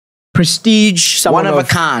prestige. One of a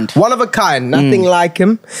kind. One of a kind. Nothing like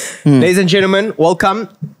him. Ladies and gentlemen, welcome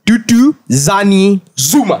Duduzane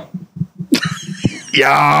Zuma.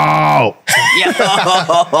 Yo!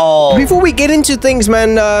 Before we get into things,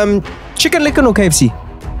 man, chicken licken or KFC?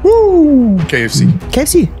 Woo! KFC.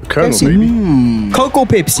 KFC. Colonel, KFC. maybe. Coke or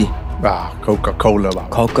Pepsi? Coca-Cola.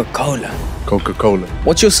 Coca-Cola. Coca-Cola.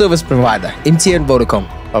 What's your service provider? MTN, Vodacom?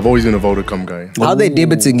 I've always been a Vodacom guy. How are they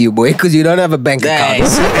debiting you, boy? Because you don't have a bank account.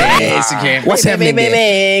 What's happening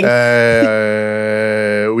there?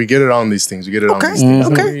 We get around these things.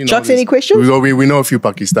 Okay. Chucks, any questions? We know a few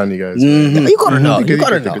Pakistani guys. You gotta know. You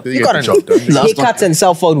gotta know. Haircuts and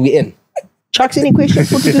cell phone, we in. Chucks, any questions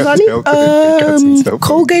for Duduzane?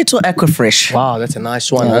 Colgate or Aquafresh? Wow, that's a nice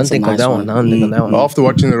one. I don't think on that one. After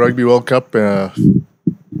watching the Rugby World Cup,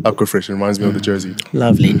 Aquafresh reminds me of the jersey.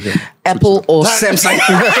 Lovely. Apple or Samsung?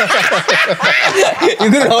 You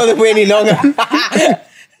couldn't hold it for any longer.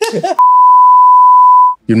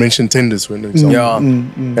 You mentioned tenders for an example.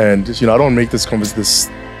 And I don't make this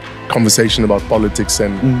conversation about politics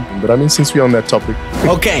but I mean, since we're on that topic.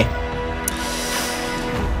 Okay.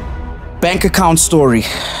 Bank account story.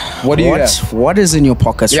 What do you have? What is in your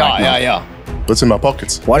pockets right now? Yeah. What's in my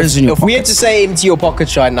pockets? What is in your If pockets? we had to say into your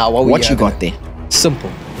pockets right now, what you got there? Simple.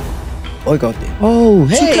 What you got there? Oh,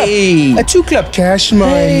 hey. A 2-club. Cash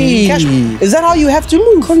money. Cash. Is that how you have to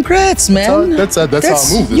move? Congrats, man. That's how I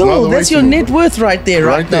move. Yo, that's your net worth right there,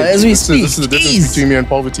 right now, as we speak. This is the difference between me and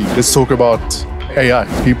poverty. Let's talk about AI.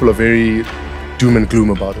 People are very doom and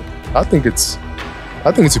gloom about it. I think it's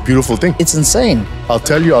a beautiful thing. It's insane. I'll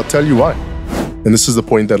tell you why. And this is the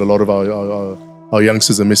point that a lot of our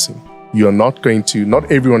youngsters are missing. Not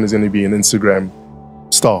everyone is going to be an Instagram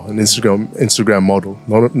star, an Instagram model.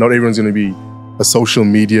 Not everyone's going to be a social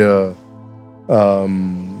media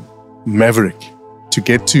maverick. To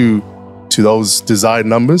get to those desired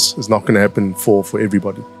numbers is not going to happen for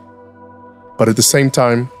everybody. But at the same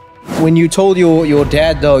time, when you told your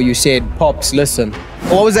dad, though, you said, Pops, listen.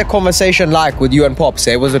 What was that conversation like with you and Pops?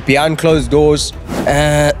 Was it behind closed doors?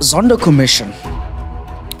 Zondo commission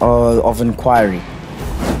of inquiry.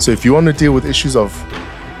 So if you want to deal with issues of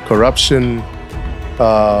corruption,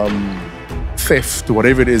 theft,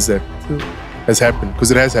 whatever it is that has happened,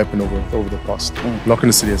 because it has happened over the past. I'm not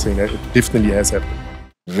going to sit here saying that. It definitely has happened.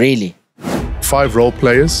 Really? 5 role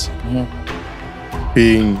players,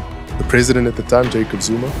 being the president at the time, Jacob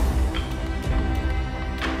Zuma,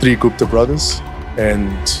 3 Gupta brothers,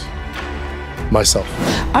 and myself.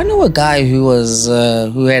 I know a guy who was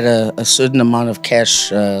who had a certain amount of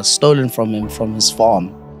cash stolen from him from his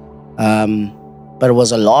farm, but it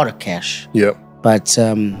was a lot of cash. Yeah. But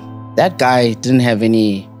that guy didn't have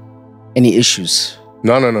any issues.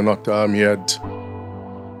 No, not.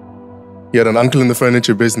 He had an uncle in the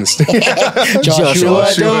furniture business. Joshua.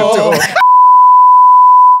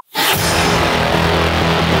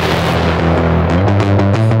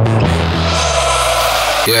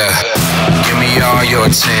 Yeah, give me all your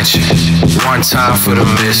attention. One time for the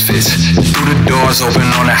misfits. Through the doors open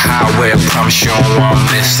on the highway. I promise you don't want to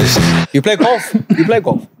miss this. You play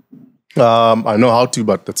golf? I know how to,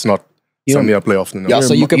 but that's not something I play often. Yeah,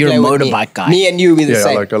 so you can play a with motorbike guy. Me and you be the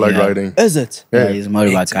same. I like riding. Is it? Yeah, he's a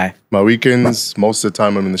motorbike guy. My weekends, most of the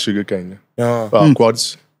time I'm in the sugarcane.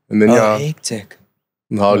 Quads. And then hectic.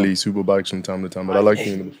 Harley, super bikes from time to time. But I like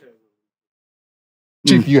being in the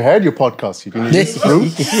Chief, you had your podcast. You can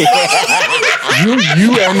disapprove. you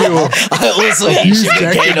and your. I also hate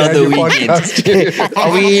sugarcane on the weekend.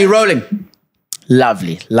 Are we rolling?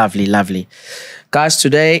 Lovely. Guys,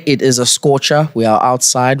 today it is a scorcher. We are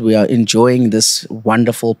outside. We are enjoying this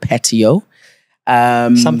wonderful patio.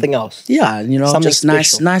 Something else. Yeah, Something just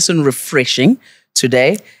special. nice and refreshing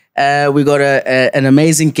today. We got an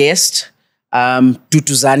amazing guest,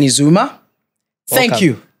 Duduzane Zuma. Thank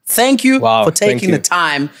you for taking the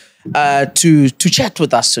time to chat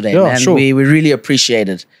with us today, man. Sure. We really appreciate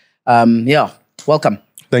it. Welcome.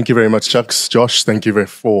 Thank you very much, Chucks. Josh, thank you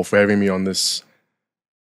for having me on this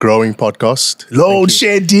growing podcast. Load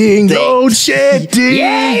shedding. Yeah,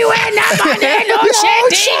 you ain't not money,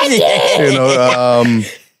 load shedding.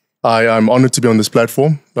 I'm honored to be on this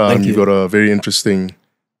platform. You've got a very interesting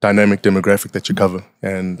dynamic demographic that you cover.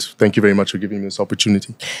 And thank you very much for giving me this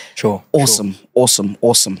opportunity. Sure. Awesome.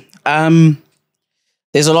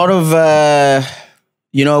 There's a lot of,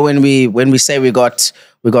 when we say we got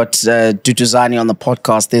Duduzane on the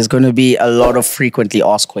podcast, there's going to be a lot of frequently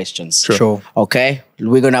asked questions. Sure. Okay.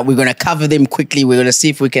 We're gonna cover them quickly. We're gonna see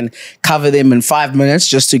if we can cover them in 5 minutes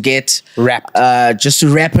just to get wrapped. Just to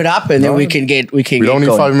wrap it up, and then we don't need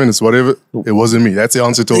 5 minutes. Whatever. It wasn't me. That's the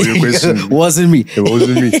answer to all your questions. Wasn't me. It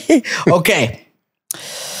wasn't me. Okay.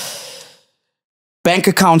 Bank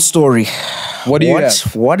account story. What do you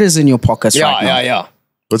have? What is in your pockets right now? Yeah.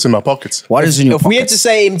 What's in my pockets? What is in your If pockets? we had to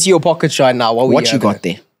say empty your pockets right now, what you got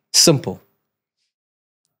there? Simple.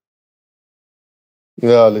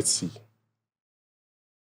 Yeah, let's see.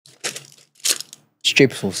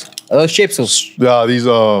 Strepsils. Strepsils. Yeah, these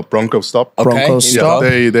are Bronco Stop. Okay. Bronco Stop.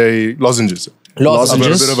 They lozenges. I've got a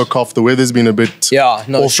bit of a cough. The weather's been a bit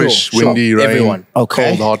offish, windy, rain, Everyone.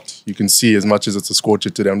 Okay. cold, hot. You can see as much as it's a scorcher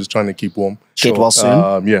today. I'm just trying to keep warm. Get well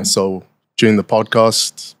soon. Yeah, so during the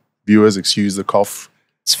podcast, viewers, excuse the cough.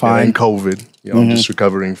 It's fine. And COVID. You know, I'm just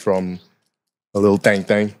recovering from a little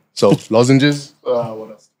tang. So lozenges.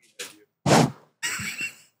 What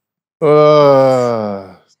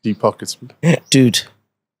else? Deep pockets. Dude.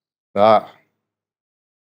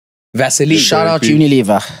 Vaseline. Shout out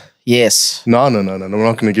Unilever. Yes. No. I'm not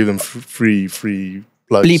going to give them free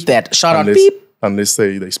plugs. Bleep that. Shout out. Unless, Beep. Unless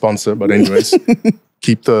they sponsor. But anyways,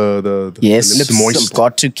 keep the yes. lips moist.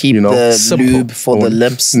 Got to keep the lube for the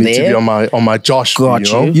lips need there. to be on my Josh. Got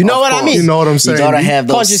you know? you. You know what I mean? You know what I'm saying? You gotta have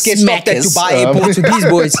those Can't just get stopped at Dubai airport with these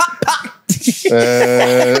boys.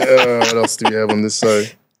 What else do we have on this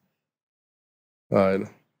side? All right.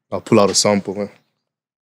 I'll pull out a sample. Man.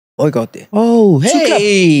 What we got there? Oh,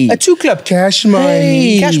 hey. A 2-club. Cash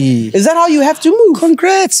money. Cash. Is that how you have to move?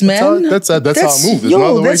 Congrats, man. That's how I move. There's no Yo,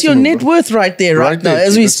 other way that's to your move, net bro. worth right there, right now, there.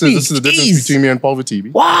 as we This speak. is the difference Jeez. between me and poverty, B.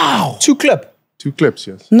 Wow. 2-club. 2 clips,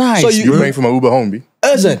 yes. Nice. So You're paying for my Uber home, B.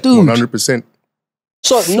 Is it? Dude. 100%.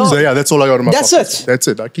 So, So yeah, that's all I got in my That's pockets. it? That's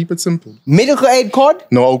it. I keep it simple. medical aid card?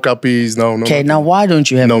 No OKPs, no. Okay, now why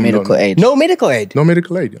don't you have medical aid? No medical aid. No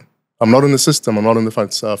medical aid. Yeah. I'm not in the system. I'm not in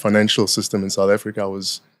the financial system in South Africa. I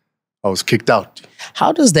was kicked out.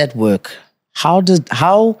 How does that work? How does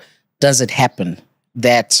it happen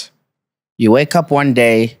that you wake up one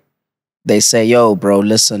day, they say, yo, bro,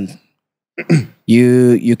 listen,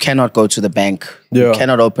 you cannot go to the bank. Yeah. You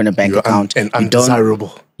cannot open a bank account. And You don't-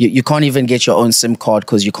 undesirable. You can't even get your own SIM card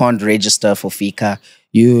because you can't register for FICA.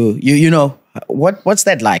 You know, what's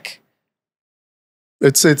that like?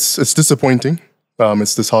 It's disappointing.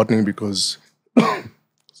 It's disheartening because,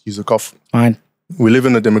 excuse the cough. Fine. We live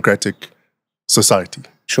in a democratic society.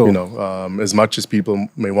 Sure. You know, as much as people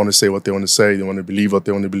may want to say what they want to say, they want to believe what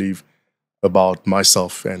they want to believe about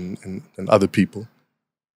myself and other people.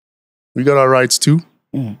 We got our rights too.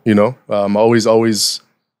 You know, I always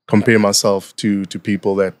compare myself to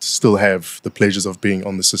people that still have the pleasures of being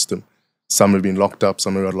on the system. Some have been locked up,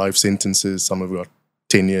 some have got life sentences, some have got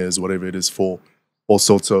 10 years, whatever it is, for all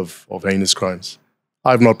sorts of heinous crimes.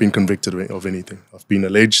 I've not been convicted of anything. I've been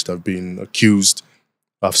alleged, I've been accused,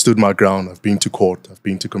 I've stood my ground, I've been to court, I've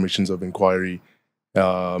been to commissions of inquiry,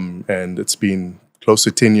 and it's been close to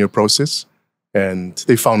a 10-year process, and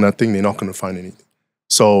they found nothing, they're not going to find anything.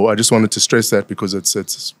 So I just wanted to stress that because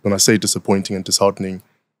it's when I say disappointing and disheartening,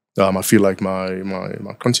 I feel like my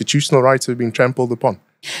constitutional rights have been trampled upon.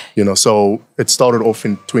 You know, so it started off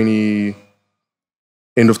in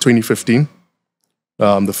end of 2015.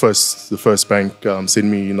 The first bank sent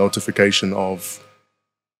me a notification of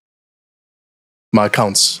my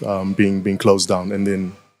accounts being closed down, and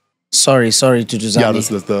then Sorry, Duduzane. yeah,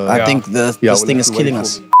 that's I think this thing is killing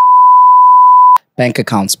us. Bank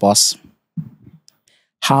accounts, boss.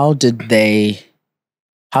 How does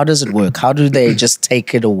it work? How do they just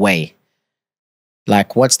take it away?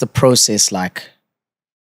 Like, what's the process like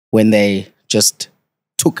when they just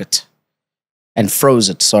took it and froze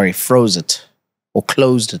it or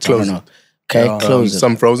closed it? I don't know. Okay, closed it.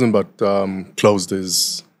 Some frozen, but closed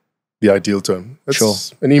is the ideal term. It's Sure.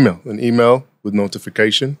 an email with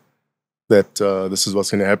notification that this is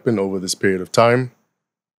what's going to happen over this period of time,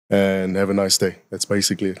 and have a nice day. That's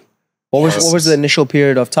basically it. What was the initial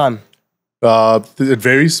period of time? It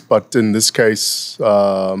varies, but in this case,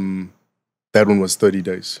 that one was 30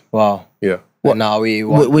 days. Wow. Yeah. What now?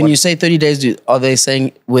 When you say 30 days, are they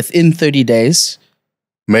saying within 30 days?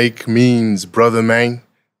 Make means brother man,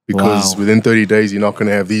 because Wow. within 30 days, you're not going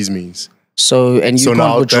to have these means. So So can't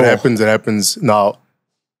now withdraw. that happens. Now,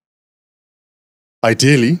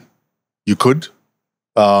 ideally, you could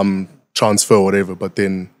transfer or whatever, but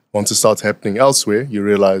then once it starts happening elsewhere, you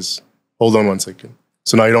realize, hold on one second.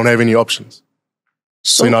 So now you don't have any options.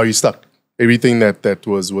 So now you're stuck. Everything that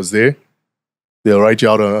was there, they'll write you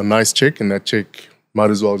out a nice check, and that check might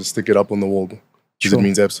as well just stick it up on the wall because it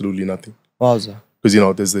means absolutely nothing. Wowza. Because, you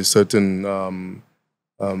know, there's certain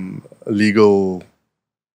legal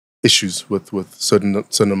issues with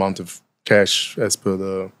certain amount of cash as per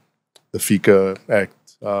the FICA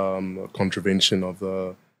Act, contravention of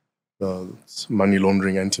the money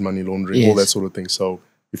laundering, anti-money laundering, all that sort of thing. So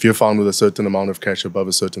if you're found with a certain amount of cash above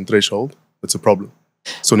a certain threshold, it's a problem.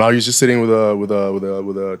 So now you're just sitting with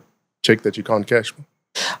a check that you can't cash.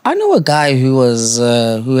 I know a guy who was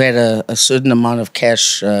who had a certain amount of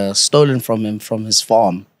cash stolen from him from his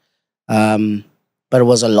farm, but it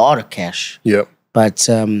was a lot of cash. Yeah. But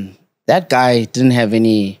that guy didn't have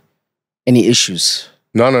any issues.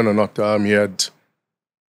 No, not.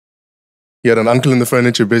 He had an uncle in the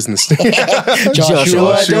furniture business.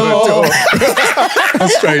 Joshua.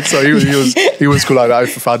 That's right. So he was cool.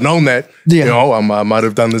 If I'd known that, you know, I might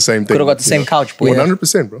have done the same thing. Could have got the same couch, boy.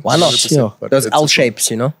 100%, bro. Why not? 100%. Sure. Those L shapes,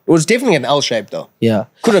 you know. It was definitely an L shape, though. Yeah.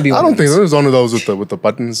 Could have been. I don't think it was one of those with the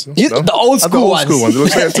buttons. The old school ones. It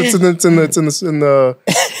looks like it's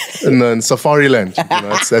in Safari Land. You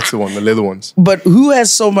know, that's the one, the leather ones. But who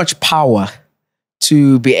has so much power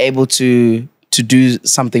to be able to do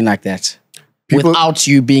something like that without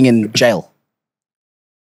you being in jail?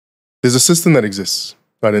 There's a system that exists,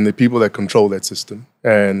 right? And the people that control that system.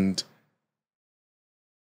 And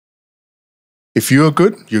if you're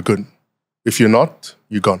good, you're good. If you're not,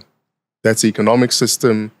 you're gone. That's the economic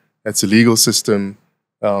system. That's the legal system.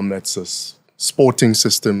 That's a sporting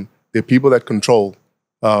system. There are people that control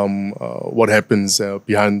what happens from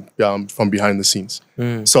behind the scenes.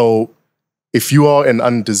 So if you are an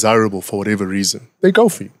undesirable for whatever reason, they go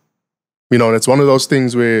for you. You know, and it's one of those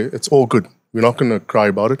things where it's all good. We're not going to cry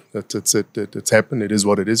about it. It's happened. It is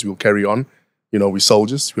what it is. We'll carry on. You know, we're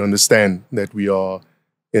soldiers. We understand that we are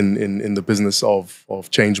in the business of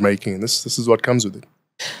change making, and this is what comes with it.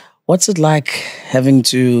 What's it like having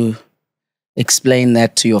to explain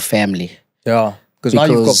that to your family? Yeah, because now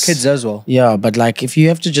you've got kids as well. Yeah, but like if you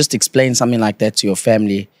have to just explain something like that to your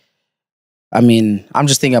family, I mean, I'm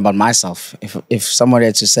just thinking about myself. If someone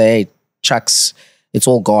had to say, hey, Chucks, it's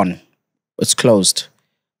all gone. It's closed.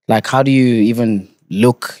 Like, how do you even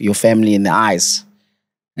look your family in the eyes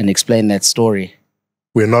and explain that story?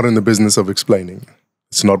 We're not in the business of explaining.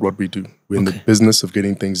 It's not what we do. We're in the business of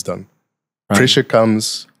getting things done. Right. Pressure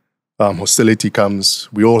comes, hostility comes.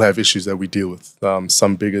 We all have issues that we deal with,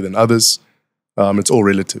 some bigger than others. It's all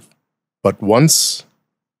relative. But once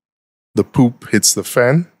the poop hits the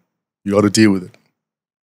fan, you got to deal with it.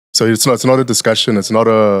 So it's not a discussion. It's not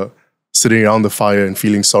a sitting around the fire and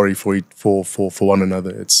feeling sorry for one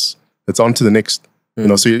another. It's on to the next. You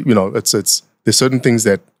know, so you know, it's there's certain things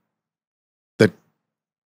that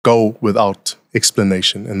go without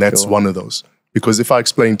explanation, and that's one of those. Because if I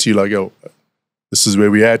explain to you like, yo, this is where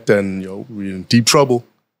we're at, and we're in deep trouble.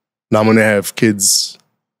 Now I'm gonna have kids,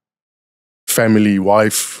 family,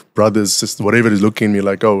 wife, brothers, sisters, whatever it is, looking at me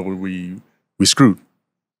like, oh, we screwed.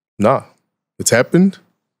 Nah, it's happened.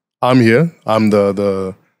 I'm here. I'm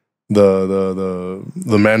the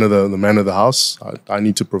man of the house. I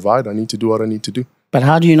need to provide. I need to do what I need to do. But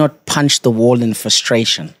how do you not punch the wall in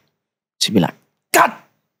frustration to be like, God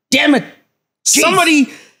damn it, jeez.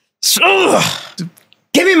 Somebody,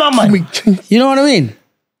 give me my money. You know what I mean?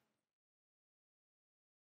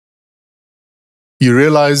 You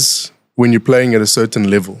realize when you're playing at a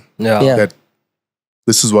certain level that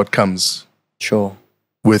this is what comes. Sure.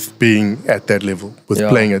 With being at that level, with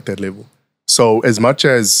playing at that level. So as much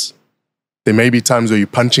as there may be times where you're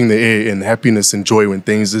punching the air in happiness and joy when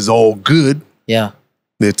things is all good. Yeah.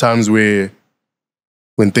 There are times where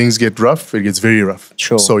when things get rough, it gets very rough.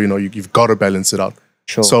 Sure. So, you know, you've got to balance it out.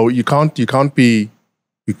 Sure. So you can't be,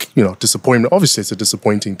 you know, disappointment. Obviously, it's a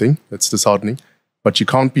disappointing thing. It's disheartening. But you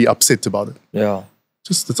can't be upset about it. Yeah.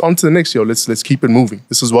 Just, it's on to the next, let's keep it moving.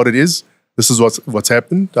 This is what it is. This is what's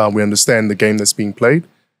happened. We understand the game that's being played.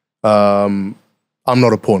 I'm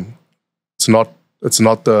not a pawn. It's not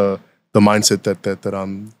the mindset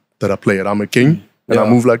that I play it. I'm a king and I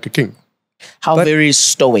move like a king. How very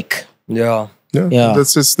stoic. Yeah.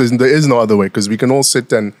 That's just there is no other way, because we can all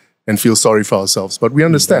sit and feel sorry for ourselves. But we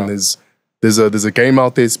understand there's a game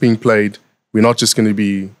out there that's being played. We're not just going to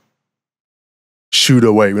be shooed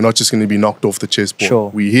away. We're not just going to be knocked off the chessboard. Sure.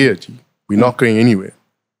 We're here. We're not going anywhere.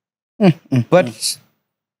 But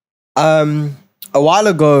a while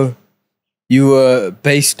ago, you were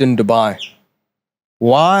based in Dubai.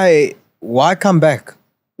 Why come back?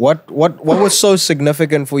 What was so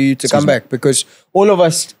significant for you to come back? Because all of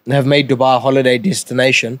us have made Dubai a holiday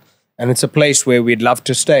destination, and it's a place where we'd love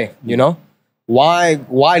to stay, you know? Why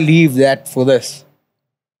leave that for this?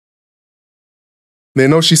 They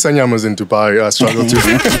know Shisanyamas in Dubai. I struggle to.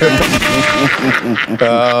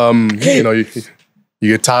 You know, you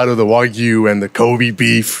get tired of the Wagyu and the Kobe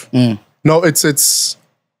beef. No, it's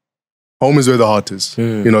home is where the heart is.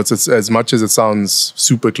 You know, it's as much as it sounds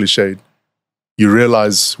super cliched, you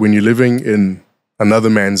realize when you're living in another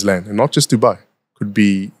man's land, and not just Dubai, could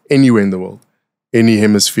be anywhere in the world, any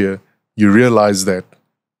hemisphere, you realize that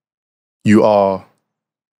you are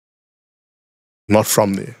not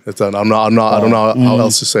from there. I don't know how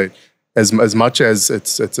else to say it. As much as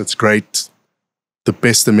it's great, the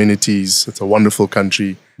best amenities, it's a wonderful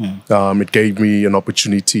country. It gave me an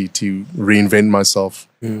opportunity to reinvent myself,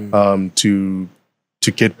 to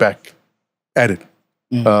get back at it.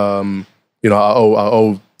 You know, I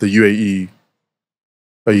owe the UAE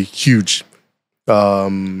a huge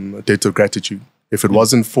debt of gratitude. If it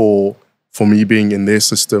wasn't for me being in their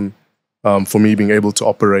system, for me being able to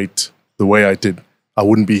operate the way I did, I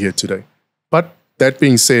wouldn't be here today. But that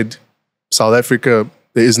being said, South Africa,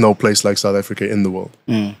 there is no place like South Africa in the world.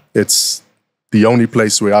 It's the only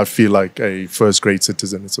place where I feel like a first-grade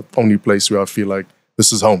citizen. It's the only place where I feel like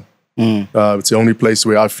this is home. It's the only place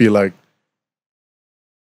where I feel like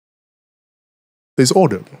there's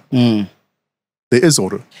order. There is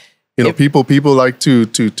order. You know, people like to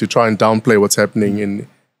try and downplay what's happening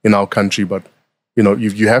in our country, but you know,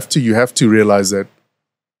 you have to realize that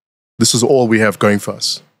this is all we have going for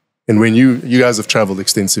us. And when you guys have traveled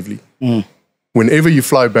extensively, whenever you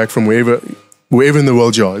fly back from wherever in the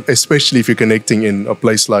world you are, especially if you're connecting in a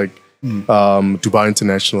place like Dubai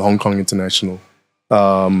International, Hong Kong International,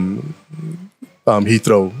 Heathrow,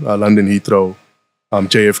 London Heathrow,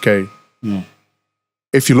 JFK.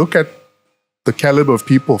 If you look at the caliber of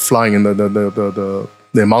people flying and the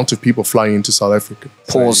amount of people flying into South Africa.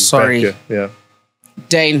 Pause, sorry. Yeah.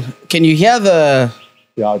 Dane, can you hear the...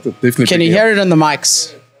 Yeah, definitely. Can you hear it on the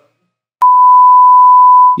mics?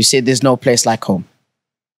 You said there's no place like home.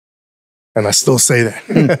 And I still say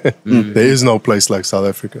that. There is no place like South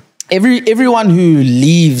Africa. Everyone who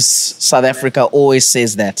leaves South Africa always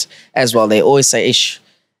says that as well. They always say, ish,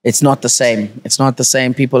 it's not the same. It's not the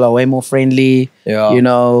same. People are way more friendly, you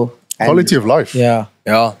know. Quality of life. Yeah.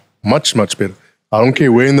 Much, much better. I don't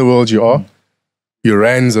care where in the world you are. Your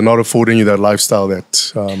rands are not affording you that lifestyle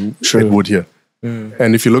that it would here.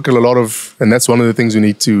 And if you look at a lot of, and that's one of the things we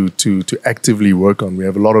need to actively work on. We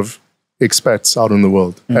have a lot of expats out in the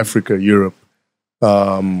world, Africa, Europe,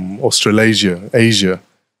 Australasia, Asia,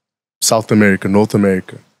 South America, North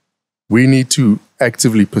America. We need to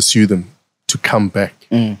actively pursue them to come back.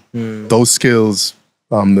 Those skills,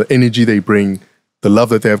 the energy they bring, the love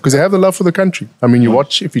that they have, because they have the love for the country. I mean,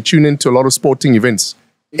 if you tune into a lot of sporting events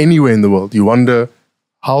anywhere in the world, you wonder,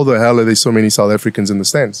 how the hell are there so many South Africans in the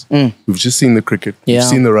stands? We've just seen the cricket, we've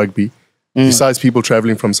seen the rugby. Besides people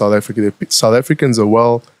traveling from South Africa, South Africans are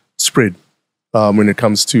well spread when it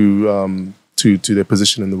comes to their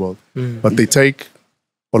position in the world. But they take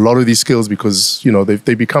a lot of these skills because, you know,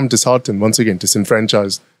 they become disheartened, once again,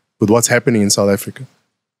 disenfranchised with what's happening in South Africa.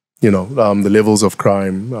 You know, the levels of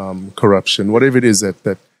crime, corruption, whatever it is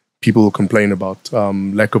that people will complain about,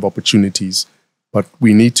 lack of opportunities. But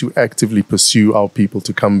we need to actively pursue our people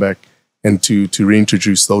to come back and to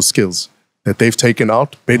reintroduce those skills that they've taken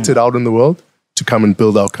out, bettered out in the world, to come and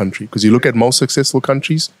build our country. Because you look at most successful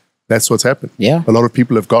countries, that's what's happened. A lot of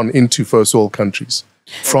people have gone into first world countries,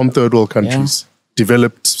 from third world countries,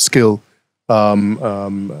 developed skill,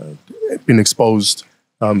 been exposed,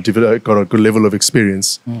 got a good level of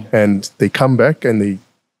experience, and they come back and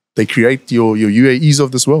they create your UAEs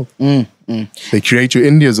of this world. They create your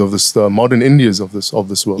Indias of this, modern Indias of this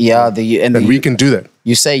world. Yeah, and we can do that.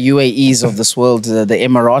 You say UAEs of this world, the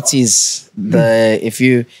Emiratis.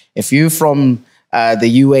 If you're from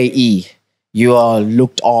the UAE, you are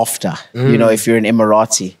looked after. You know, if you're an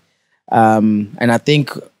Emirati, and I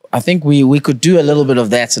think we could do a little bit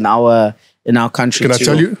of that in our country. Can I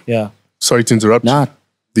tell you? Yeah. Sorry to interrupt. Nah.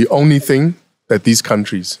 The only thing that these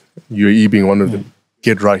countries, UAE being one of them,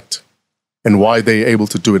 get right, and why they're able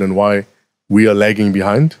to do it, and why we are lagging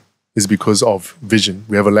behind, is because of vision.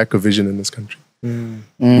 We have a lack of vision in this country.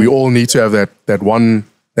 We all need to have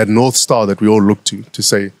that North Star that we all look to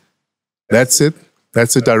say, that's it,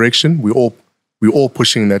 that's the direction. We're all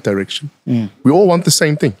pushing in that direction. We all want the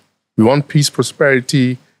same thing. We want peace,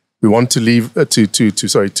 prosperity. We want to live to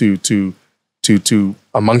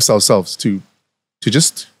amongst ourselves, to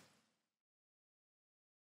just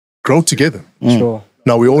grow together. Sure.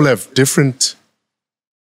 Now we all have different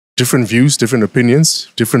views, different opinions,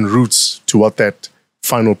 different routes to what that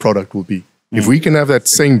final product will be. If we can have that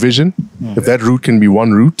same vision, if that route can be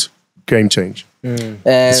one route, game change.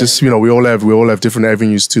 It's just, you know, we all have different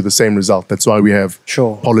avenues to the same result. That's why we have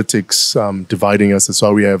politics dividing us. That's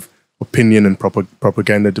why we have opinion and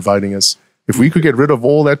propaganda dividing us. If we could get rid of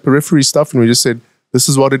all that periphery stuff and we just said, this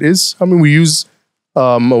is what it is. I mean, we use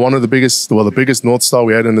one of the biggest North Star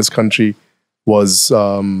we had in this country was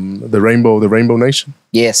the Rainbow Nation.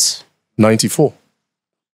 Yes. 94.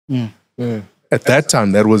 At that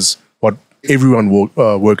time, that was what everyone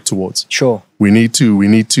worked towards. Sure. We need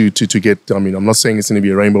to get, I mean, I'm not saying it's going to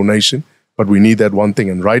be a Rainbow Nation, but we need that one thing.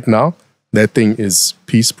 And right now, that thing is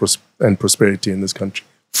peace and prosperity in this country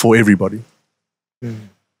for everybody.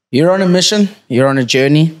 You're on a mission. You're on a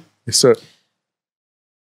journey. Yes, sir.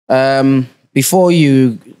 Before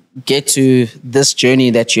you get to this journey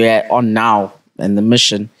that you're on now and the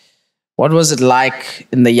mission, what was it like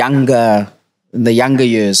in the younger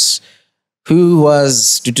years? Who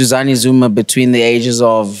was Duduzane Zuma between the ages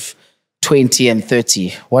of 20 and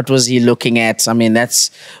 30? What was he looking at? I mean,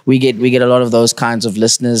 we get a lot of those kinds of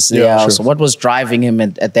listeners. Yeah, sure. So what was driving him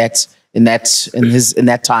in that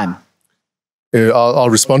time? I'll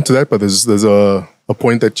respond to that, but there's a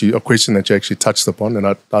question that you actually touched upon, and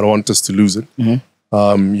I don't want us to lose it.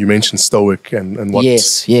 Mm-hmm. You mentioned stoic and what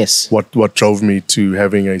what drove me to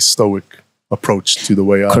having a stoic approach to the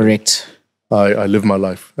way I live my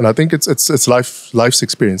life. And I think it's life's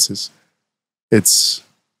experiences. It's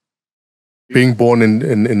being born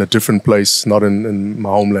in a different place, not in my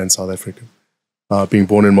homeland, South Africa. Being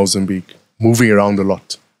born in Mozambique, moving around a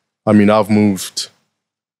lot. I mean, I've moved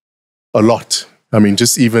a lot. I mean,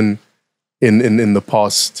 just even in the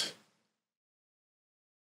past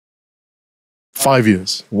 5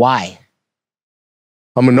 years. Why?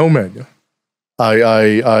 I'm a nomad. Yeah?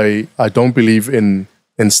 I don't believe in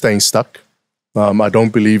staying stuck. I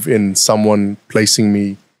don't believe in someone placing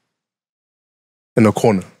me in a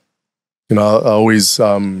corner. You know, I always,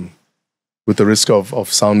 with the risk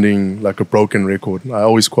of sounding like a broken record, I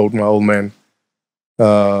always quote my old man.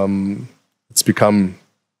 It's become,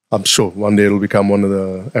 I'm sure one day it'll become one of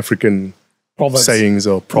the African sayings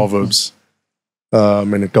or proverbs.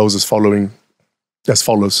 And it goes as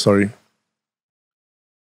follows,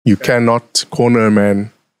 You cannot corner a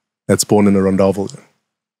man that's born in a rondavels.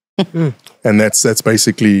 And that's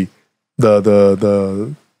basically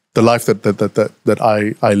the life that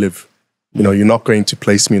I live. You know, you're not going to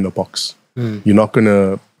place me in a box. You're not going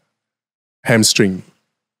to hamstring me.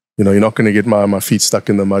 You know, you're not going to get my feet stuck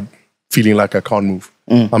in the mud, feeling like I can't move.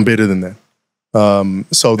 I'm better than that.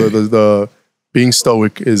 So the being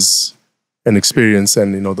stoic is an experience,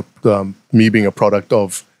 and you know, the me being a product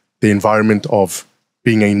of the environment of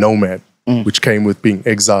being a nomad, which came with being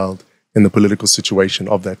exiled in the political situation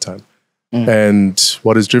of that time. And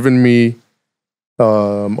what has driven me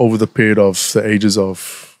over the period of the ages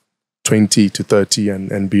of 20 to 30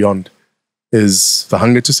 and beyond is the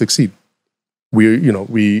hunger to succeed. We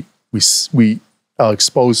are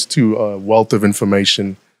exposed to a wealth of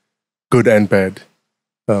information, good and bad.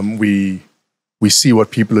 We see what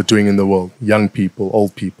people are doing in the world, young people,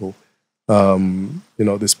 old people. You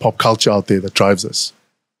know, there's pop culture out there that drives us.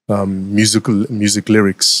 Music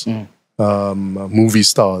lyrics, movie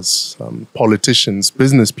stars, politicians,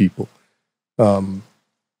 business people.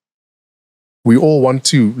 We all want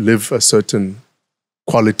to live a certain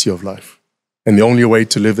quality of life. And the only way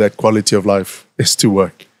to live that quality of life is to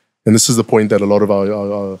work. And this is the point that a lot of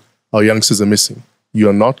our youngsters are missing.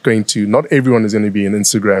 Not everyone is going to be an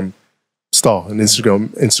Instagram star, an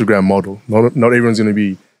Instagram model. Not everyone's going to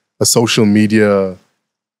be a social media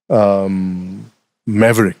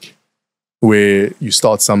maverick, where you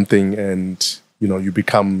start something and you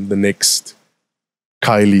become the next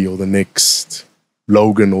Kylie or the next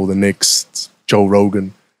Logan or the next Joe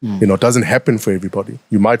Rogan. It doesn't happen for everybody.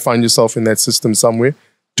 You might find yourself in that system somewhere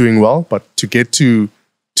doing well, but to get to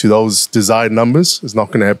those desired numbers is not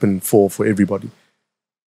going to happen for everybody.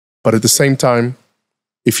 But at the same time,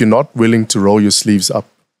 if you're not willing to roll your sleeves up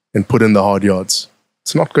and put in the hard yards,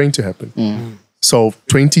 it's not going to happen. So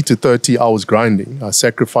 20 to 30 hours grinding, I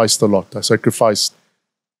sacrificed a lot. I sacrificed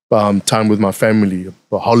time with my family,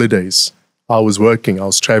 holidays. I was working, I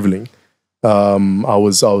was traveling. I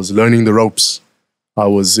was learning the ropes. I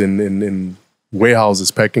was in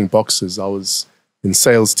warehouses packing boxes. I was in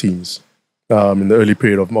sales teams in the early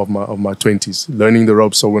period of my 20s, learning the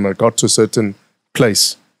ropes. So when I got to a certain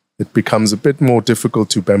place, it becomes a bit more difficult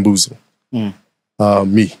to bamboozle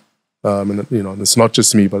me. And it's not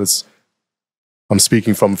just me, but I'm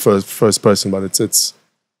speaking from first person, but it's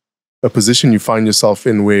a position you find yourself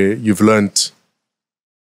in where you've learned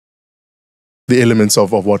the elements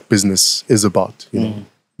of what business is about.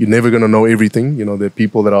 You're never going to know everything. There are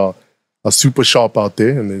people that are super sharp out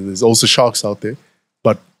there, and there's also sharks out there.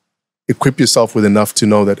 But equip yourself with enough to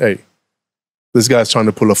know that, hey, this guy's trying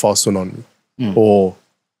to pull a fast one on me. Or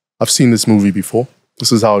I've seen this movie before.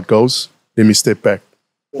 This is how it goes. Let me step back.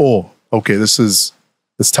 Or, okay,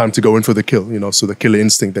 it's time to go in for the kill, so the killer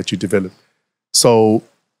instinct that you develop. So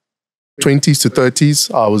 20s to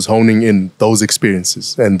 30s, I was honing in those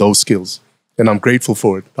experiences and those skills. And I'm grateful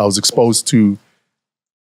for it. I was exposed to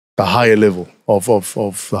the higher level of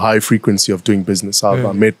the high frequency of doing business.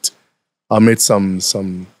 I met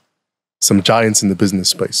some some giants in the business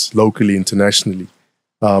space, locally, internationally.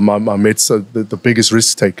 I met the biggest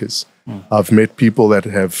risk takers. I've met people that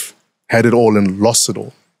have had it all and lost it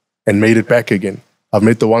all and made it back again. I've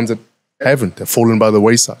met the ones that haven't, have fallen by the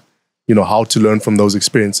wayside. You know, how to learn from those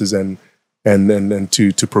experiences and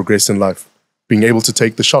to progress in life. Being able to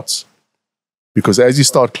take the shots. Because as you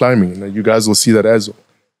start climbing, and you guys will see that as well,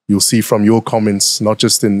 you'll see from your comments, not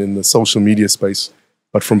just in the social media space,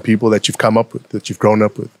 but from people that you've come up with, that you've grown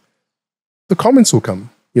up with. The comments will come.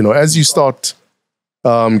 You know, as you start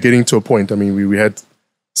getting to a point, I mean, we had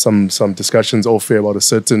some discussions off air about a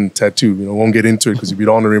certain tattoo. You know, won't get into it because we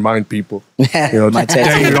don't want to remind people. You know, My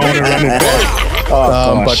tattoo. you don't want to run it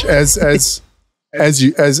back. But as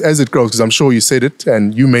it grows, because I'm sure you said it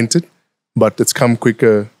and you meant it, but it's come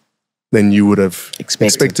quicker than you would have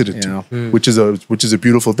expected it to, which is a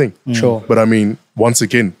beautiful thing. Sure. But I mean, once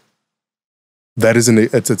again, that is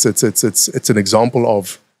it's an example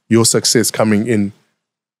of your success coming in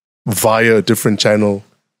via a different channel.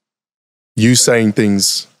 You saying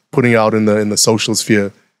things, putting out in the social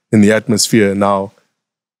sphere, in the atmosphere. Now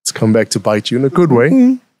it's come back to bite you in a good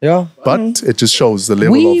way. Yeah. But it just shows the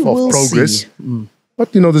level of progress.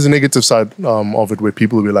 But you know, there's a negative side of it where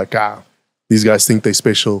people will be like, these guys think they're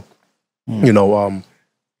special. You know,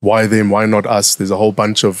 why them? Why not us? There's a whole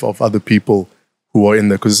bunch of other people who are in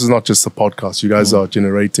there, because this is not just a podcast. You guys are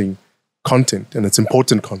generating content, and it's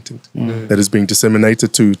important content that is being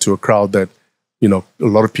disseminated to a crowd that, you know, a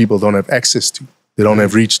lot of people don't have access to. They don't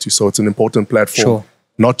have reach to. So it's an important platform,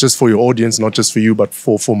 not just for your audience, not just for you, but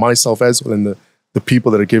for myself as well, and the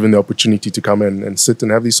people that are given the opportunity to come in and sit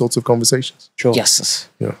and have these sorts of conversations. Sure. Yes.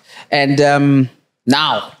 Yeah. And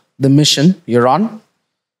now the mission you're on.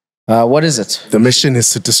 What is it? The mission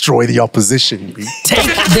is to destroy the opposition. Take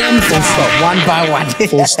them full stop, one by one.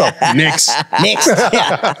 Full stop. Next.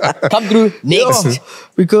 Yeah. Come through. Next.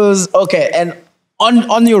 Because, okay, and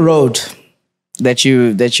on your road that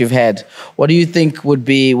you've had, what do you think would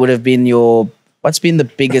have been what's been the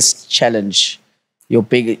biggest challenge?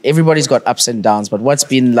 Everybody's got ups and downs, but what's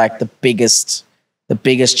been like the biggest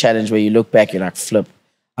challenge where you look back, you're like, flip,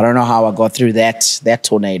 I don't know how I got through that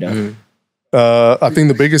tornado. I think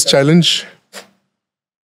the biggest challenge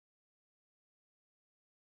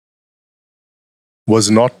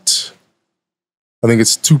was not, I think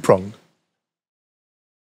it's two-pronged,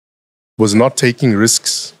 was not taking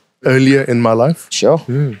risks earlier in my life. Sure.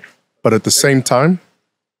 But at the same time,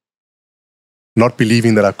 not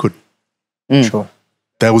believing that I could. Sure.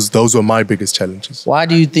 Those were my biggest challenges. Why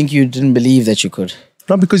do you think you didn't believe that you could?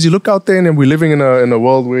 No, because you look out there and we're living in a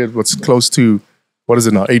world where what's close to, what is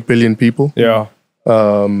it now, 8 billion people? Yeah.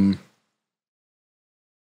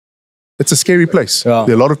 It's a scary place. Yeah.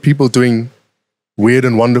 There are a lot of people doing weird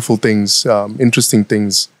and wonderful things, interesting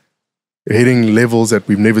things, hitting levels that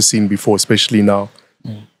we've never seen before, especially now.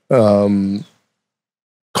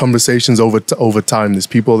 Conversations over time. There's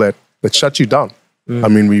people that shut you down. I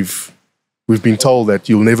mean, we've been told that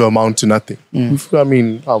you'll never amount to nothing. I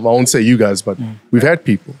mean, I won't say you guys, but we've had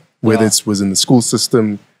people, whether it was in the school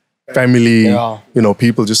system, family, you know,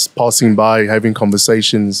 people just passing by, having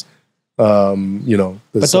conversations, you know.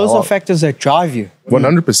 But those are factors that drive you.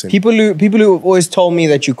 100%. People who always told me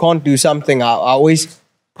that you can't do something, I always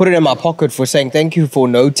put it in my pocket for saying, thank you for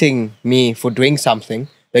noting me for doing something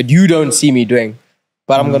that you don't see me doing.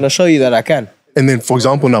 But I'm going to show you that I can. And then, for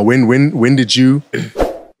example, now, when did you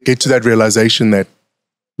get to that realization that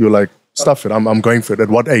you're like, stuff it, I'm going for it? At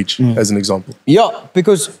what age, as an example? Yeah,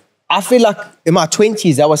 because I feel like in my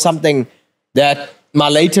 20s, that was something that my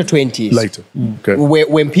later 20s. Later. Okay.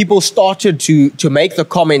 When people started to make the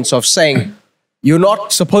comments of saying, you're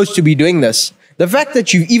not supposed to be doing this. The fact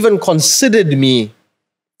that you even considered me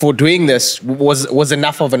for doing this was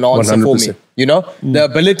enough of an answer 100%. For me. You know, the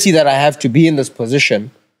ability that I have to be in this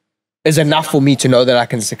position is enough for me to know that I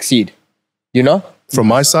can succeed. You know? From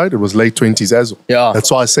my side, it was late 20s as well. Yeah. That's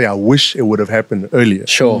why I say I wish it would have happened earlier.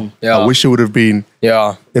 Sure. Yeah. I wish it would have been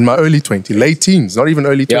in my early 20s, late teens, not even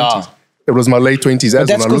early 20s. Yeah. It was my late 20s as well. But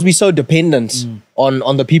that's because we're so dependent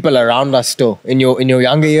on the people around us still. In your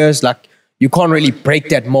younger years, like, you can't really break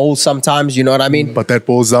that mold sometimes, you know what I mean? But that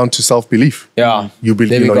boils down to self-belief. Yeah. You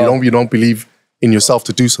don't believe in yourself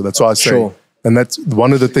to do so. That's why I say. Sure. And that's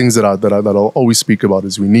one of the things that I'll always speak about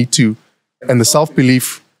is we need to, and the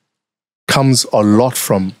self-belief comes a lot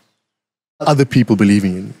from other people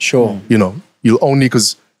believing in you. Sure. You know, you'll only,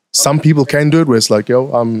 because some people can do it where it's like,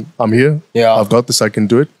 yo, I'm here. Yeah. I've got this, I can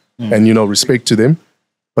do it. And, you know, respect to them.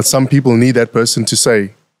 But some people need that person to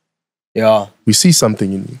say, yeah, we see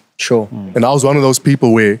something in you. Sure. And I was one of those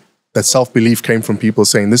people where that self-belief came from people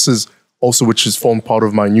saying, this is also, which has formed part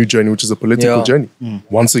of my new journey, which is a political journey.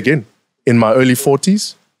 Once again, in my early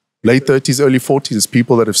 40s, late 30s, early 40s, is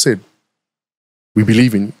people that have said, we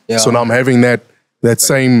believe in you. Yeah. So now I'm having that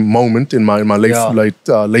same moment in my late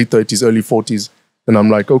 30s, early 40s, and I'm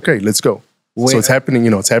like, okay, let's go. So it's happening,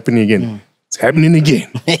 it's happening again. It's happening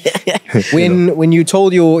again. When you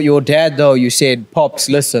told your dad, though, you said, Pops,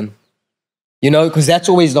 listen, because that's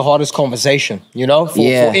always the hardest conversation, for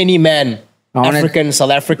any man, African,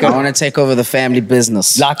 South African. I want to take over the family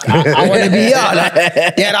business. Like, I want to be,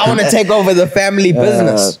 Dad, I want to take over the family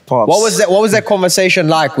business. Pops. What was that conversation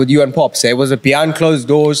like with you and Pops? Was it behind closed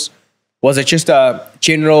doors? Was it just a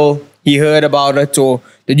general, he heard about it? Or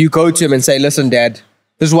did you go to him and say, listen, Dad,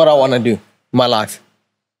 this is what I want to do in my life?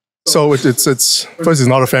 So it's first, it's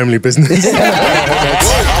not a family business.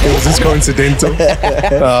 It was just coincidental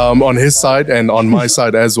on his side and on my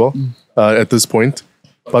side as well at this point.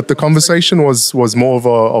 But the conversation was more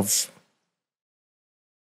of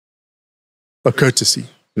a courtesy.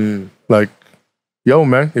 Like, yo,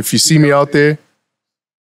 man, if you see me out there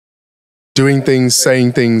doing things,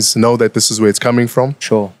 saying things, know that this is where it's coming from.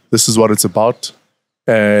 Sure. This is what it's about.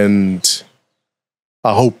 And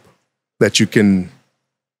I hope that you can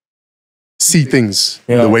see things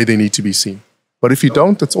the way they need to be seen. But if you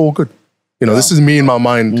don't, it's all good. This is me in my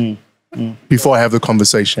mind before I have the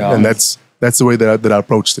conversation. And that's the way that I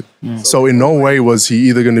approached it. So in no way was he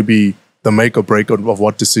either going to be the make or break of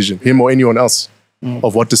what decision, him or anyone else,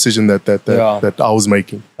 of what decision that I was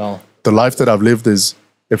making. The life that I've lived is,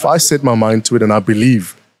 if I set my mind to it and I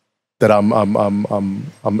believe that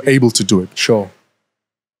I'm able to do it, sure,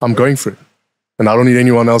 I'm going for it. And I don't need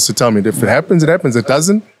anyone else to tell me. If it happens, it happens. It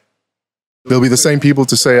doesn't, there'll be the same people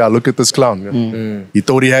to say, look at this clown. He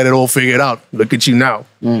thought he had it all figured out. Look at you now.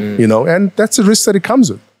 And that's a risk that it comes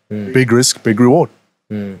with. Big risk, big reward.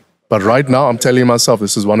 But right now, I'm telling myself,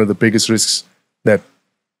 this is one of the biggest risks that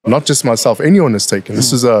not just myself, anyone has taken.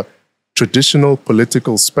 This is a traditional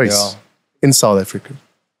political space in South Africa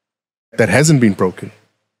that hasn't been broken.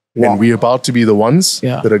 And we're about to be the ones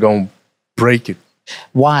that are going to break it.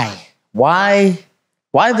 Why? Why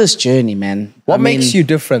this journey, man? What makes you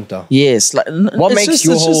different, though? Yes, like what makes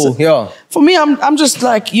you whole? For me, I'm just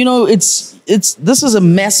like, this is a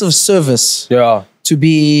massive service. To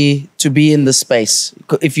be in the space.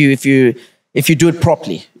 If you do it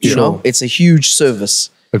properly, you know, it's a huge service.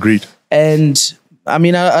 Agreed. And I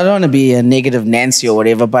mean, I don't want to be a negative Nancy or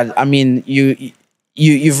whatever, but I mean,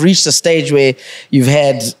 you've reached a stage where you've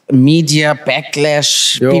had media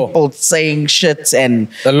backlash, people saying shit, and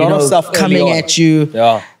a lot of stuff coming at you.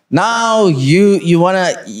 Now you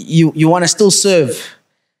wanna still serve,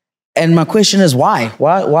 and my question is why?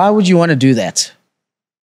 Why would you want to do that?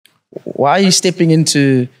 Why are you stepping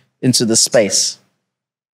into the space?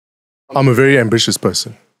 I'm a very ambitious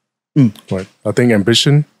person. Right. I think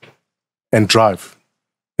ambition and drive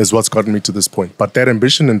is what's gotten me to this point. But that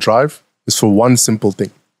ambition and drive is for one simple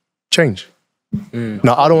thing: change.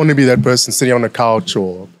 Now, I don't want to be that person sitting on a couch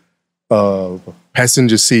or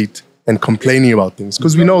passenger seat and complaining about things,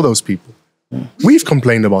 because we know those people. We've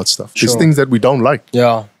complained about stuff. There's things that we don't like.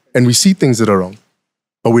 And we see things that are wrong.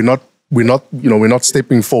 But we're not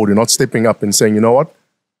stepping forward. We're not stepping up and saying, you know what?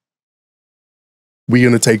 We're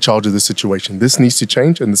going to take charge of the situation. This needs to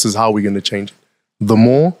change, and this is how we're going to change it. The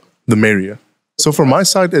more, the merrier. So from my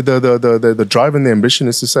side, the drive and the ambition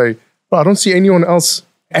is to say, well, I don't see anyone else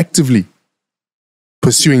actively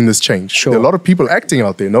pursuing this change. There are a lot of people acting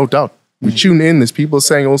out there, no doubt. We tune in. There's people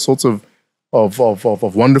saying all sorts of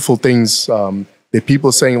wonderful things. There are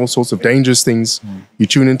people saying all sorts of dangerous things. You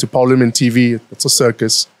tune into Parliament TV. It's a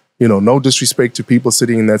circus. No disrespect to people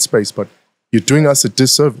sitting in that space, but you're doing us a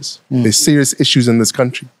disservice. There's serious issues in this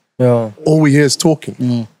country. All we hear is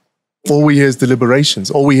talking. All we hear is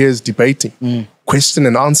deliberations. All we hear is debating, question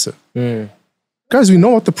and answer. Guys, we know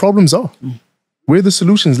what the problems are. Where are the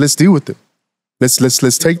solutions? Let's deal with it.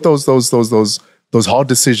 Let's take those hard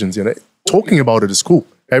decisions. Talking about it is cool.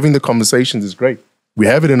 Having the conversations is great. We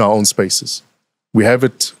have it in our own spaces. We have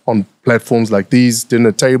it on platforms like these,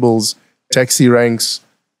 dinner tables, taxi ranks,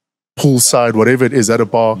 poolside, whatever it is, at a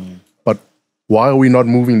bar. But why are we not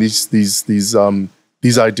moving these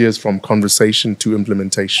ideas from conversation to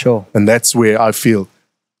implementation? And that's where I feel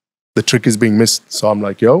the trick is being missed. So I'm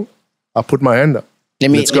like, yo, I put my hand up.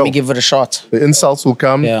 Let me give it a shot. The insults will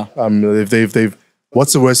come.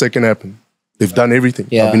 What's the worst that can happen? They've done everything.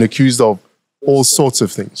 I've been accused of all sorts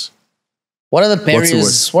of things. What are the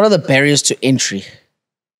barriers? What are the barriers to entry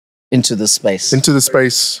into the space? Into the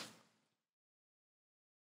space,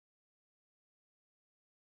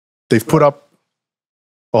 they've put up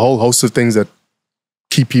a whole host of things that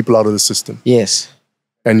keep people out of the system. Yes.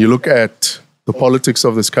 And you look at the politics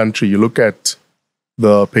of this country, you look at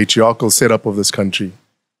the patriarchal setup of this country,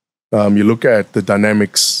 you look at the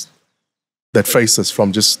dynamics that face us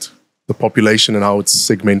from just the population and how it's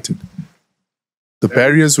segmented. The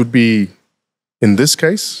barriers would be, in this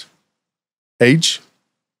case, age,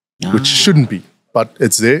 which shouldn't be, but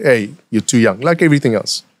it's there. Hey, you're too young, like everything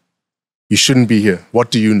else. You shouldn't be here.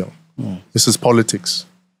 What do you know? This is politics.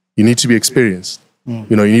 You need to be experienced.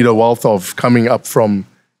 You know, you need a wealth of coming up from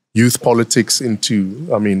youth politics into,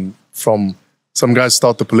 I mean, from some guys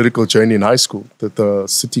start the political journey in high school, the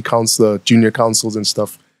city council, the junior councils and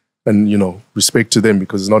stuff. And, you know, respect to them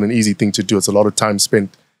because it's not an easy thing to do. It's a lot of time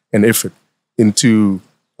spent and effort into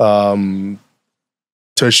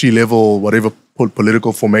tertiary level, whatever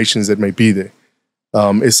political formations that may be there.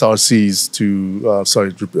 SRCs to,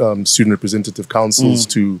 student representative councils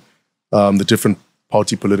to the different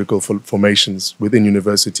party political formations within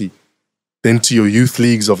university. Then to your youth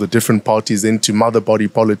leagues of the different parties, then to mother body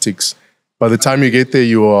politics. By the time you get there,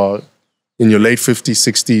 you are in your late 50s,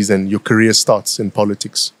 60s, and your career starts in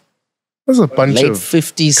politics. That's a bunch late of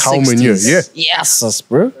 50s, cow 60s. manure. Yeah. Yes,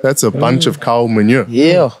 bro. That's a bunch of cow manure.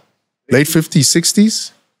 Yeah. Late 50s,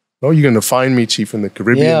 60s? No, you're going to find me, Chief, in the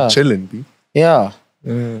Caribbean chilling, B. Yeah.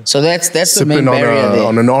 So that's the main barrier there.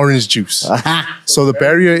 On an orange juice. So the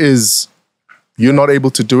barrier is you're not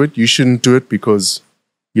able to do it. You shouldn't do it because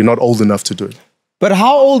you're not old enough to do it. But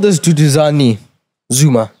how old is Duduzane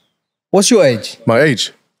Zuma? What's your age? My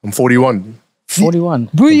age? I'm 41. 41.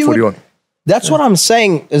 Bro, I'm 41. That's what I'm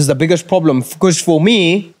saying is the biggest problem. Because for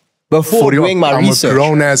me, before 41, doing my research, I'm a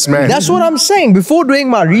grown-ass man. That's what I'm saying. Before doing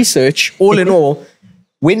my research, all in all,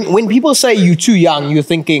 when people say you're too young, you're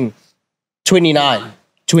thinking 29,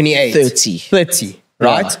 28, 30,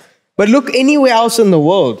 right? Yeah. But look, anywhere else in the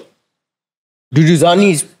world, Duduzane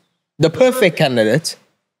is the perfect candidate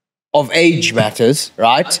of age matters,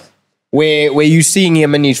 right? Where you're seeing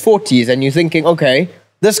him in his 40s and you're thinking, okay,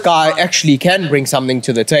 this guy actually can bring something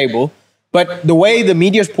to the table. But the way the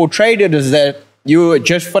media's portrayed it is that you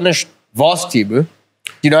just finished varsity, bro.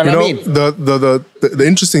 You know what I mean? The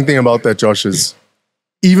interesting thing about that, Josh, is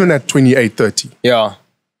even at 28, 30,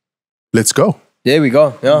 let's go. There we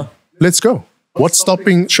go. Yeah. Let's go. What's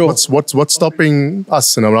stopping? Sure. What's stopping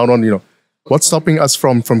us? And around on, you know, what's stopping us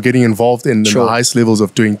from getting involved in the highest levels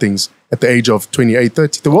of doing things at the age of 28,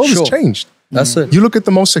 30? The world has changed. That's it. You look at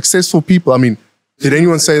the most successful people. I mean, did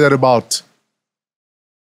anyone say that about?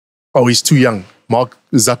 Oh, he's too young. Mark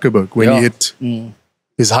Zuckerberg, when he hit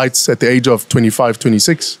his heights at the age of 25,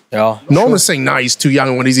 26. Yeah. No one was saying, nah, he's too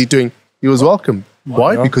young. What is he doing? He was welcome.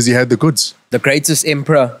 Why? Yeah. Because he had the goods. The greatest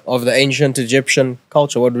emperor of the ancient Egyptian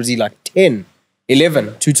culture. What was he, like 10, 11,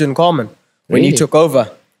 Tutankhamun, when he took over.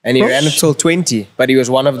 And he ran until 20, but he was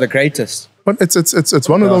one of the greatest. But it's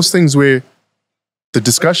one of those things where the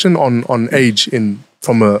discussion on age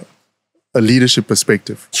from a leadership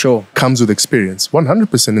perspective comes with experience.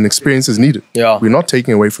 100%, and experience is needed. Yeah. We're not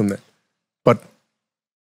taking away from that. But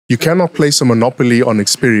you cannot place a monopoly on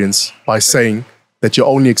experience by saying that you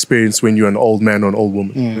only experience when you're an old man or an old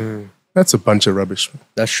woman. That's a bunch of rubbish.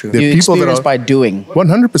 That's true. You experience by doing.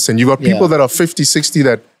 100%. You've got people that are 50, 60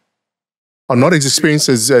 that are not as experienced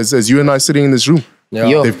as you and I sitting in this room.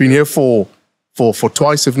 Yeah. They've been here for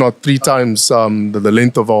twice, if not 3 times, the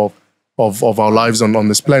length of our lives on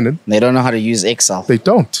this planet. They don't know how to use Excel. They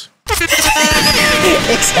don't.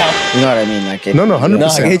 Excel. You know what I mean? Like no,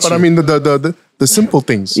 100%. But I mean the simple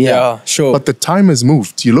things. Yeah, sure. But the time has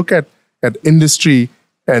moved. You look at industry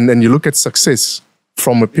and you look at success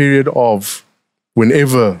from a period of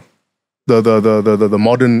whenever the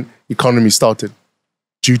modern economy started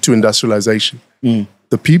due to industrialization.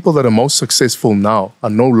 The people that are most successful now are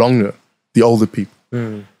no longer the older people.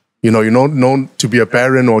 You know, you're not known to be a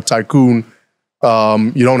baron or a tycoon.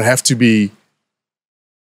 You don't have to be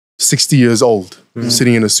 60 years old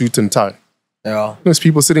sitting in a suit and tie. Yeah. There's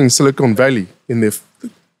people sitting in Silicon Valley in their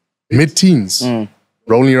mid-teens,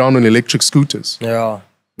 rolling around on electric scooters. Yeah.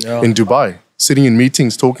 In Dubai, sitting in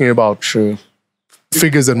meetings talking about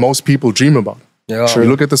figures that most people dream about. Yeah. You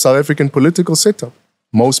look at the South African political setup.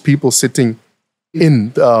 Most people sitting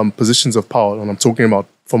in positions of power, and I'm talking about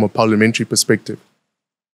from a parliamentary perspective,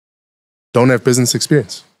 don't have business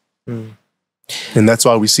experience. And that's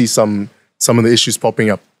why we see some of the issues popping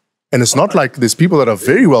up. And it's not like there's people that are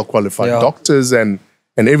very well qualified, doctors and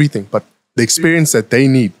everything, but the experience that they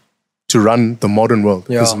need to run the modern world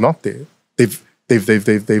is not there. They've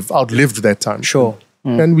outlived that time. Sure.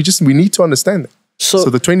 And we need to understand that. So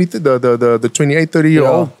the 28,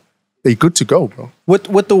 30-year-old, they're good to go, bro.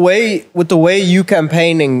 With the way you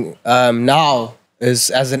campaigning now is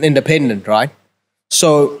as an independent, right?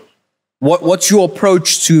 So what's your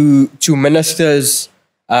approach to ministers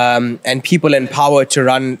and people in power to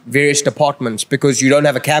run various departments because you don't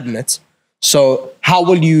have a cabinet. So how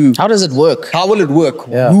does it work? How will it work?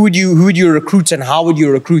 Yeah. Who would you recruit, and how would you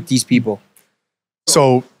recruit these people?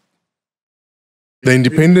 So the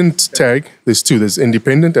independent tag, there's two. There's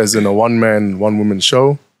independent as in a one-man, one-woman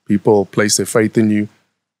show. People place their faith in you.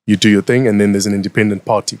 You do your thing. And then there's an independent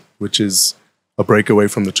party, which is a breakaway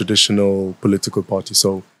from the traditional political party.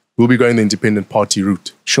 So we'll be going the independent party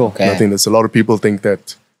route. Sure. Okay. And I think there's a lot of people think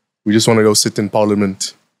that we just want to go sit in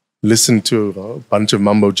parliament, listen to a bunch of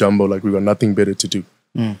mumbo jumbo like we've got nothing better to do.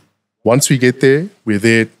 Once we get there, we're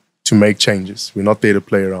there to make changes. We're not there to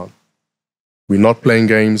play around. We're not playing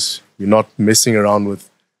games. We're not messing around with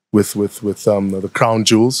the crown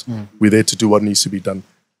jewels. We're there to do what needs to be done.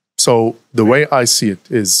 So the way I see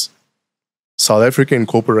it is South Africa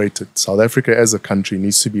Incorporated, South Africa as a country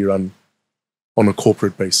needs to be run on a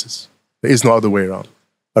corporate basis. There is no other way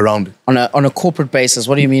around it. On a corporate basis,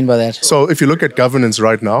 what do you mean by that? So if you look at governance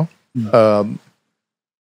right now,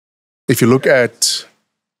 if you look at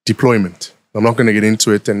deployment, I'm not going to get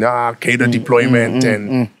into it and cadre deployment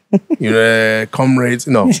and comrades.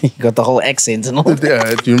 No, you got the whole accent and all.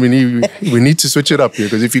 We need to switch it up here,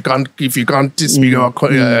 because if you can't speak about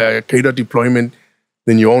cadre deployment,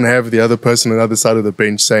 then you won't have the other person on the other side of the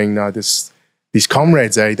bench saying, these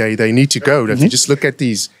comrades, they need to go. If you just look at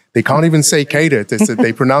these, they can't even say cadre.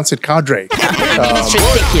 They pronounce it cadre. It's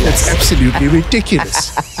ridiculous. It's absolutely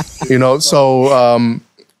ridiculous. So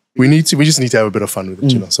we just need to have a bit of fun with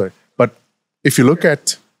it, Sorry. But if you look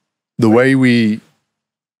at the way we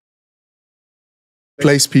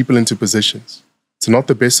place people into positions, it's not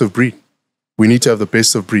the best of breed. We need to have the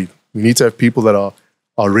best of breed. We need to have people that are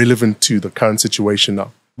relevant to the current situation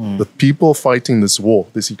now. The people fighting this war,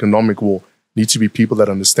 this economic war, need to be people that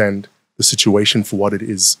understand the situation for what it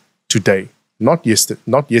is today, not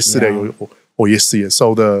yesterday or yesteryear.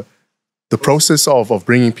 So the process of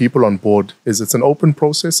bringing people on board it's an open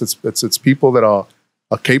process. It's people that are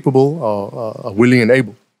capable, are willing and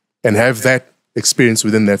able, and have that experience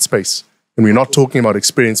within that space. And we're not talking about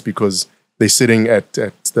experience because they're sitting at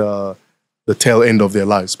the tail end of their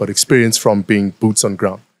lives, but experience from being boots on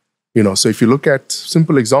ground. So if you look at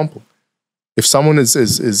simple example, if someone is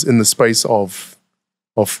in the space of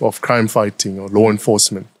crime fighting or law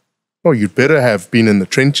enforcement, you'd better have been in the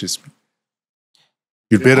trenches.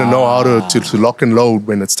 You'd better know how to lock and load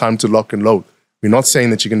when it's time to lock and load. We're not saying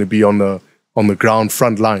that you're going to be on the ground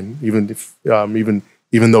front line, even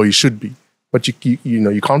though you should be. But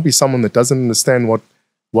you can't be someone that doesn't understand what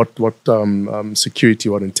security,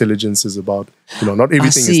 what intelligence is about. Not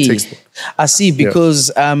everything is textbook. I see,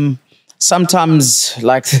 because sometimes,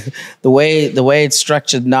 like the way it's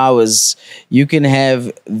structured now is you can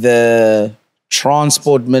have the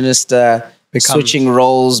transport minister switching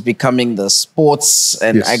roles, becoming the sports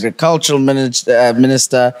and agricultural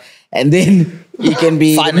minister, and then he can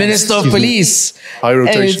be the minister of police. High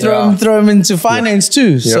rotation. And throw him into finance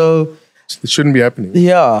too. Yeah. So it shouldn't be happening.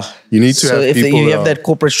 Yeah, you need to have if people. You have that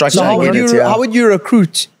corporate structure. So how would you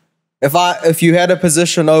recruit? If you had a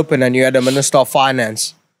position open and you had a minister of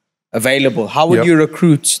finance available, how would you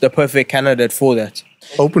recruit the perfect candidate for that?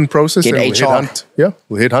 Open process. Get and HR. We'll headhunt. Yeah,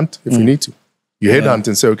 we'll headhunt if we need to. You headhunt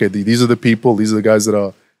and say, okay, these are the people, these are the guys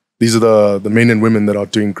these are the men and women that are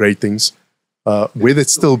doing great things. Whether it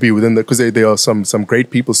still be within because there are some great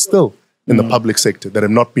people still in the public sector that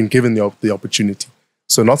have not been given the opportunity.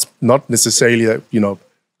 So not necessarily that,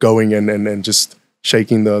 going and just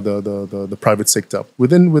shaking the private sector up.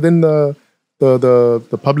 Within the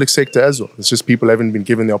public sector as well. It's just people haven't been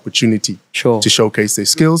given the opportunity to showcase their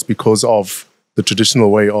skills because of the traditional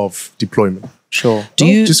way of deployment. Sure.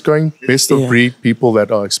 Just going best of breed, people that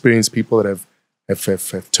are experienced, people that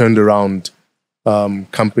have turned around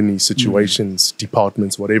companies, situations,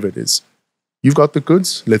 departments, whatever it is. You've got the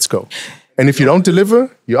goods, let's go. And if you don't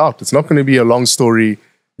deliver, you're out. It's not going to be a long story,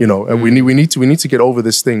 and we need to get over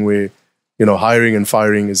this thing where, hiring and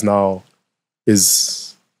firing is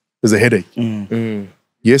a headache.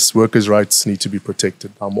 Yes, workers' rights need to be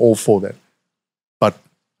protected. I'm all for that. But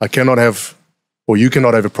I cannot have, or you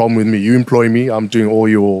cannot have a problem with me. You employ me, I'm doing all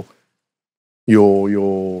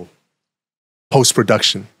your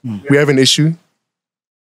post-production. We have an issue.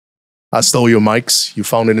 I stole your mics. You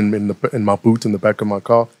found it in my boot in the back of my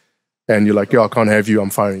car. And you're like, I can't have you. I'm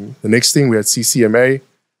firing you. The next thing, we had CCMA.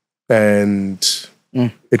 And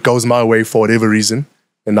it goes my way for whatever reason.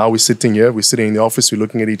 And now we're sitting here. We're sitting in the office. We're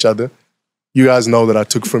looking at each other. You guys know that I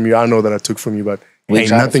took from you. I know that I took from you. But ain't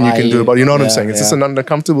nothing you can do about it. You know what I'm saying? It's just an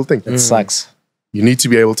uncomfortable thing. It sucks. You need to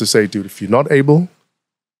be able to say, dude, if you're not able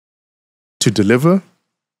to deliver,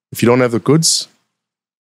 if you don't have the goods,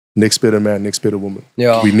 next better man, next better woman.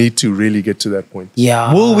 Yeah. We need to really get to that point.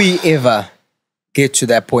 Yeah. Will we ever get to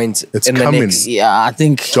that point? It's in coming. The next? Yeah, I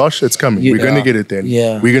think. Josh, it's coming. We're going to get it then.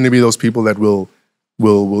 Yeah. We're going to be those people that will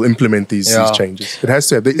implement these changes. It has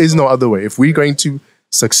to have. There is no other way. If we're going to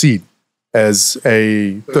succeed as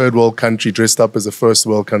a third world country dressed up as a first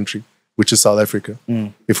world country, which is South Africa,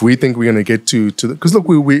 if we think we're going to get to the, because look,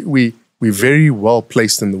 we're very well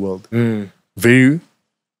placed in the world.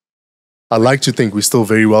 I like to think we're still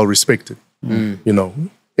very well respected. You know,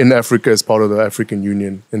 in Africa as part of the African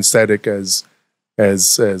Union, in SADC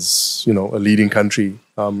as you know, a leading country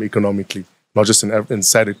economically, not just in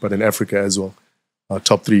SADC but in Africa as well.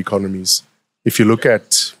 Top 3 economies. If you look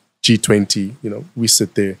at G20, you know, we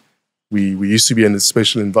sit there. We used to be in a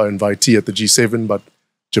special invitee at the G7, but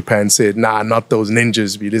Japan said, "Nah, not those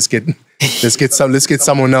ninjas. Let's get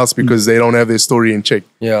someone else because they don't have their story in check."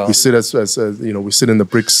 Yeah. We sit as you know, we sit in the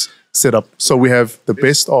BRICS setup. So we have the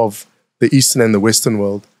best of the Eastern and the Western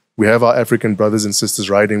world. We have our African brothers and sisters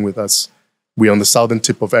riding with us. We're on the southern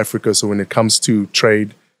tip of Africa. So when it comes to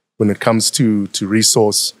trade, when it comes to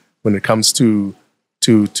resource, when it comes to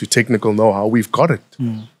technical know-how, we've got it.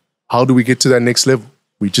 How do we get to that next level?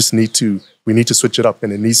 We just need to switch it up,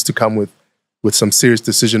 and it needs to come with some serious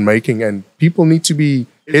decision making, and people need to be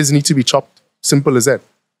heads need to be chopped. Simple as that.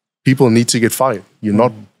 People need to get fired. You're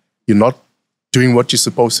not doing what you're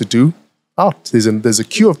supposed to do. Out. There's a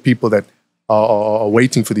queue of people that are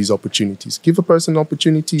waiting for these opportunities. Give a person an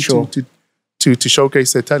opportunity to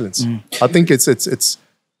showcase their talents. I think it's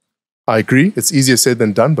I agree. It's easier said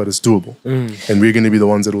than done, but it's doable, and we're going to be the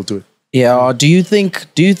ones that will do it. Yeah. Do you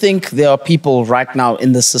think there are people right now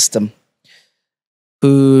in the system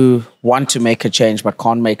who want to make a change but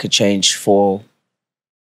can't make a change for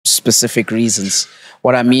specific reasons?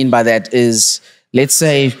 What I mean by that is, let's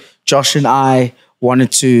say Josh and I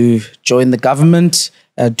wanted to join the government,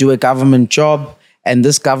 do a government job, and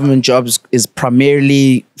this government job is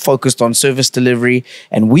primarily focused on service delivery,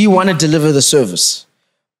 and we want to deliver the service.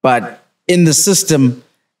 But in the system,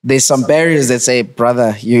 there's some barriers that say,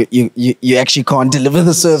 brother, you actually can't deliver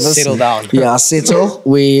the service. Settle down. Yeah, settle.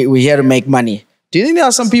 We're here to make money. Do you think there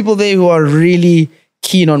are some people there who are really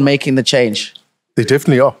keen on making the change? They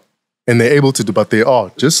definitely are. And they're able to do, but they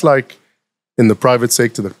are. Just like in the private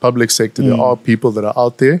sector, the public sector, there are people that are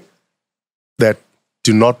out there that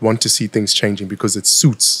do not want to see things changing because it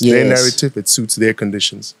suits their narrative, it suits their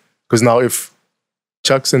conditions. Because now if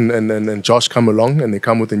Chucks and Josh come along and they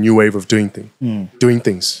come with a new wave of doing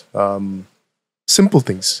things, simple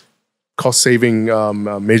things, cost-saving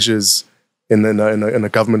measures in a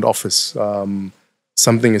government office,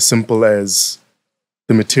 something as simple as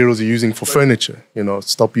the materials you're using for furniture. You know,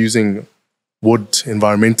 stop using wood,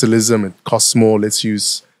 environmentalism. It costs more. Let's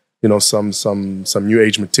use, you know, some new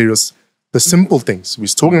age materials. The simple things. We're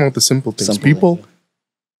talking about the simple things. People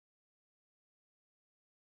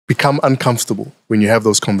become uncomfortable when you have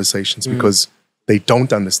those conversations because they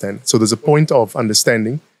don't understand. So there's a point of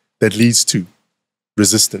understanding that leads to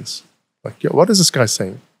resistance. Like, what is this guy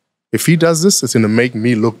saying? If he does this, it's going to make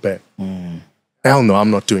me look bad. Hell no,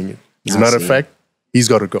 I'm not doing it. As a matter of fact, he's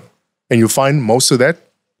got to go. And you find most of that,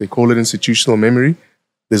 they call it institutional memory.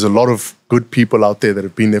 There's a lot of good people out there that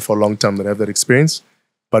have been there for a long time that have that experience,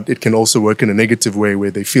 but it can also work in a negative way where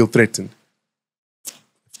they feel threatened.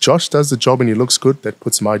 If Josh does the job and he looks good, that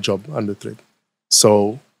puts my job under threat.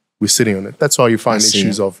 So we're sitting on it. That's why you find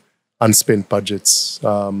issues of unspent budgets,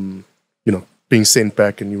 you know, being sent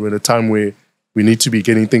back, and you're in a time where we need to be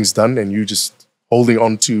getting things done and you just holding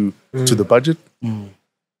on to the budget.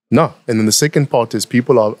 No. And then the second part is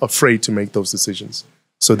people are afraid to make those decisions.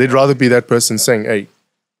 So they'd rather be that person saying, hey,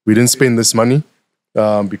 we didn't spend this money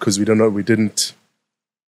because we didn't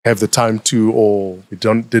have the time to, or we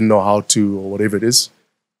didn't know how to, or whatever it is.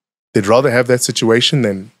 They'd rather have that situation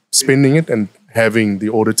than spending it and having the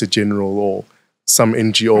Auditor General or some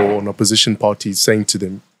NGO or an opposition party saying to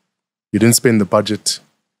them, you didn't spend the budget.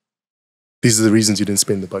 These are the reasons you didn't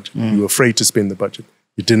spend the budget. You were afraid to spend the budget.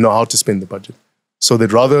 You didn't know how to spend the budget. So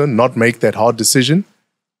they'd rather not make that hard decision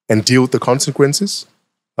and deal with the consequences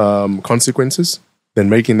than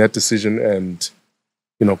making that decision and,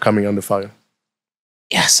 you know, coming under fire.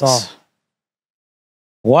 Yes.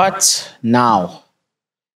 What now?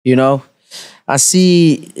 You know, I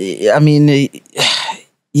see, I mean,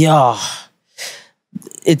 yeah,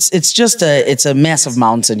 it's a massive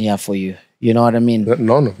mountain here for you. You know what I mean?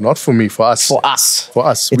 No, not for me, for us. For us. For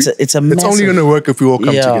us. It's only going to work if we all come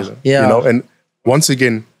together. Yeah. You know, and once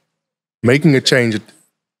again, making a change,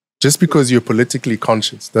 just because you're politically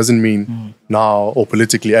conscious doesn't mean now, or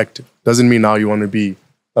politically active, doesn't mean now you want to be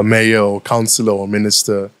a mayor or councillor or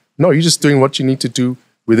minister. No, you're just doing what you need to do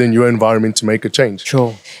within your environment to make a change.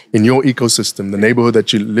 Sure. In your ecosystem, the neighborhood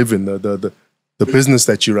that you live in, the business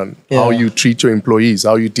that you run, how you treat your employees,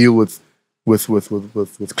 how you deal with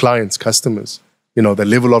clients, customers. You know, the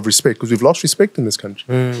level of respect, because we've lost respect in this country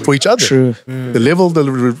for each other. True.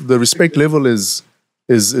 The respect level is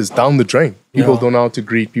down the drain. People don't know how to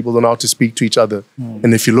greet. People don't know how to speak to each other.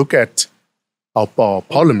 And if you look at our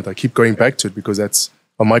parliament, I keep going back to it because that's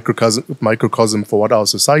a microcosm for what our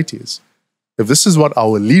society is. If this is what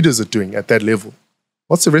our leaders are doing at that level,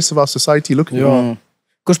 what's the rest of our society looking at?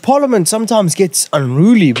 Because parliament sometimes gets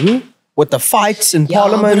unruly, bro. With the fights in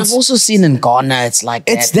parliament. But I've also seen in Ghana, it's like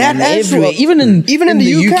it's that everywhere. well. Even in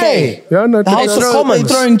the UK. Yeah, no, the House of Commons. They're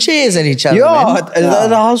throwing chairs at each other.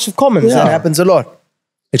 The House of Commons. That happens a lot.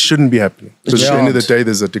 It shouldn't be happening. Because at the end of the day,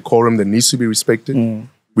 there's a decorum that needs to be respected.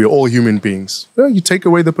 We're all human beings. You take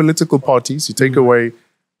away the political parties, you take away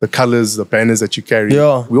the colors, the banners that you carry.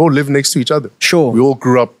 We all live next to each other. Sure. We all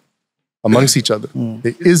grew up amongst each other.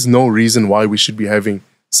 There is no reason why we should be having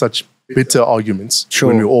such bitter arguments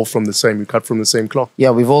when we're all from the same, we cut from the same cloth.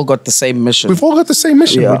 Yeah, we've all got the same mission. We've all got the same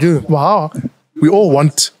mission. Yeah. We do. Wow. We all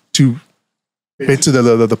want to better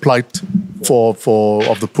the plight of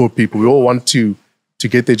the poor people. We all want to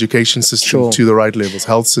get the education system to the right levels,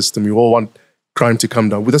 health system. We all want crime to come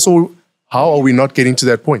down. That's all. How are we not getting to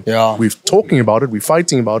that point? We're talking about it, we're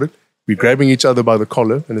fighting about it, we're grabbing each other by the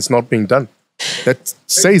collar, and it's not being done. That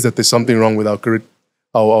says that there's something wrong with our current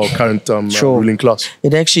ruling class.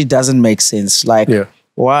 It actually doesn't make sense. Like,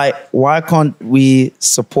 why can't we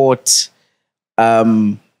support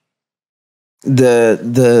why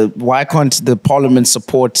can't the parliament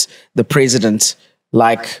support the president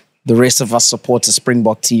like the rest of us support a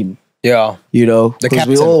Springbok team? Yeah. You know, because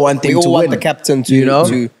we all want them to win. The captain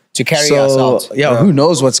to carry us out. Yeah, who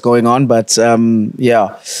knows what's going on, but for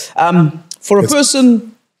a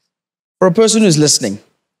person who's listening,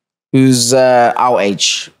 who's our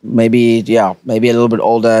age, maybe a little bit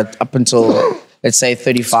older, up until, let's say,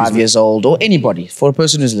 35 years old, or anybody, for a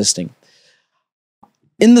person who's listening,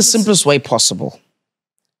 in the simplest way possible,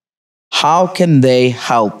 how can they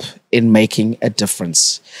help in making a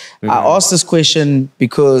difference? I ask this question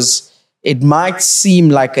because it might seem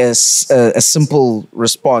like a simple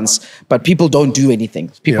response, but people don't do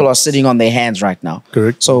anything. People are sitting on their hands right now.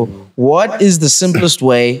 Correct. So what is the simplest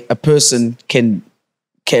way a person can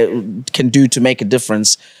do to make a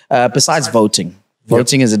difference besides voting?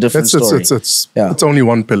 Voting is a different story. It's only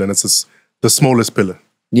one pillar, and it's the smallest pillar.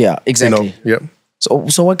 Yeah, exactly. You know?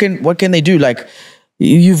 So what can they do? Like,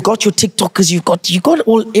 you've got your TikTokers, you've got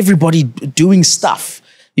everybody doing stuff.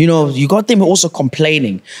 You know, you got them also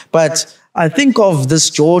complaining. But I think of this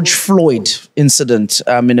George Floyd incident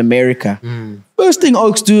in America. First thing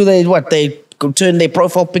Oaks do, they turn their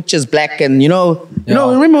profile pictures black, and you know,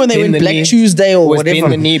 remember when they went Black Tuesday or whatever?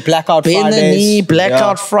 Bend the knee, blackout Fridays. Bend the knee,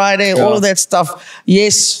 blackout Friday, all of that stuff.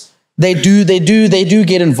 Yes, they do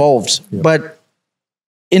get involved, but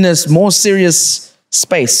in a more serious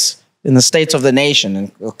space, in the state of the nation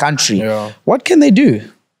and country, what can they do?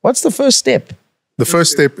 What's the first step? The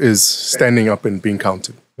first step is standing up and being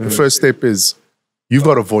counted. The first step is you've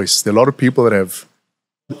got a voice. There are a lot of people that have.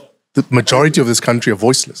 The majority of this country are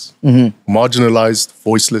voiceless, marginalized,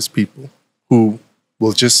 voiceless people who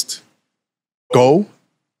will just go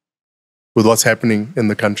with what's happening in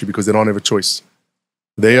the country because they don't have a choice.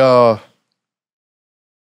 They are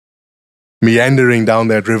meandering down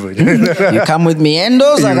that river. You come with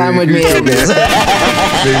meanders, I come with meanders.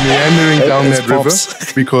 They're meandering down that river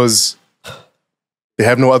because they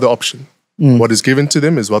have no other option. What is given to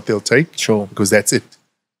them is what they'll take because that's it.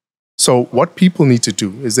 So what people need to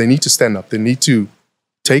do is they need to stand up. They need to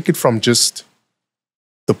take it from just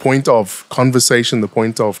the point of conversation, the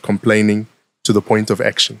point of complaining, to the point of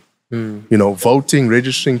action. You know, voting,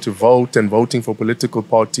 registering to vote and voting for political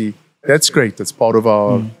party, that's great. That's part of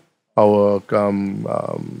our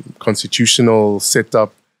constitutional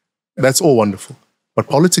setup. That's all wonderful. But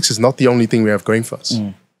politics is not the only thing we have going for us.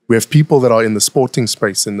 We have people that are in the sporting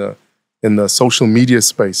space, in the social media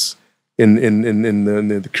space, in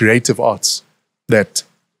the creative arts that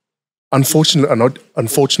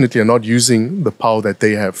unfortunately are not using the power that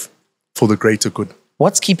they have for the greater good.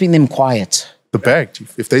 What's keeping them quiet? The bag,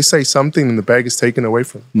 Chief. If they say something and the bag is taken away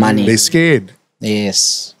from them, money. They're scared.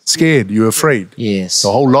 Yes. Scared. You're afraid. Yes.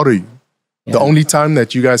 The whole lot of you. The only time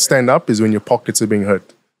that you guys stand up is when your pockets are being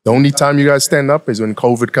hurt. The only time you guys stand up is when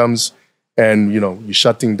COVID comes and, you're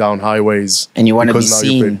shutting down highways. And you want to be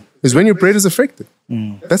seen. Is when your bread is affected.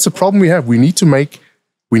 That's the problem we have. We need to make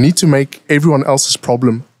everyone else's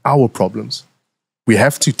problem our problems. We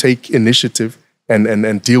have to take initiative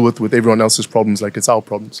and deal with everyone else's problems like it's our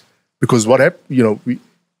problems. Because what happened,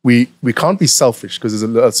 we can't be selfish, because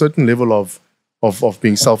there's a certain level of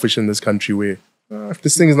being selfish in this country where if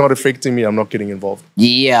this thing is not affecting me, I'm not getting involved.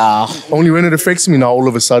 Yeah. Only when it affects me now, all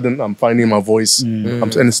of a sudden, I'm finding my voice.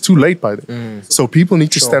 And it's too late by then. So people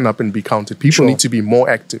need to stand up and be counted. People need to be more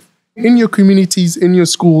active. In your communities, in your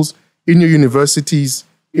schools, in your universities,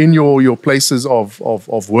 in your places of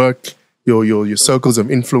work, your circles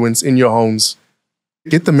of influence, in your homes.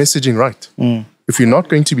 Get the messaging right. If you're not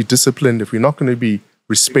going to be disciplined, if you're not going to be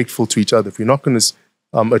respectful to each other, if you're not going to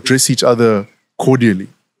address each other cordially,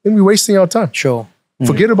 then we're wasting our time. Sure.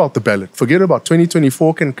 Forget about the ballot. Forget about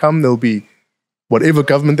 2024 can come. There'll be whatever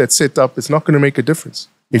government that's set up. It's not going to make a difference.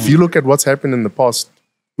 If you look at what's happened in the past,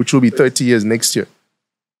 which will be 30 years next year,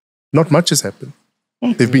 not much has happened.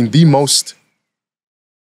 They've been the most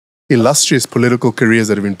illustrious political careers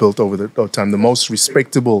that have been built over the time, the most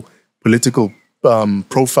respectable political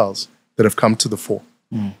profiles that have come to the fore.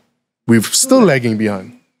 We're still lagging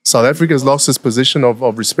behind. South Africa has lost its position of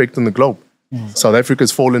respect in the globe. South Africa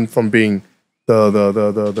has fallen from being the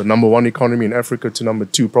 #1 economy in Africa to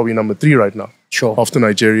 #2, probably #3 right now. Sure. After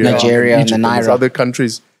Nigeria and Egypt, the and there's Naira. other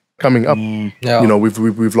countries coming up. Yeah. You know,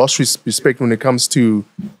 we've lost respect when it comes to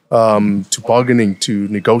bargaining, to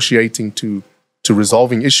negotiating, to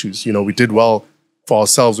resolving issues. You know, we did well for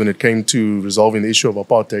ourselves when it came to resolving the issue of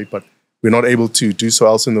apartheid, but we're not able to do so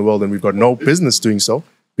else in the world, and we've got no business doing so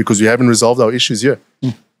because we haven't resolved our issues here.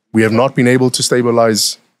 We have not been able to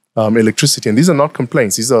stabilize electricity, and these are not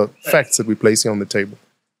complaints. These are facts that we're placing on the table.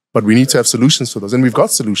 But we need to have solutions for those, and we've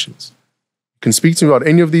got solutions. You can speak to me about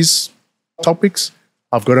any of these topics.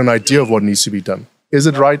 I've got an idea of what needs to be done. Is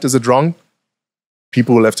it right? Is it wrong?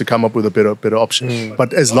 People will have to come up with a better option.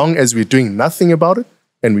 But as long as we're doing nothing about it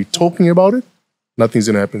and we're talking about it, nothing's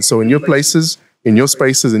going to happen. So in your places, in your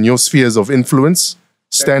spaces, in your spheres of influence,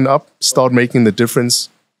 stand up, start making the difference,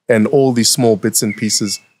 and all these small bits and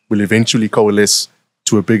pieces will eventually coalesce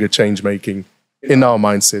to a bigger change making in our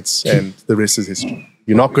mindsets, and the rest is history.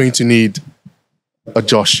 You're not going to need a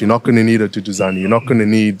Josh. You're not going to need a Duduzane. You're not going to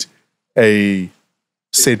need a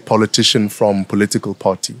said politician from political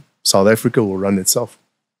party. South Africa will run itself.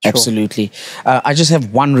 Absolutely. I just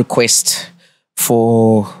have one request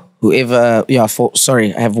for whoever.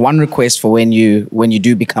 I have one request for when you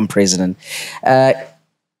do become president.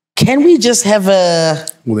 Can we just have a?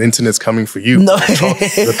 Well, the internet's coming for you. No.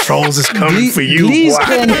 The trolls is coming for you. Please, Wow.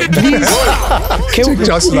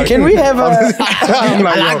 can we have a? I'm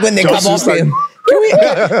like, I like when they Josh come is off like, him.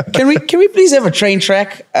 Can we please have a train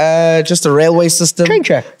track? Just a railway system. Train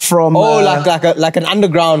track? From like an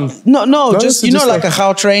underground. No, just it's just like a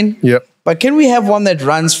Gau train. Yep. But can we have one that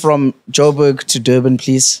runs from Joburg to Durban,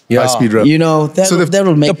 please? High speed rail. You know, that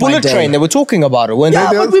will make The bullet my day. train, they were talking about it, weren't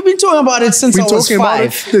Yeah, they? but we've been talking about it since I was talking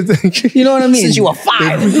about 5. it. You know what I mean? Since you were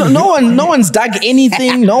 5. No one's dug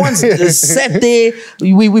anything. No one's sat there.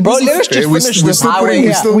 We Bro, busy- let us just we're finish still this putting- highway.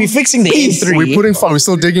 we're still- We're fixing the A3. We're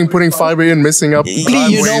still digging, putting fiber in, messing up.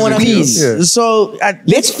 You know what I mean? Yeah. So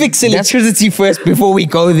Let's fix electricity first before we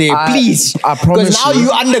go there, please. I promise Because now you.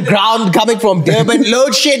 you underground coming from Durban,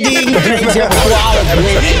 load shedding. trains here for 2 hours.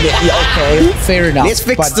 okay, fair enough. Let's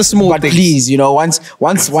fix the small But things. please,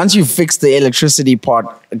 once you fix the electricity part,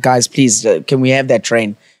 guys, please, can we have that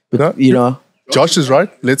train? No? You know, Josh is right.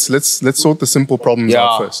 Let's sort the simple problems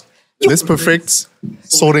out first. Let's perfect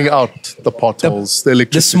sorting out the potholes, the The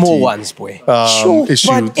electricity. small ones, boy. Issue.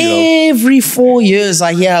 but you know. every 4 years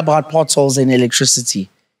I hear about potholes and electricity.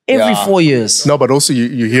 Every Yeah. 4 years. No, but also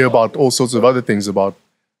you hear about all sorts of other things about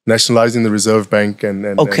nationalizing the Reserve Bank and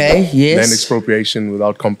Okay, yes. land expropriation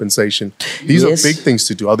without compensation. These Yes. are big things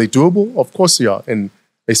to do. Are they doable? Of course they are, in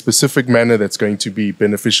a specific manner that's going to be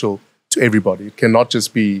beneficial to everybody. It cannot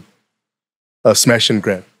just be a smash and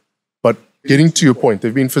grab. But getting to your point, there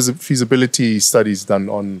have been feasibility studies done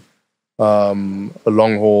on a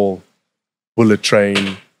long haul bullet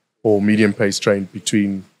train or medium pace train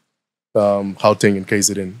between Gauteng and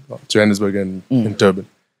KZN, Johannesburg and Durban.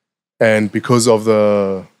 And because of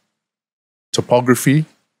the topography,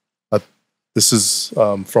 this is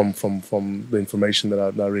from the information that I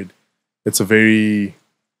read. It's the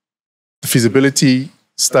feasibility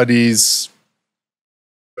studies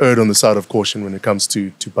erred on the side of caution when it comes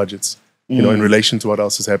to budgets, you know, in relation to what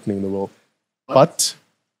else is happening in the world.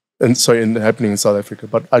 Happening in South Africa.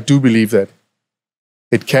 But I do believe that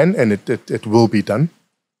it can and it will be done,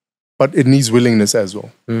 but it needs willingness as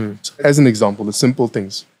well. So as an example, the simple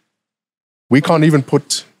things. We can't even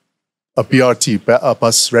put a BRT, a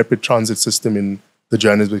bus rapid transit system in the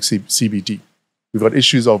Johannesburg CBD. We've got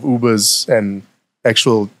issues of Ubers and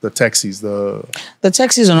the taxis. The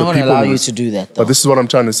taxis are not going to people allow you moves. to do that, though. But this is what I'm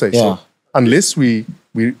trying to say. Yeah. So unless we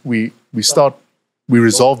start we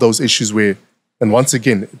resolve those issues where, and once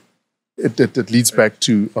again, it leads back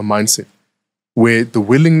to a mindset where the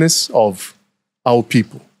willingness of our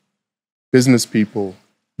people, business people,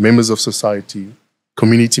 members of society,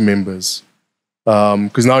 community members,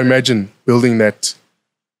 because now imagine building that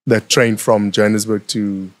train from Johannesburg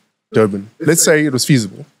to Durban. Let's say it was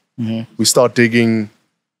feasible. Mm-hmm. We start digging,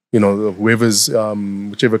 whoever's,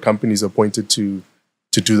 whichever company is appointed to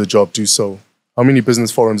do the job, do so. How many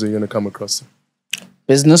business forums are you going to come across?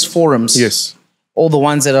 Business forums? Yes. All the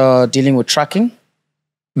ones that are dealing with trucking?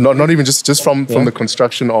 Not even just from the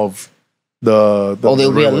construction of the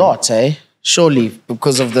there'll be a lot, eh? Surely,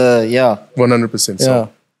 because of 100%.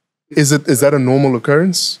 So is that a normal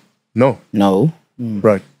occurrence? No. No.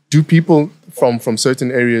 Right. Do people from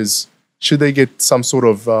certain areas, should they get some sort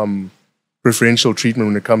of preferential treatment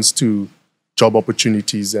when it comes to job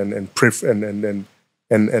opportunities and employment?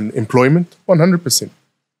 100%.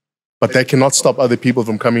 But that cannot stop other people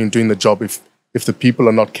from coming and doing the job if the people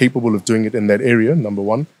are not capable of doing it in that area, number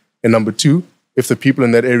one. And number two, if the people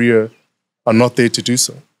in that area are not there to do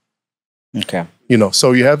so. Okay.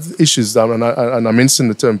 So you have issues, and I mentioned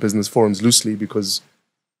the term business forums loosely because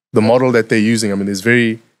the model that they're using, there's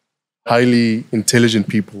very highly intelligent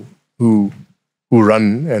people who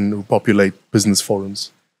run and who populate business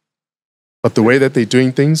forums. But the way that they're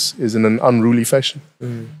doing things is in an unruly fashion.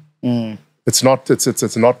 It's not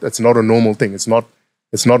a normal thing. It's not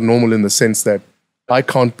normal in the sense that I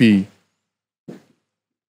can't be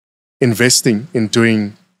investing in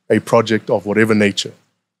doing a project of whatever nature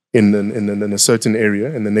in a certain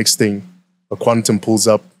area, and the next thing a quantum pulls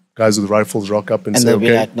up, guys with rifles rock up and say, they'll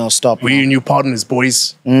be like, no, stop. We're your new partners,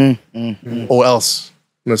 boys. Or else.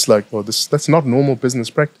 And it's like, well, that's not normal business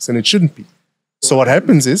practice, and it shouldn't be. So what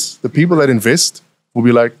happens is the people that invest will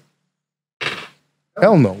be like,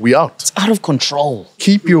 hell no, we out. It's out of control.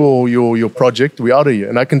 Keep your project, we out of here.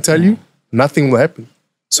 And I can tell you, nothing will happen.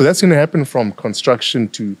 So that's going to happen from construction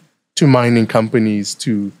to mining companies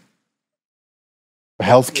to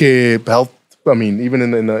healthcare, even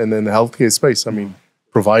in the healthcare space.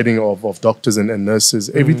 Providing of doctors and nurses,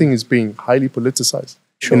 everything is being highly politicized.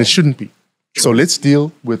 Sure. And it shouldn't be. So let's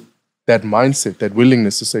deal with that mindset, that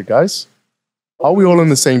willingness to say, guys, are we all on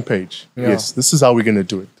the same page? Yeah. Yes, this is how we're going to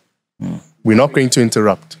do it. We're not going to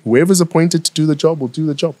interrupt. Whoever's appointed to do the job will do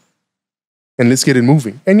the job. And let's get it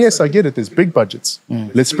moving. And yes, I get it. There's big budgets.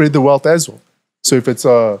 Let's spread the wealth as well. So if it's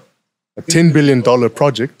a $10 billion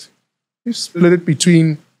project, you split it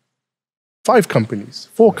between 5 companies,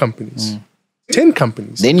 4 companies, 10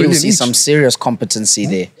 companies. Then you'll see some serious competency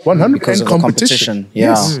there. 100% because of competition. Yeah.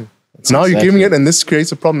 Yes. Now you're giving it, and this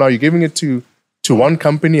creates a problem. Now you're giving it to one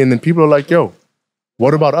company, and then people are like, yo,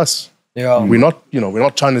 what about us? Yeah. We're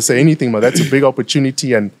not trying to say anything, but that's a big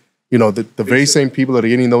opportunity. And, the very same people that are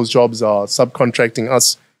getting those jobs are subcontracting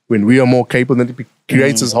us when we are more capable. And it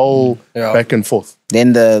creates this whole back and forth.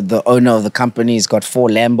 Then the owner of the company's got 4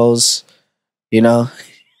 Lambos,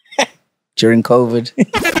 during COVID.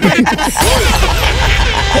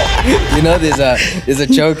 There's a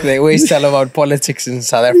joke they always tell about politics in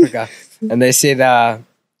South Africa. And they said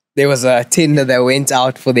there was a tender that went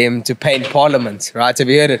out for them to paint Parliament, right? Have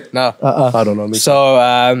you heard it? No. I don't know. So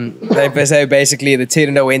they say basically the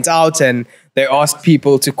tender went out and they asked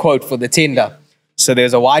people to quote for the tender. So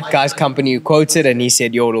there's a white guy's company who quoted and he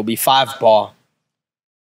said, yo, it'll be 5 bar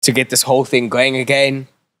to get this whole thing going again.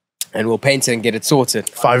 And we'll paint it and get it sorted.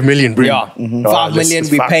 5 million, bro. Yeah. 5 million,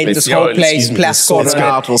 we paint this whole place, plastic,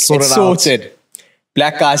 it's sorted.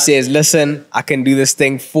 Black guy says, listen, I can do this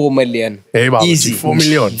thing 4 million. Hey, Baba, easy. 4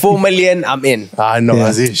 million. 4 million, I'm in. I know,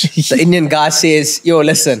 Aziz. The Indian guy says, yo,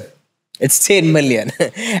 listen, it's 10 million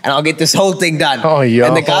and I'll get this whole thing done. Oh, yeah.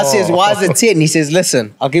 And the guy says, why is it 10? He says,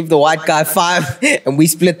 listen, I'll give the white guy 5 and we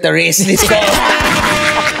split the rest. Let's go.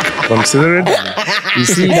 Consider it.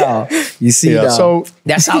 You see now. So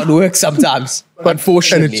that's how it works sometimes,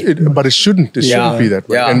 unfortunately. But it shouldn't. It shouldn't be that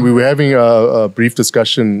way. Yeah. And we were having a brief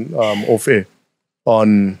discussion off air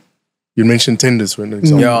on, you mentioned tenders, for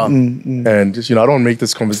example. Yeah. And I don't want to make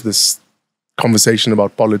this conversation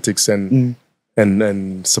about politics and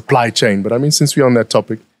supply chain. But since we're on that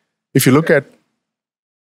topic, if you look at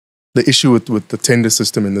the issue with the tender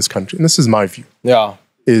system in this country, and this is my view,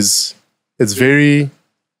 is it's very...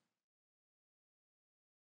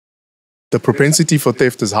 The propensity for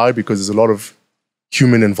theft is high because there's a lot of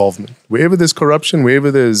human involvement. Wherever there's corruption, wherever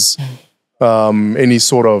there's any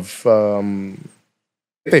sort of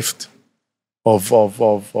theft of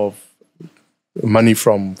money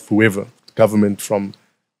from whoever, government, from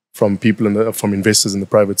people, from investors in the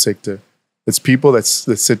private sector, it's people that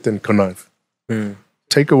sit and connive.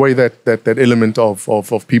 Take away that element of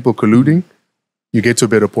people colluding, you get to a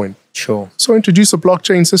better point. Sure. So introduce a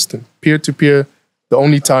blockchain system, peer-to-peer. The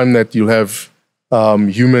only time that you'll have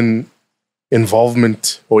human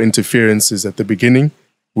involvement or interference is at the beginning,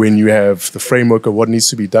 when you have the framework of what needs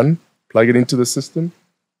to be done, plug it into the system,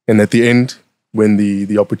 and at the end, when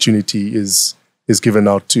the opportunity is given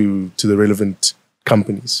out to the relevant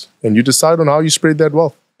companies. And you decide on how you spread that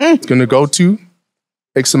wealth. It's going to go to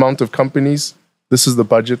X amount of companies. This is the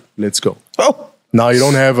budget. Let's go. Oh. Now you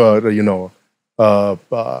don't have a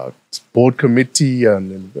board committee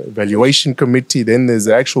and evaluation committee. Then there's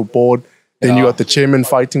the actual board. Then you got the chairman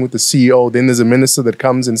fighting with the CEO. Then there's a minister that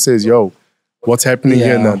comes and says, "Yo, what's happening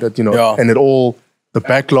here now?" That and the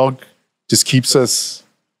backlog just keeps us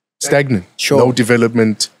stagnant. Sure. No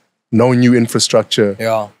development, no new infrastructure,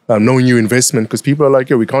 no new investment, because people are like,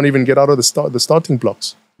 "Yo, we can't even get out of the starting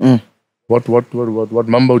blocks." What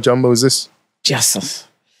mumbo jumbo is this? Justice.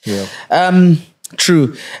 Yeah.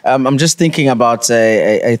 True. I'm just thinking about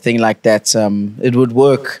a thing like that. It would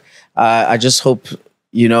work. I just hope,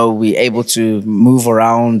 we're able to move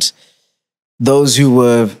around those who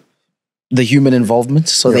were the human involvement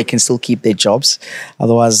so they can still keep their jobs.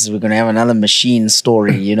 Otherwise, we're going to have another machine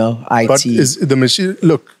story, IT. But is the machine,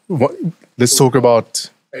 look, let's talk about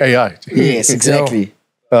AI. Yes, exactly.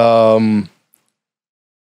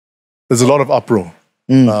 There's a lot of uproar.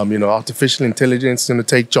 Artificial intelligence is going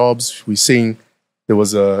to take jobs. We're seeing there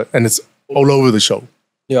was and it's all over the show.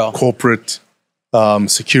 Yeah. Corporate,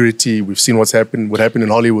 security. We've seen what happened in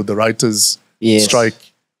Hollywood, the writers strike,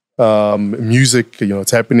 music,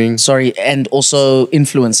 it's happening. Sorry, and also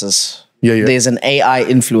influencers. Yeah. There's an AI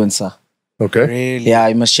influencer. Okay. Really? Yeah,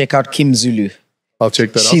 you must check out Kim Zulu. I'll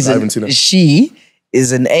check that out. I haven't seen it. She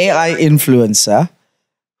is an AI influencer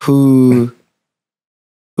who's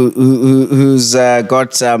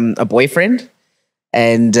got a boyfriend,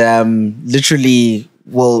 and literally,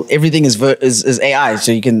 everything is AI.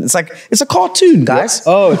 So it's a cartoon, guys.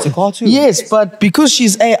 Oh, it's a cartoon. Yes, but because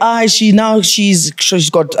she's AI, she's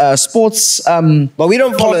got sports. But we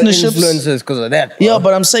don't follow partnerships. Influencers because of that. Yeah,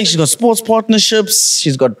 but I'm saying she's got sports partnerships.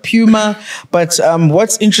 She's got Puma. But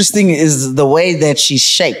what's interesting is the way that she's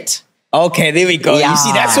shaped. Okay, there we go. Yeah. You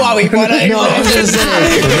see, that's why we follow. No, I'm just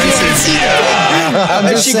saying.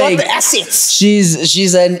 Got the assets.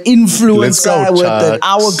 She's an influencer with an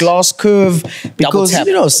hourglass curve because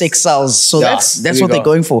sex sells. So that's what they're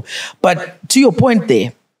going for. But to your point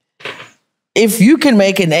there, if you can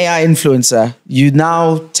make an AI influencer, you're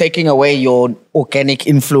now taking away your organic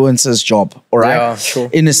influencer's job. All right. Yeah, sure.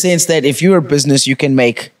 In the sense that if you're a business, you can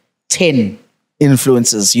make 10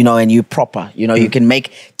 influencers, and you proper, you can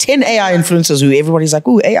make 10 AI influencers who everybody's like,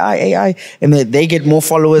 "Ooh, AI," and they get more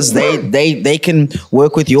followers. They can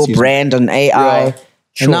work with your brand and AI. Yeah,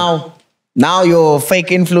 sure. And now your fake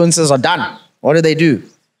influencers are done. What do they do?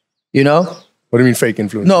 What do you mean fake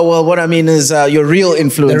influencers? No, well, what I mean is your real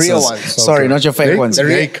influencers. The real ones. Sorry, not your fake ones.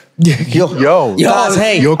 Yo, guys,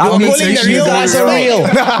 hey, your I'm comment calling section you guys are real.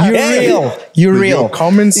 You're real. Your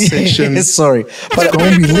comment section. Sorry, but it's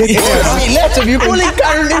going to be lit. If you're calling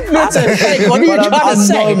current influencers, hey, what are you trying to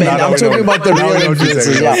say, man? I'm talking about the real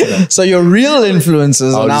influencers. Yeah. So your real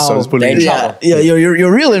influencers are now in trouble. Yeah,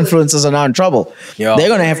 your real influencers are now in trouble. Yeah. They're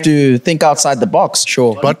going to have to think outside the box.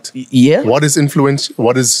 Sure. But what is influence?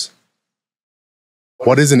 What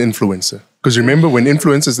is an influencer? Because remember, when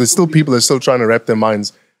influencers, there's still people that are still trying to wrap their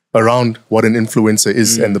minds around what an influencer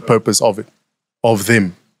is and the purpose of it, of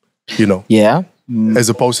them, Yeah. As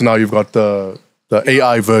opposed to now you've got the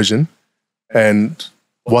AI version and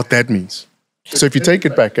what that means. So if you take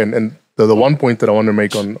it back, and the one point that I want to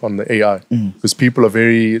make on the AI, because people are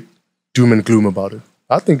very doom and gloom about it.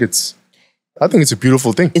 I think it's a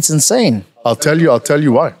beautiful thing. It's insane. I'll tell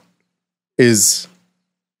you why.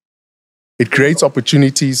 It creates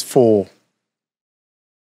opportunities for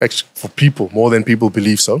people more than people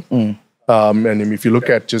believe so. And if you look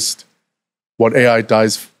at just what AI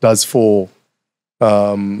does for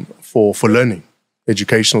learning,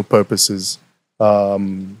 educational purposes,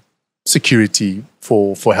 security,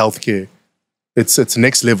 for healthcare, it's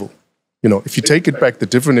next level. If you take it back, the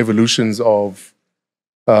different evolutions of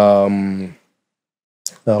the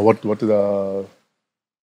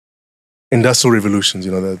industrial revolutions,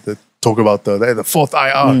 the talk about the fourth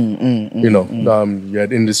IR. You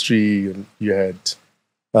had industry, and you had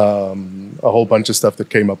a whole bunch of stuff that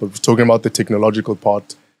came up. But talking about the technological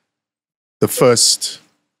part, the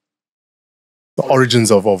origins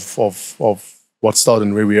of what started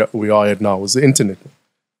and where we are at now was the internet.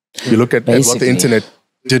 You look at what the internet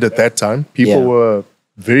did at that time. People were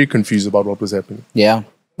very confused about what was happening. Yeah,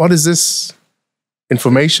 what is this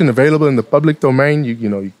information available in the public domain?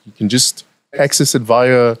 You can just access it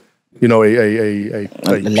via you know, a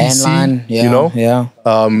PC, landline, you know, yeah.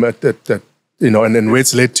 And where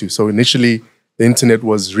it's led to. So initially, the internet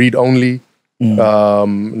was read only. Now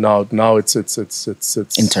it's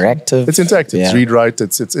interactive. It's interactive. Yeah. It's read write.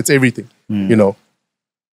 It's everything. You know,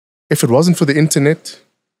 if it wasn't for the internet,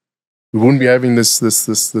 we wouldn't be having this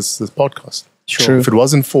podcast. True. If it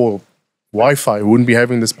wasn't for Wi-Fi, we wouldn't be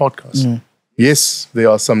having this podcast. Yes, there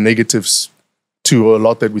are some negatives to a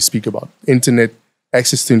lot that we speak about. Internet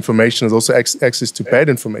access to information is also access to bad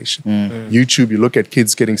information. YouTube, you look at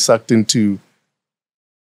kids getting sucked into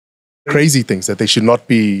crazy things that they should not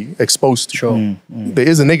be exposed to. There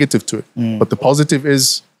is a negative to it, but the positive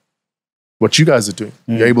is what you guys are doing.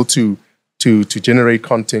 You're able to generate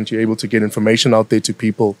content. You're able to get information out there to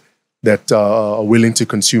people that are willing to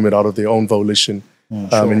consume it out of their own volition,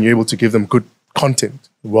 and you're able to give them good content,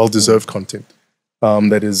 well-deserved content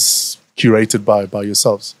that is curated by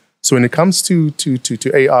yourselves. So when it comes to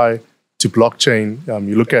AI, to blockchain,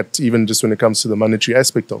 you look at even just when it comes to the monetary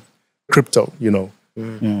aspect of crypto, you know,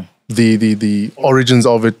 the origins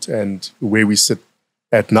of it and where we sit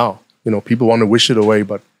at now. You know, people want to wish it away,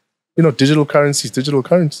 but you know, digital currency is digital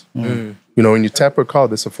currency. You know, when you tap a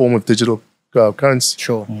card, that's a form of digital currency.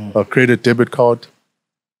 Sure. A credit debit card,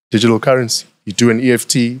 digital currency. You do an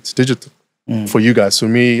EFT, it's digital. For you guys, for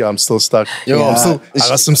me, I'm still stuck. I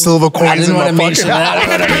got some silver coins in my pocket. I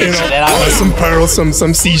got some pearls,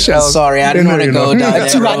 some seashells. Sorry, I didn't want to go down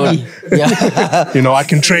that road. Yeah. You know, I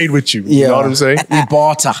can trade with you. You know what I'm saying?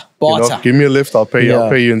 Barter. You know, give me a lift. I'll pay you. I'll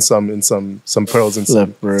pay you in some pearls and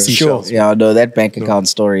some seashells. Sure. Yeah, no, that bank account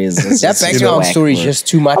story is that bank account story is just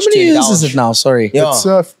too much. How many years is it now? Sorry. Yeah. It's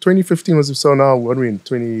 2015 was so now. What are we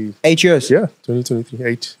in? 8 years. Yeah,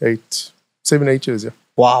 2023. 7, 8 years. Yeah.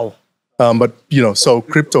 Wow. But you know, so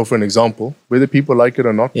crypto, for an example, whether people like it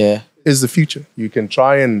or not, is the future. You can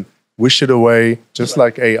try and wish it away, just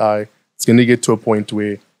like AI. It's going to get to a point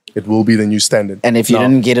where it will be the new standard. And if you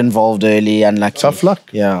didn't get involved early, unlucky. Tough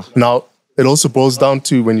luck. Yeah. Now, it also boils down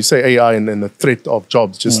to when you say AI and the threat of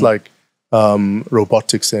jobs, just like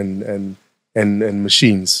robotics and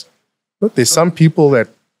machines. Look, there's some people that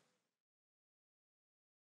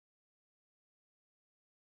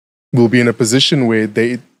will be in a position where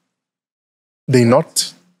they're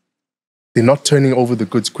not turning over the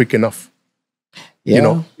goods quick enough. Yeah. You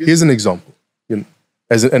know, here's an example. You know,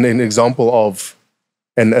 as an example of,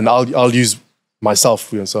 and I'll use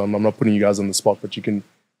myself. You know, so I'm not putting you guys on the spot, but you're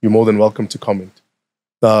more than welcome to comment.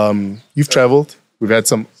 You've traveled. We've had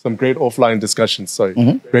some great offline discussions.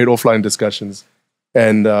 Great offline discussions,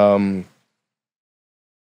 and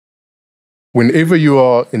whenever you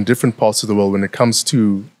are in different parts of the world, when it comes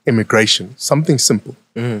to immigration, something simple,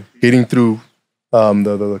 getting through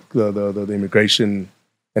the immigration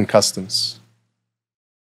and customs.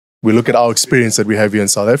 We look at our experience that we have here in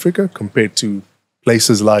South Africa compared to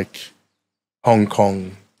places like Hong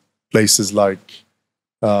Kong, places like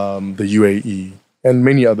the UAE, and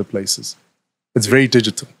many other places. It's very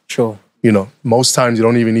digital. Sure. You know, most times you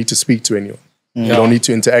don't even need to speak to anyone. You don't need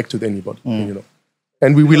to interact with anybody. You know,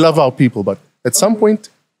 and we love our people, but at some point,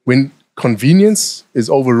 when convenience is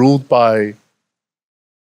overruled by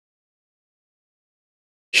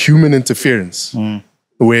human interference,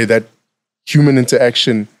 where that human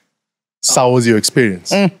interaction sours your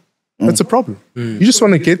experience, that's a problem. You just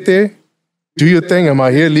want to get there, do your thing. Am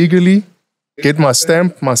I here legally? Get my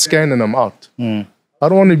stamp, my scan, and I'm out. I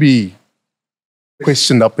don't want to be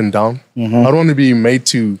questioned up and down. I don't want to be made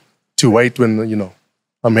to wait when, you know,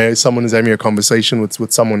 I'm here, someone is having a conversation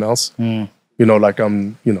with someone else. You know, like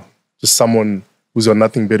I'm, you know, just someone who's got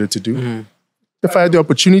nothing better to do. If I had the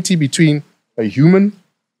opportunity between a human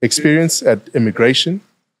experience at immigration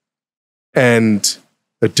and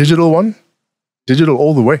a digital one, digital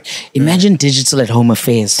all the way. Imagine digital at Home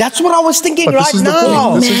Affairs. That's what I was thinking But right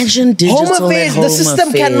now. Imagine digital Home Affairs, at Home the system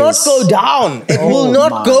Affairs. cannot go down. It will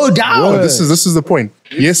not go down. But this is the point.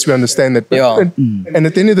 Yes, we understand that. And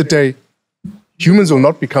at the end of the day, humans will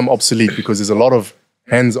not become obsolete because there's a lot of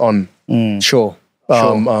hands-on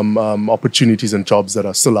opportunities and jobs that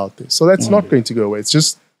are still out there. So that's not going to go away. It's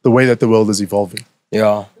just the way that the world is evolving.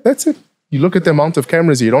 Yeah. That's it. You look at the amount of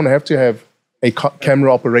cameras. You don't have to have a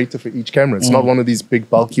camera operator for each camera. It's not one of these big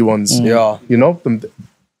bulky ones. Yeah. You know,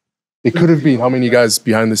 there could have been how many guys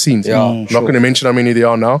behind the scenes. I'm not going to mention how many there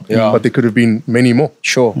are now, but there could have been many more.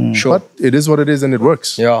 Sure. But it is what it is and it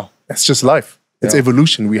works. Yeah. That's just life. It's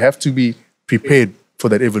evolution. We have to be prepared for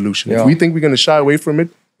that evolution. If we think we're going to shy away from it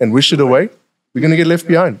and wish it away, we're going to get left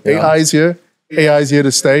behind. AI is here. AI is here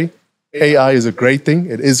to stay. AI is a great thing.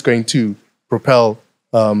 It is going to propel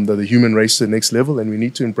the human race to the next level, and we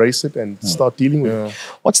need to embrace it and start dealing with it.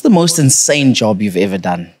 What's the most insane job you've ever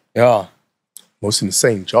done? Yeah. Most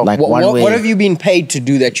insane job. Like what have you been paid to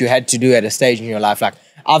do that you had to do at a stage in your life? Like,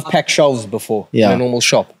 I've packed shelves before in a normal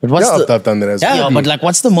shop. But what's I've done that as well. Yeah, but like,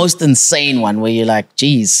 what's the most insane one where you're like,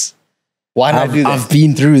 geez, why not do that? I've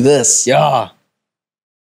been through this. Yeah.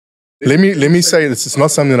 Let me say this. It's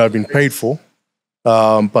not something that I've been paid for,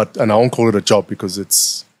 and I won't call it a job because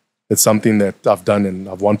it's something that I've done and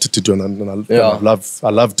I've wanted to do, and I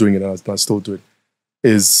love doing it, and I still do it.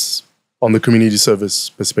 Is on the community service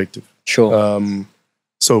perspective. Sure.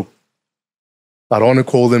 So I don't want to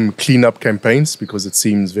call them cleanup campaigns because it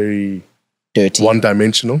seems very dirty,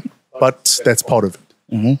 one-dimensional, but that's part of it.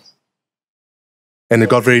 Mm-hmm. And it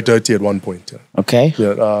got very dirty at one point. Okay.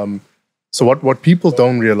 Yeah. So what people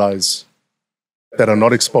don't realize that are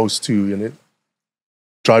not exposed to,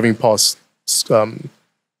 driving past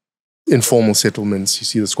informal settlements, you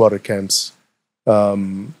see the squatter camps,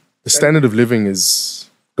 the standard of living goes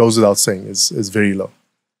without saying, is very low.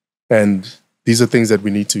 And these are things that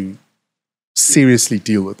we need to seriously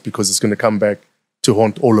deal with because it's going to come back to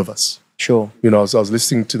haunt all of us. Sure. I was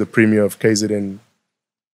listening to the premier of KZN. It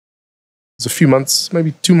was a few months,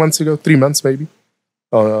 maybe 2 months ago, 3 months maybe.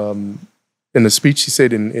 In a speech, he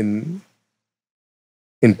said in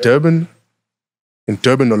Durban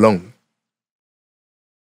alone,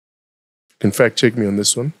 you can fact check me on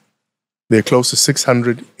this one, there are close to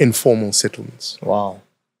 600 informal settlements. Wow.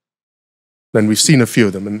 And we've seen a few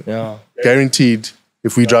of them. And guaranteed,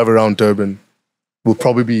 if we drive around Durban, we'll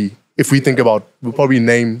probably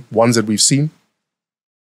name ones that we've seen,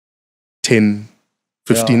 10,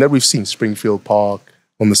 15 that we've seen. Springfield Park,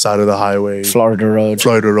 on the side of the highway. Florida Road,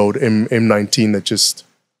 M19 that just,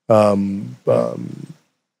 part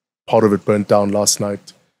of it burnt down last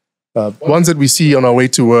night. Ones that we see on our way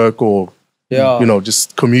to work or,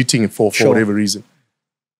 just commuting for whatever reason.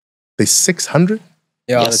 There's 600?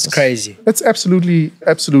 Yeah, that's crazy. That's absolutely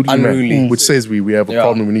unruly. Which says we have a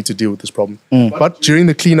problem. We need to deal with this problem. But during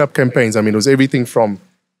the cleanup campaigns, it was everything from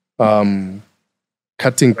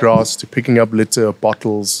cutting grass to picking up litter,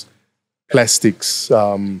 bottles, plastics,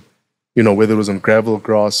 whether it was on gravel,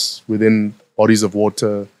 grass, within bodies of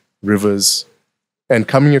water, rivers, and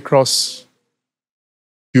coming across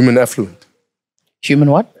human effluent.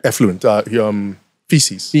 Human what? Effluent.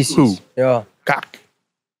 Feces. Poo. Yeah. Kak.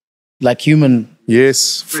 Like human.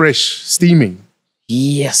 Yes, fresh, steaming.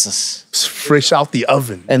 Yes. Fresh out the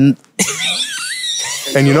oven. And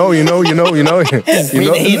no,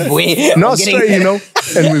 straight,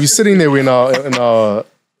 and we were sitting there in our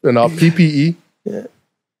PPE,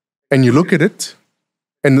 and you look at it,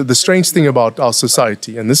 and the strange thing about our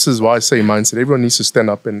society, and this is why I say mindset, everyone needs to stand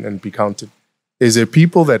up and be counted, is there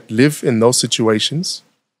people that live in those situations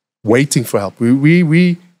waiting for help.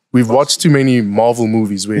 We've watched too many Marvel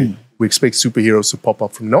movies where we expect superheroes to pop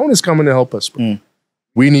up from. No one is coming to help us, bro.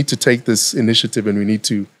 We need to take this initiative and we need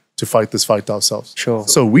to fight this fight ourselves. Sure.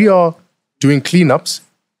 So we are doing cleanups,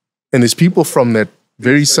 and there's people from that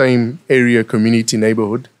very same area, community,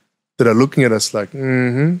 neighborhood that are looking at us like,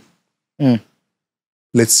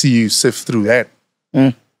 let's see you sift through that.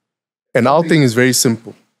 And our thing is very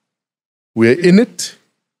simple. We're in it.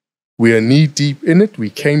 We are knee deep in it. We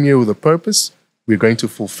came here with a purpose. We're going to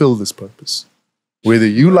fulfill this purpose. Whether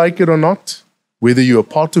you like it or not, whether you're a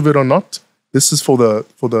part of it or not, this is for the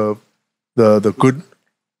good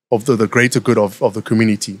of the greater good of the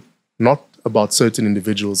community, not about certain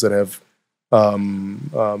individuals that have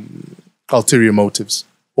ulterior motives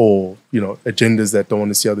or agendas that don't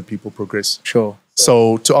want to see other people progress. Sure.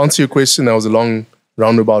 So to answer your question, that was a long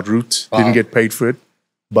roundabout route. Wow. Didn't get paid for it,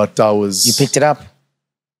 but I was. You picked it up.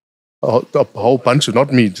 A whole bunch of,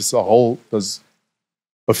 not me, just a whole. There's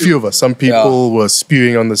a few of us. Some people were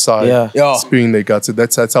spewing on the side, spewing their guts.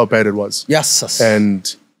 That's how bad it was. Yes.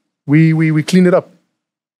 And we cleaned it up.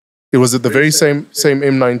 It was at the very same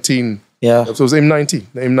M19. Yeah. So it was M19,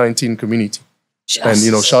 the M19 community. Yes.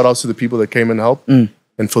 And shout outs to the people that came and helped.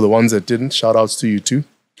 And for the ones that didn't, shout outs to you too.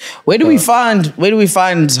 Where do we find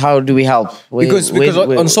how do we help? Because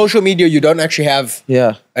on social media you don't actually have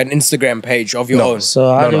an Instagram page of your own.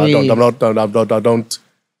 So how do we? I don't.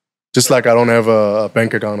 Just like I don't have a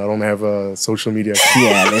bank account, I don't have a social media account.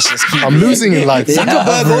 Yeah, let's just keep I'm losing in life.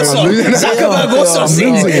 Zuckerberg also.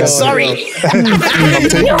 Sorry. I'm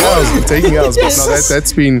taking hours. But no,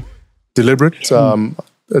 that's been deliberate.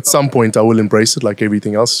 At some point I will embrace it like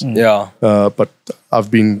everything else. Yeah. But I've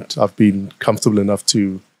been comfortable enough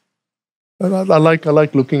to. I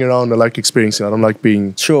like looking around. I like experiencing. I don't like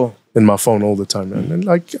being in my phone all the time. And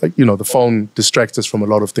the phone distracts us from a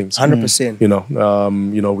lot of things. 100%.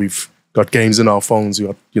 We've got games in our phones. We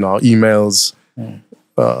got our emails.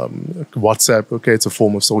 WhatsApp. Okay, it's a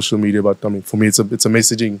form of social media, but I mean, for me, it's a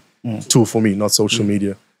messaging tool for me, not social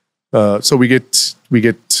media. So we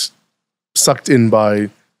get sucked in by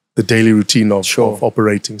the daily routine of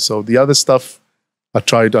operating. So the other stuff, I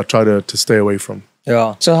try to stay away from.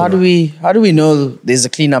 Yeah. So how do we know there's a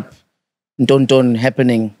cleanup Don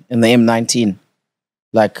happening in the M19?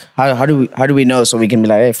 Like how do we know so we can be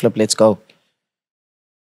like, hey, Flip, let's go?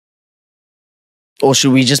 Or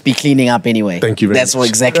should we just be cleaning up anyway? Thank you very much. That's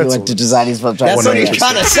exactly what Duduzane's trying to say. That's what he's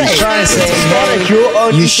trying to say. He's trying to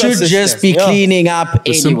say, you should just be cleaning up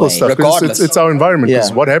anyway. Simple stuff. Regardless. It's our environment.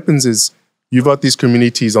 Because what happens is you've got these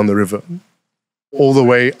communities on the river, all the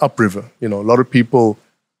way upriver. You know, a lot of people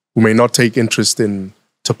who may not take interest in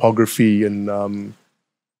topography and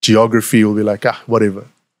geography will be like, whatever.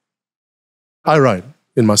 I ride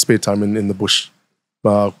in my spare time in the bush,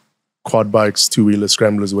 quad bikes, two-wheelers,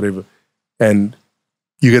 scramblers, whatever. And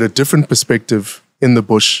you get a different perspective in the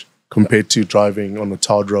bush compared to driving on a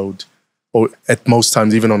tarred road or at most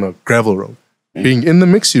times even on a gravel road. Being in the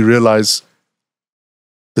mix, you realize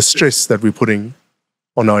the stress that we're putting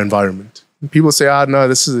on our environment. And people say, no,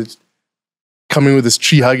 this is coming with this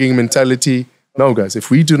tree-hugging mentality. No, guys,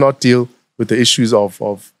 if we do not deal with the issues of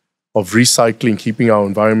recycling, keeping our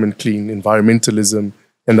environment clean, environmentalism,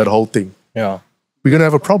 and that whole thing, we're going to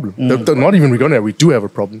have a problem. Not even we're going to have, we do have a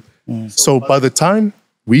problem. So by the time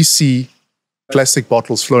we see plastic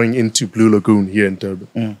bottles flowing into Blue Lagoon here in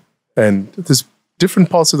Durban, and there's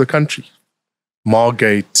different parts of the country,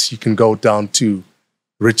 Margate, you can go down to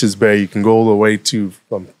Richards Bay, you can go all the way to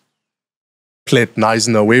Plet,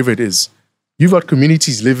 Neisner, wherever it is. You've got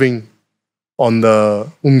communities living on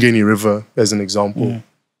the Umgeni River, as an example,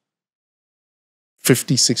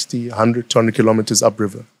 50, 60, 100, 200 kilometers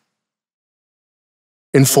upriver.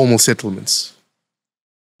 Informal settlements.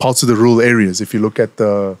 Parts of the rural areas, if you look at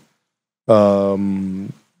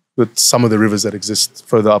some of the rivers that exist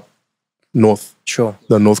further up north,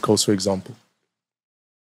 the North Coast, for example.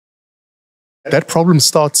 That problem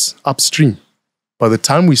starts upstream. By the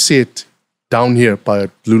time we see it down here by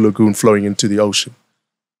Blue Lagoon flowing into the ocean,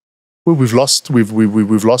 we've lost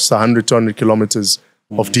 100, 200 kilometers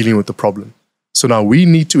of dealing with the problem. So now we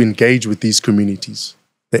need to engage with these communities,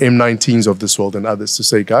 the M19s of this world and others, to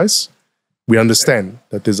say, guys, we understand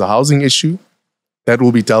that there's a housing issue that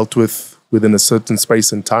will be dealt with within a certain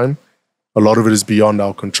space and time. A lot of it is beyond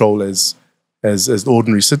our control as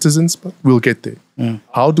ordinary citizens, but we'll get there.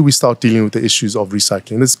 How do we start dealing with the issues of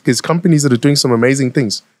recycling? There's companies that are doing some amazing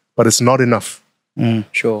things, but it's not enough.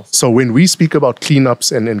 So when we speak about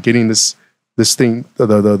cleanups and getting this thing,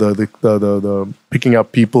 the picking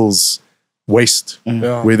up people's waste,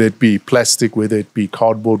 whether it be plastic, whether it be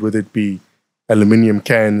cardboard, whether it be aluminium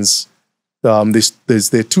cans, there are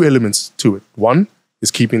two elements to it. One is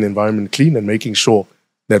keeping the environment clean and making sure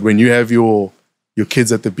that when you have your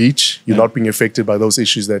kids at the beach, you're not being affected by those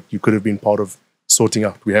issues that you could have been part of sorting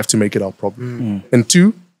out. We have to make it our problem. And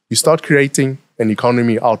two, you start creating an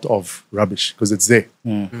economy out of rubbish because it's there.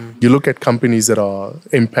 You look at companies that are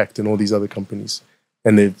Impact and all these other companies,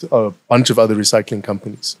 and there's a bunch of other recycling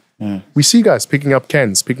companies. We see guys picking up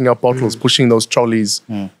cans, picking up bottles, pushing those trolleys,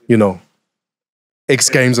 X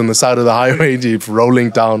Games on the side of the highway,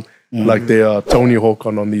 rolling down like they are Tony Hawk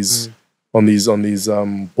on these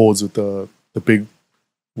boards with the big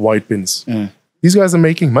white bins. These guys are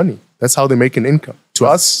making money. That's how they make an income. To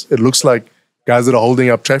us, it looks like guys that are holding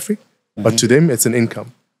up traffic, but to them, it's an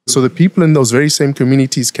income. So the people in those very same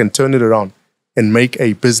communities can turn it around and make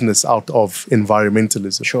a business out of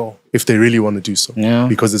environmentalism, if they really want to do so,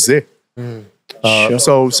 because it's there.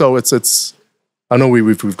 So it's. I know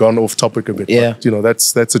we've gone off topic a bit, but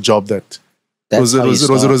that's a job that it was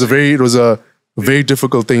a very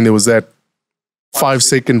difficult thing. There was that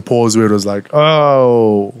 5-second pause where it was like,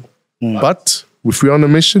 but if we're on a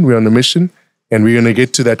mission, and we're gonna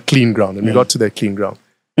get to that clean ground, and we got to that clean ground.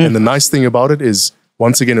 And the nice thing about it is,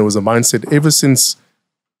 once again, it was a mindset. Ever since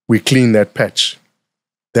we cleaned that patch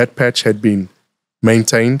had been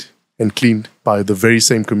maintained and cleaned by the very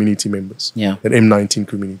same community members, that M19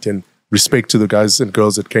 community. And respect to the guys and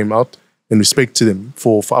girls that came out, and respect to them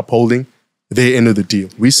for upholding their end of the deal.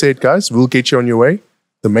 We said, guys, we'll get you on your way.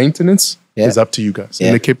 The maintenance is up to you guys.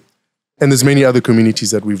 And there's many other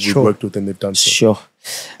communities that we've worked with and they've done so.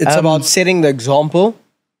 It's about setting the example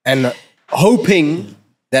and hoping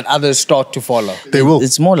that others start to follow. They will.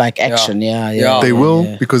 It's more like action, They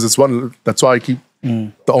will, because it's one. That's why I keep.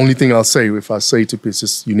 The only thing I'll say, if I say to people, is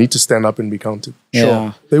just, you need to stand up and be counted.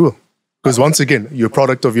 They will. Because once again, you're a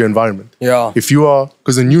product of your environment. If you are,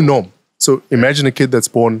 because a new norm. So imagine a kid that's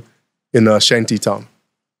born in a shanty town.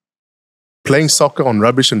 Playing soccer on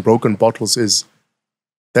rubbish and broken bottles is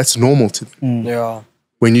that's normal to them. Yeah.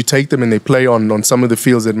 When you take them and they play on some of the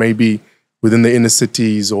fields that may be within the inner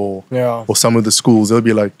cities or some of the schools, they'll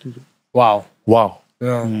be like, wow.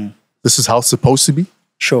 Yeah. This is how it's supposed to be.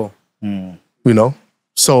 Sure. You know?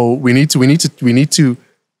 So we need to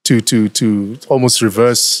almost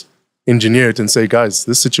reverse engineer it and say, guys,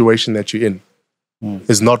 this situation that you're in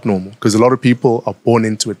is not normal. Because a lot of people are born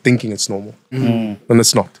into it thinking it's normal. And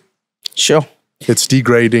it's not. Sure. It's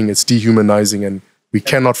degrading, it's dehumanizing, and we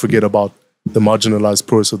cannot forget about the marginalized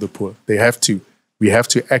poorest of the poor. We have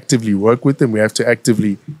to actively work with them. We have to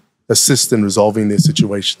actively assist in resolving their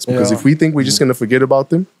situations. Because if we think we're just going to forget about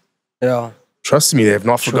them, trust me, they have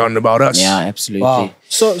not forgotten about us. Yeah, absolutely. Wow.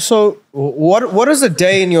 So what is a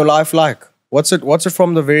day in your life like? What's it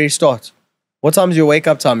from the very start? What time's your wake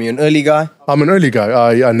up time? You an early guy? I'm an early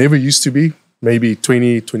guy. I never used to be, maybe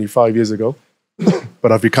 20, 25 years ago.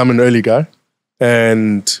 But I've become an early guy.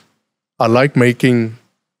 And I like making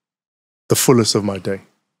the fullest of my day.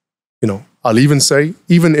 You know, I'll even say,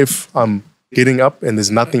 even if I'm getting up and there's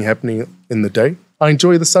nothing happening in the day, I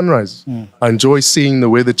enjoy the sunrise. I enjoy seeing the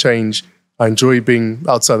weather change. I enjoy being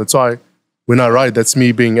outside. That's why when I ride, that's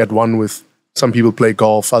me being at one with, some people play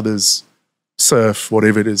golf, others surf,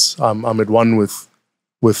 whatever it is. I'm at one with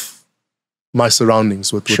my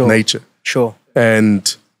surroundings, with nature. Sure.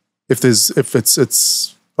 And if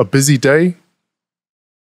it's a busy day,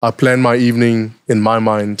 I plan my evening in my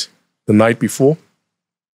mind the night before.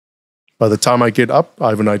 By the time I get up, I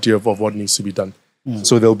have an idea of what needs to be done.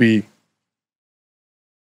 So there'll be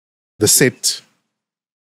the set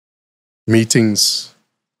meetings,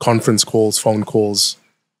 conference calls, phone calls,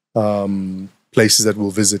 places that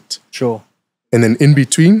we'll visit. Sure. And then in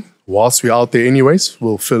between, whilst we're out there anyways,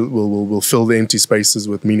 we'll fill the empty spaces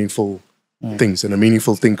with meaningful things. And a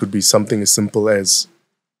meaningful thing could be something as simple as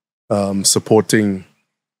supporting,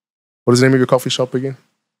 what is the name of your coffee shop again?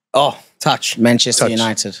 Oh, Touch. Manchester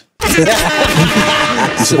United.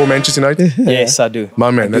 You support Manchester United? Yes, I do.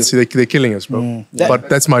 My man, they're killing us, bro. But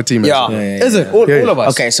that's my team. Is it? All of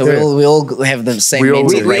us? Okay, so we all have the same mental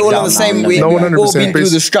breakdown. We all have the same. We've all been through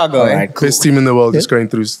the struggle. Right, cool. Best team in the world is going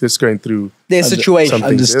through their situation.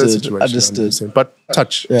 Understood. But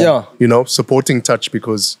Touch, you know, supporting Touch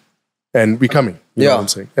because, and we're coming. You know what I'm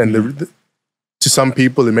saying? And to some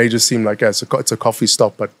people, it may just seem like it's a coffee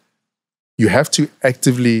stop, but you have to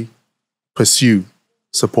actively pursue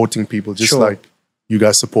supporting people, just like you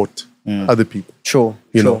guys support other people.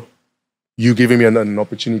 You know, you giving me an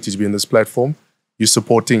opportunity to be in this platform, you're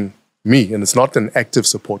supporting me, and it's not an active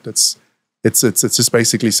support. It's just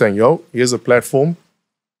basically saying, yo, here's a platform.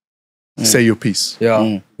 Say your piece.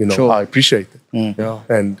 You know, I appreciate it.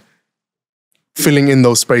 And filling in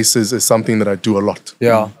those spaces is something that I do a lot.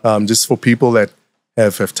 Just for people that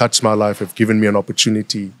have touched my life, have given me an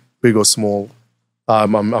opportunity, big or small.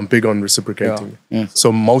 I'm big on reciprocating.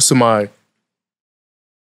 So most of my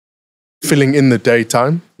filling in the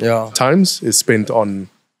daytime times is spent on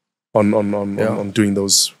doing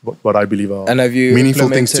those what I believe are meaningful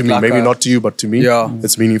things to me. Maybe not to you, but to me,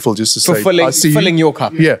 it's meaningful just to say, I see filling your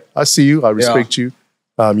cup. Yeah, I see you. I respect you.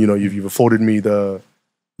 You know, you've afforded me the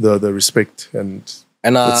respect, and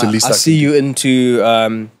it's the least I see you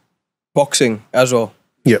into boxing as well.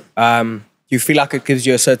 You feel like it gives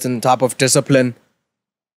you a certain type of discipline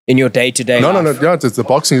in your day-to-day life? No. Yeah, the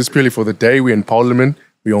boxing is purely for the day. We're in Parliament.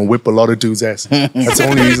 We're going to whip a lot of dudes' ass. That's the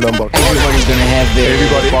only reason I'm boxing. Everybody's going to have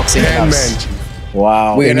their boxing gloves.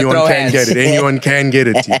 Wow. Anyone can get it. Anyone can get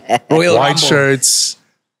it. White shirts.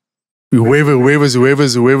 Whoever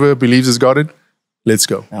believes has got it, let's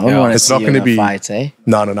go. It's not going to be fight, eh?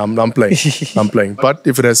 No, I'm playing. I'm playing. But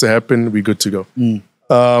if it has to happen, we're good to go.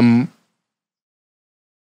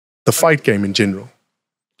 The fight game in general,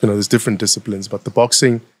 you know, there's different disciplines, but the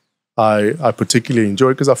boxing, I particularly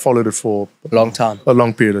enjoy because I followed it for a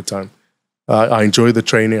long period of time. I enjoy the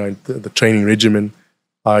training, the training regimen.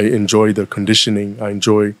 I enjoy the conditioning. I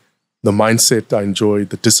enjoy the mindset. I enjoy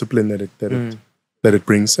the discipline that it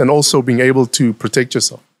brings, and also being able to protect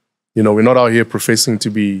yourself. You know, we're not out here professing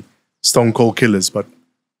to be stone cold killers, but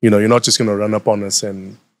you know, you're not just going to run up on us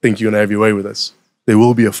and think you're going to have your way with us. There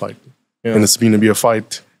will be a fight, and it's going to be a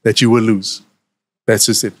fight that you will lose. That's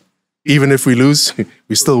just it. Even if we lose,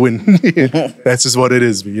 we still win. That's just what it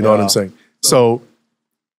is. You know what I'm saying? So,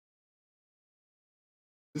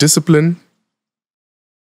 discipline,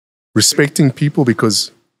 respecting people, because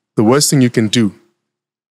the worst thing you can do,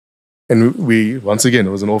 and once again, it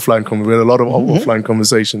was an offline conversation. We had a lot of offline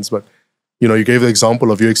conversations, but you know, you gave the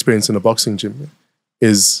example of your experience in a boxing gym,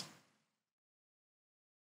 is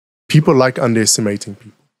people like underestimating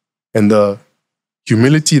people. And the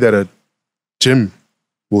humility that a gym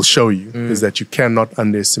will show you is that you cannot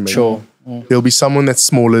underestimate. Sure. There'll be someone that's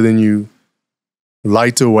smaller than you,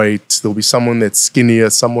 lighter weight. There'll be someone that's skinnier,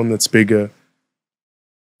 someone that's bigger.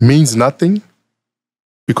 Means nothing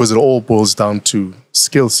because it all boils down to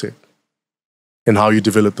skill set and how you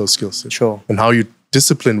develop those skill sets. Sure. And how you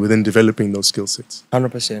discipline within developing those skill sets.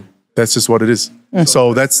 100%. That's just what it is.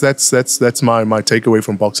 So that's my takeaway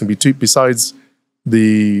from boxing. Besides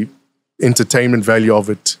the entertainment value of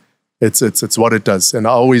it, it's what it does. And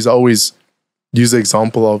I always use the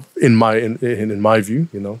example of in my view,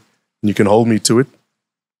 you know, and you can hold me to it.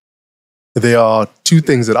 There are two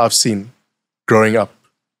things that I've seen growing up: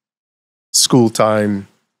 school time,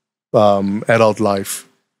 adult life,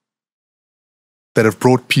 that have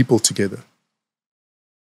brought people together.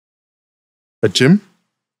 A gym,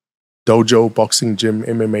 dojo, boxing gym,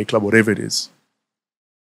 MMA club, whatever it is.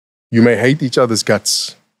 You may hate each other's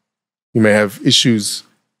guts. You may have issues,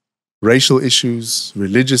 racial issues,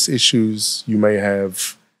 religious issues. You may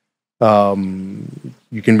have,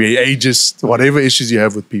 you can be ageist, whatever issues you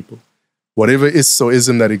have with people. Whatever is or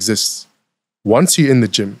ism that exists. Once you're in the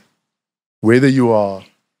gym, whether you are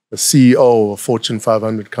a CEO of a Fortune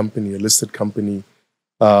 500 company, a listed company,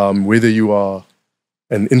 whether you are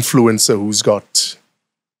an influencer who's got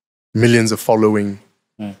millions of following,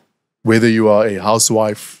 whether you are a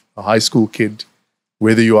housewife, a high school kid,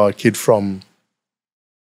 whether you are a kid from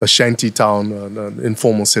a shanty town, an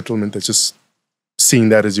informal settlement that's just seeing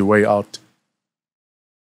that as your way out.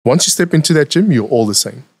 Once you step into that gym, you're all the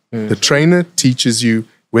same. The trainer teaches you,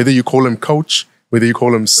 whether you call him coach, whether you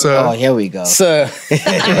call him sir. Oh, here we go. Sir.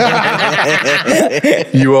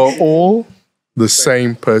 You are all the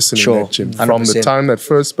same person in that gym. 100%. From the time that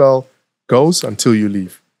first bell goes until you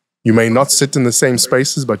leave. You may not sit in the same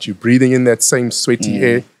spaces, but you're breathing in that same sweaty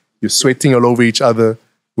air. You're sweating all over each other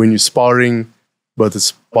when you're sparring, but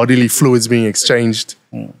there's bodily fluids being exchanged.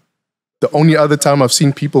 The only other time I've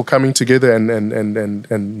seen people coming together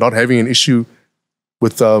and not having an issue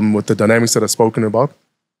with the dynamics that I've spoken about,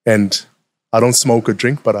 and I don't smoke or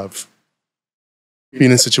drink, but I've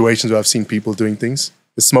been in situations where I've seen people doing things,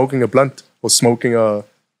 is smoking a blunt or smoking a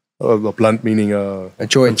blunt, meaning a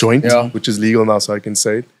joint, which is legal now, so I can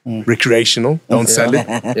say it. Recreational, don't sell it,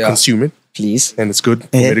 consume it. Please. And it's good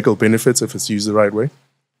for medical benefits if it's used the right way.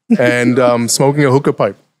 And smoking a hookah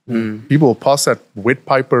pipe. People will pass that wet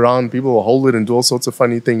pipe around, people will hold it and do all sorts of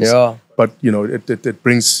funny things. Yeah. But, you know, it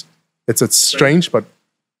brings, it's strange, but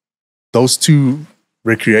those two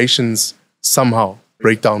recreations somehow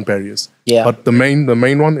break down barriers. Yeah. But the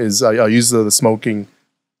main one is I use the smoking,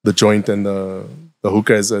 the joint and the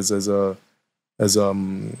hookah as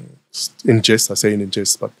in jest. I say in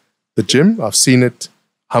jest, but the gym, I've seen it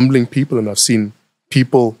humbling people, and I've seen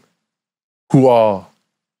people who are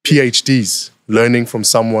PhDs learning from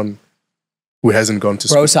someone who hasn't gone to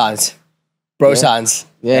school. Bro science.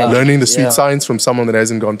 Yeah. Learning the sweet science from someone that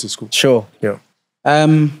hasn't gone to school. Sure. Yeah.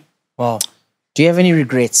 Wow. Do you have any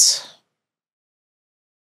regrets?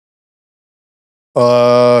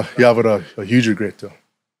 Yeah, but a huge regret though.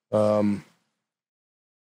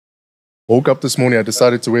 Woke up this morning, I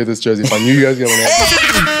decided to wear this jersey. If I knew you guys were going to have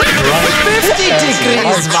 50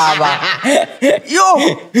 degrees, Baba.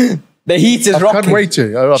 Yo! The heat is I rocking. can't wait.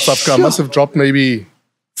 I must have dropped maybe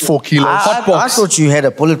 4 kilos. I thought you had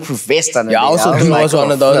a bulletproof vest on it. Yeah, I also thought it was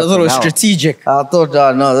one of those. I thought it was strategic. I thought,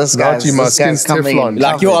 no, this guy's coming.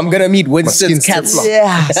 Like, yo, I'm going to meet Winston's cats.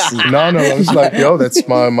 Yeah. No, I was like, yo, that's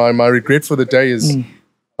my regret for the day is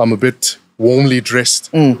I'm a bit warmly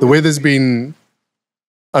dressed. The weather's been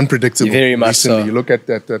unpredictable Very much recently. so. You look at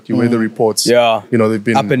that your weather reports. Yeah. You know, they've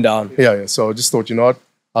been Up and down. Yeah. So I just thought, you know what?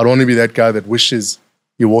 I don't want to be that guy that wishes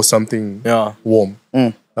he wore something warm.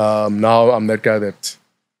 Now I'm that guy that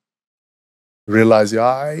realized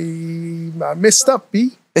I messed up,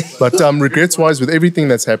 B. But regrets-wise, with everything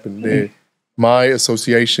that's happened, my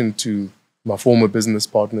association to my former business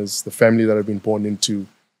partners, the family that I've been born into,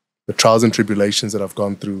 the trials and tribulations that I've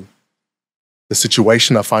gone through, the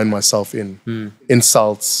situation I find myself in,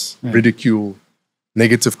 insults, ridicule,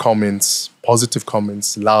 negative comments, positive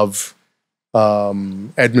comments, love,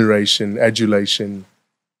 admiration, adulation,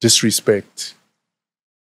 disrespect.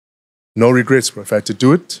 No regrets, bro. If I had to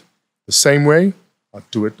do it the same way, I'd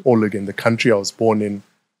do it all again. The country I was born in.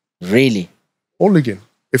 Really? All again.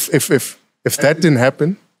 If that didn't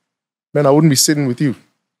happen, man, I wouldn't be sitting with you,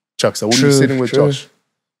 Chucks. I wouldn't be sitting with Josh.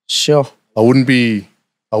 Sure. I wouldn't be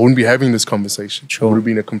having this conversation. It would have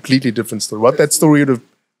been a completely different story. What that story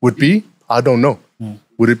would be, I don't know.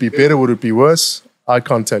 Would it be better? Would it be worse? I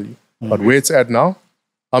can't tell you. But where it's at now,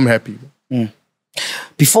 I'm happy.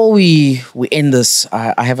 Before we end this,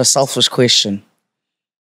 I have a selfish question.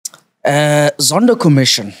 Zondo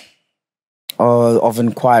Commission of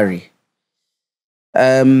Inquiry.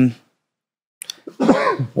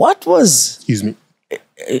 What was... Excuse me.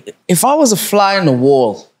 If I was a fly on the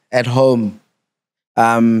wall at home,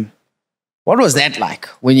 what was that like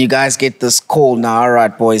when you guys get this call? Now, all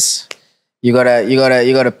right, boys, you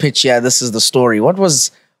gotta pitch here. This is the story. What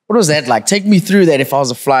was that like? Take me through that. If I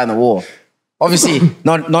was a fly on the wall, obviously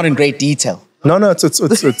not in great detail. No,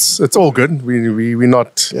 it's all good. We're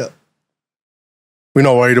not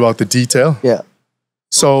worried about the detail. Yeah.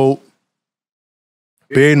 So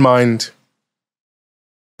bear in mind,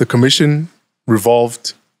 the commission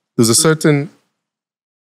revolved. There's a certain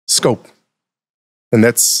scope, and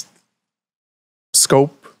that's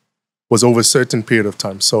scope was over a certain period of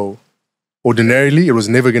time. So ordinarily, it was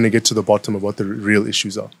never going to get to the bottom of what the real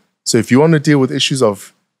issues are. So if you want to deal with issues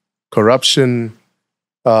of corruption,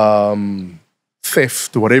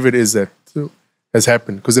 theft, whatever it is that has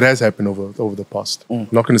happened, because it has happened over the past. I'm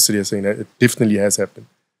not going to sit here saying that. It definitely has happened.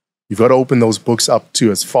 You've got to open those books up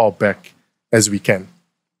to as far back as we can.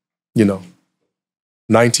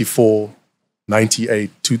 94,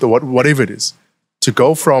 98, whatever it is. To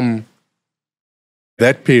go from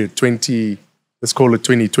that period, let's call it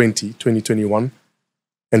 2020, 2021,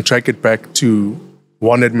 and track it back to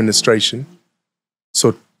one administration.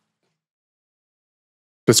 So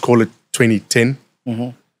let's call it 2010.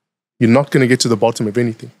 You're not going to get to the bottom of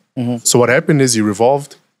anything. So what happened is you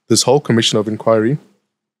revolved this whole commission of inquiry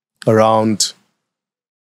around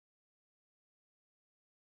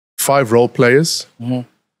 5 role players,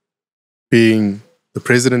 being the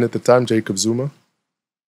president at the time, Jacob Zuma,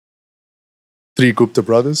 3 Gupta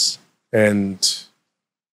brothers, and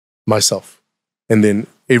myself. And then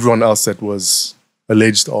everyone else that was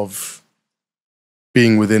alleged of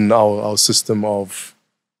being within our system of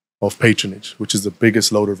patronage, which is the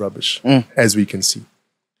biggest load of rubbish, as we can see.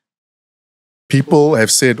 People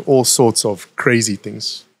have said all sorts of crazy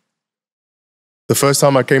things. The first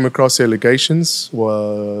time I came across the allegations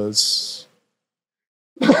was,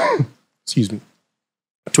 excuse me,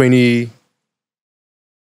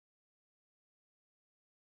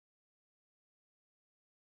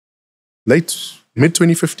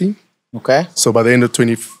 mid-2015. Okay. So by the end of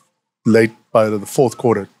by the fourth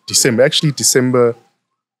quarter, December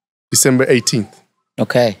 18th.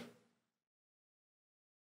 Okay.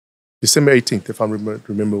 December 18th, if I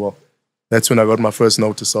remember well. That's when I got my first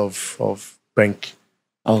notice of bank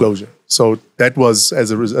closure. So that was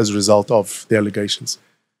as a result of the allegations.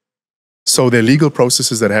 So there are legal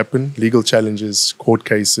processes that happen, legal challenges, court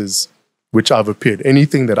cases, which I've appeared.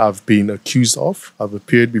 Anything that I've been accused of, I've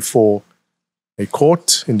appeared before a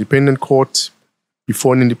court, independent court,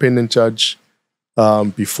 before an independent judge,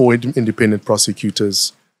 before independent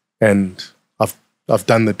prosecutors, and I've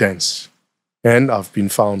done the dance. And I've been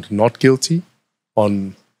found not guilty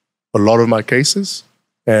on a lot of my cases,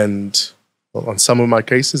 and on some of my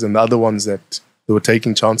cases, and the other ones that they were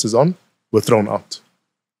taking chances on were thrown out.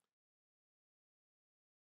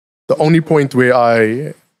 The only point where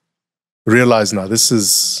I realized now this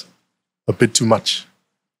is a bit too much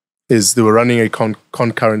is they were running a 3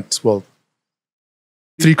 concurrent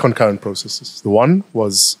processes. The one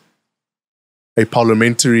was a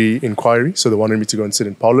parliamentary inquiry, so they wanted me to go and sit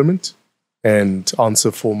in parliament and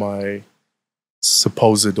answer for my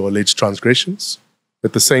supposed or alleged transgressions.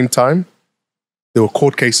 At the same time, there were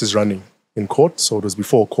court cases running in court, so it was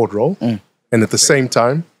before a court roll. And at the same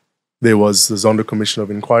time, there was the Zondo Commission of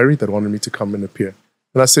Inquiry that wanted me to come and appear.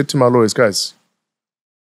 And I said to my lawyers, guys,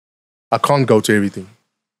 I can't go to everything,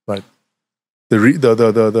 right?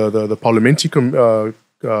 The parliamentary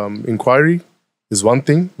inquiry is one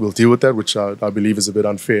thing. We'll deal with that, which I believe is a bit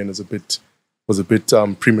unfair and was a bit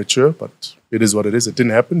premature, but it is what it is. It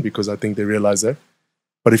didn't happen because I think they realized that.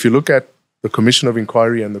 But if you look at the Commission of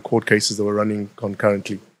Inquiry and the court cases that were running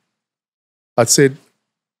concurrently, I'd said,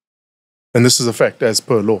 and this is a fact as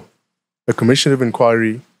per law, a Commission of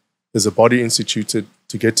Inquiry is a body instituted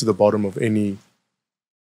to get to the bottom of any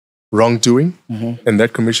wrongdoing, and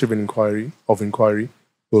that Commission of Inquiry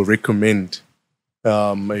will recommend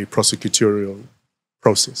a prosecutorial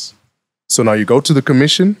process. So now you go to the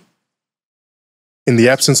commission. In the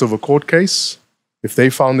absence of a court case, if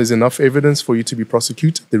they found there's enough evidence for you to be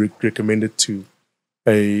prosecuted, they recommend it to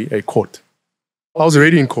a court. I was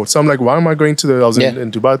already in court, so I'm like, why am I going to I was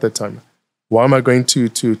in Dubai at that time. Why am I going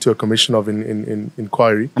to a commission of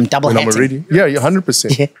inquiry? I'm double-hatting. Yeah,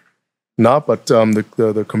 100%. Yeah. Nah, but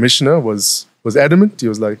the commissioner was adamant. He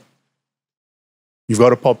was like, you've got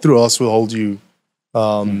to pop through, or else we'll hold you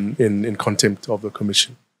in contempt of the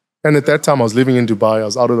commission. And at that time, I was living in Dubai. I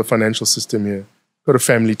was out of the financial system here. Got a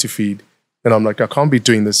family to feed. And I'm like, I can't be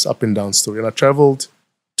doing this up and down story. And I traveled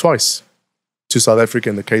twice to South Africa,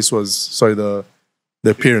 and the case was, the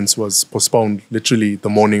appearance was postponed literally the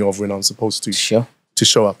morning of when I was supposed to show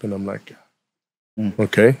up. And I'm like,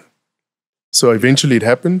 okay. So eventually it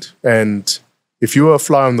happened. And if you were a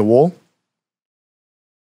fly on the wall,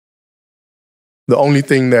 the only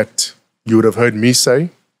thing that you would have heard me say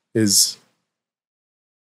is,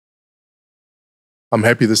 I'm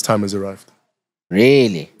happy this time has arrived.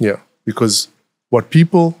 Really? Yeah. Because what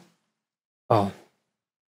the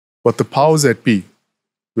powers that be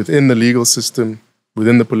within the legal system,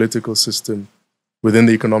 within the political system, within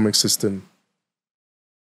the economic system,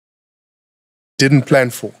 didn't plan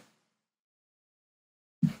for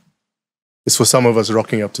is for some of us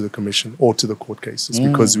rocking up to the commission or to the court cases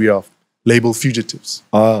because we are labeled fugitives.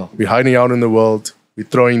 We're hiding out in the world. We're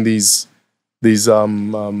throwing these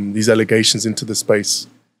allegations into the space.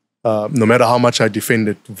 No matter how much I defend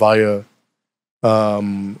it via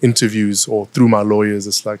interviews or through my lawyers,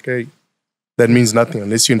 it's like, hey, that means nothing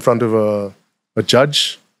unless you're in front of a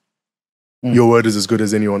judge. Your word is as good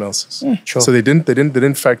as anyone else's. Sure. So they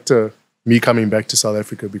didn't factor me coming back to South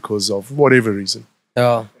Africa because of whatever reason.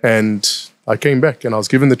 Yeah. And I came back and I was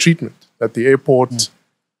given the treatment at the airport,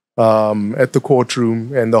 at the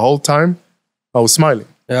courtroom, and the whole time I was smiling.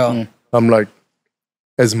 Yeah. I'm like,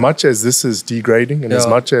 as much as this is degrading and as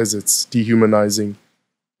much as it's dehumanizing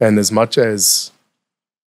and as much as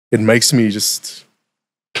it makes me just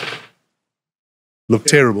look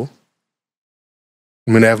terrible,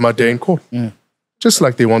 I'm going to have my day in court. Just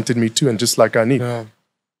like they wanted me to and just like I need. Yeah.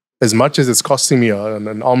 As much as it's costing me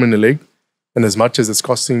an arm and a leg and as much as it's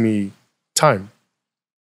costing me time,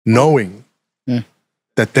 knowing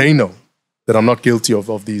that they know that I'm not guilty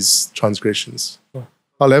of these transgressions,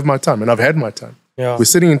 I'll have my time. And I've had my time. Yeah. We're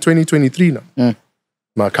sitting in 2023 now.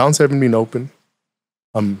 My accounts haven't been open.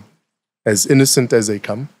 I'm as innocent as they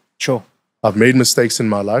come. Sure. I've made mistakes in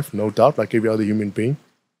my life, no doubt, like every other human being.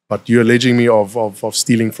 But you're alleging me of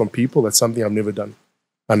stealing from people. That's something I've never done.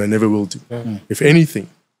 And I never will do. If anything,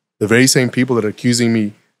 the very same people that are accusing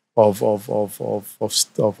me of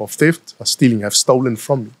theft are stealing, have stolen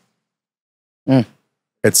from me.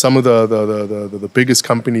 At some of the biggest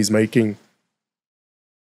companies making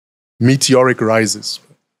meteoric rises.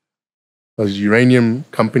 A uranium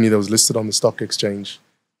company that was listed on the stock exchange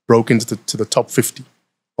broke into the top 50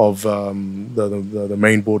 of the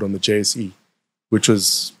main board on the JSE, which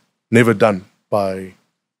was never done by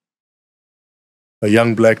a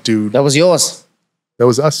young black dude. That was yours. That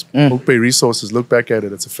was us. Oak Bay Resources, look back at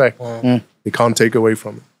it. It's a fact. They can't take away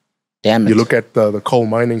from it. Damn it. You look at the coal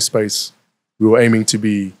mining space, we were aiming to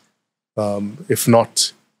be, if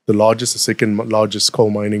not the largest, the second largest coal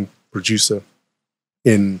mining producer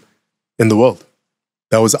in the world.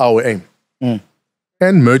 That was our aim.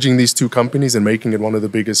 And merging these two companies and making it one of the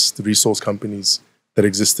biggest resource companies that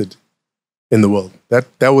existed in the world. That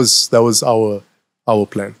was our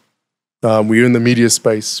plan. We were in the media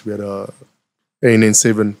space. We had a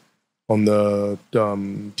ANN7 on the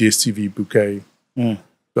DSTV bouquet,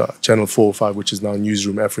 Channel 4 or 5, which is now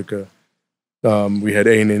Newsroom Africa. We had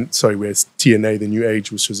TNA, The New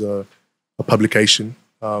Age, which was a publication,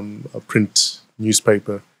 a print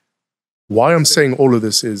newspaper. Why I'm saying all of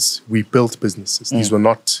this is we built businesses. These were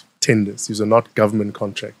not tenders. These were not government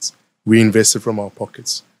contracts. We invested from our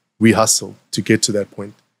pockets. We hustled to get to that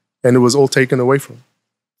point. And it was all taken away from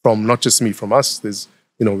not just me, from us. There's,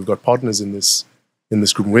 we've got partners in this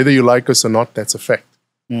group. Whether you like us or not, that's a fact.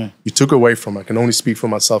 You took away from, I can only speak for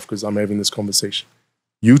myself because I'm having this conversation.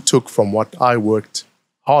 You took from what I worked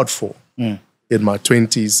hard for in my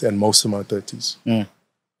 20s and most of my 30s.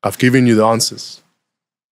 I've given you the answers.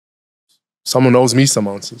 Someone owes me some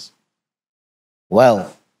answers.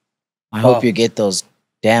 Well, I hope you get those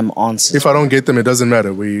damn answers. If I don't get them, it doesn't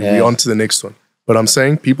matter. We're on to the next one. But I'm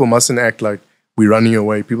saying people mustn't act like we're running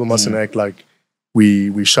away. People mustn't act like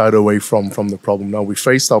we shied away from the problem. No, we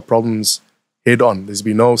faced our problems head on. There's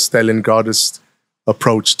been no Stalingradist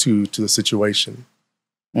approach to the situation.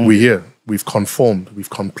 We're here. We've conformed. We've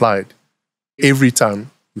complied. Every time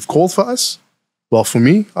you've called for us, well, for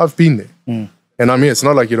me, I've been there. And I'm here. It's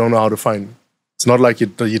not like you don't know how to find me. It's not like you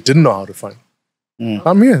didn't know how to find me.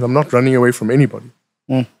 I'm here. I'm not running away from anybody.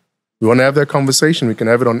 We want to have that conversation. We can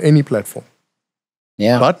have it on any platform.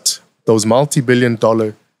 Yeah. But those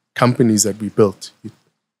multi-billion-dollar companies that we built,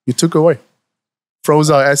 you took away. Froze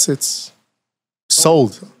our assets,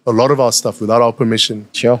 sold a lot of our stuff without our permission.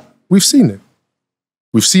 Sure. We've seen it.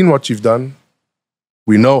 We've seen what you've done.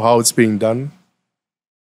 We know how it's being done.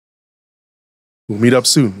 We'll meet up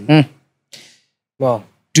soon. Well,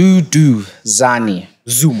 Duduzane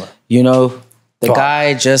Zuma. The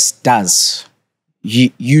guy just does.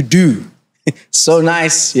 You do. So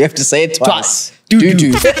nice. You have to say it twice. Do.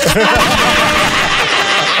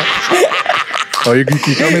 Oh, you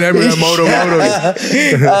come in every moto.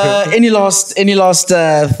 Any last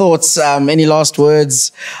thoughts? Any last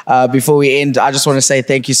words before we end? I just want to say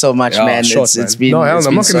thank you so much, man. Short, it's been. No,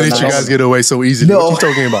 I'm not going to let you guys get away so easily. No. What are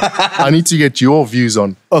you talking about? I need to get your views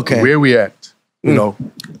on where we're at. You know,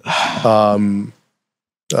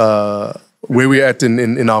 where we're at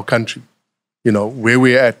in our country. You know, where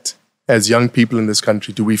we're at as young people in this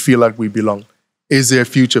country. Do we feel like we belong? Is there a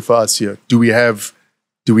future for us here? Do we have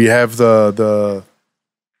the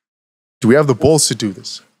balls to do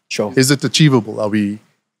this? Sure. Is it achievable? Are we,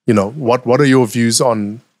 you know, what are your views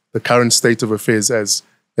on the current state of affairs as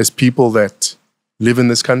people that live in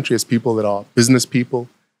this country, as people that are business people,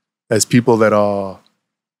 as people that are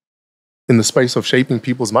in the space of shaping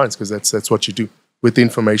people's minds, because that's what you do with the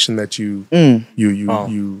information that you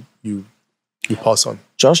pass on.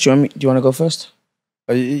 Josh, do you want to go first?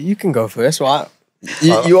 You can go first. Well,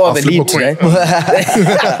 you are the lead today.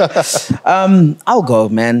 I'll go,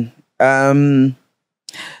 man.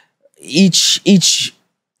 Each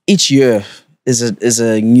year is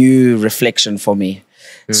a new reflection for me.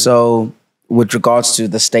 So, with regards to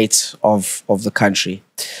the state of the country,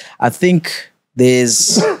 I think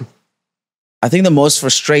the most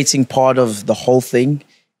frustrating part of the whole thing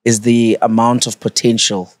is the amount of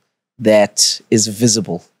potential that is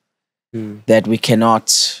visible, that we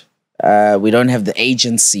cannot. We don't have the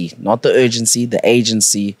agency, not the urgency, the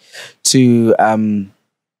agency to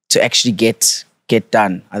actually get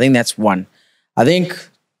done. I think that's one. I think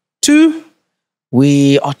two,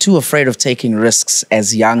 we are too afraid of taking risks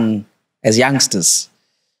as youngsters.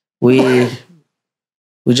 We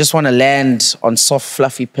just want to land on soft,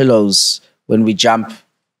 fluffy pillows when we jump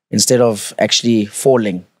instead of actually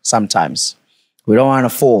falling sometimes. We don't want to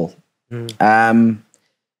fall.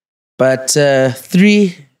 But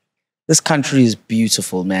three, this country is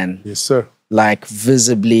beautiful, man. Yes, sir. Like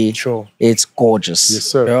visibly, Sure. It's gorgeous. Yes,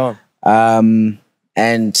 sir. Yeah.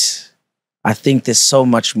 And I think there's so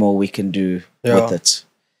much more we can do with it.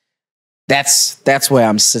 That's where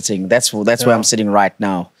I'm sitting. That's where I'm sitting right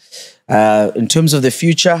now. In terms of the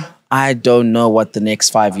future, I don't know what the next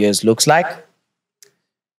 5 years looks like.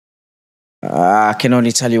 I can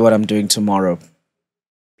only tell you what I'm doing tomorrow.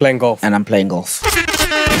 Playing golf. And I'm playing golf.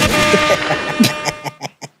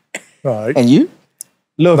 All right. And you?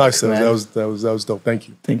 Look, Nice. man. That was dope. Thank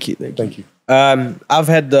you. Thank you. I've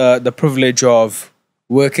had the privilege of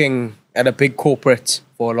working at a big corporate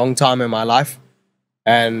for a long time in my life,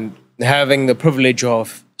 and having the privilege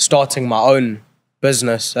of starting my own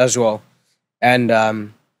business as well, and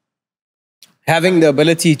having the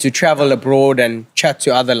ability to travel abroad and chat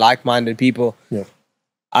to other like-minded people. Yeah.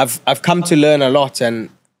 I've come to learn a lot, and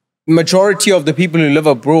majority of the people who live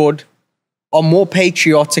abroad are more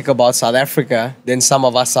patriotic about South Africa than some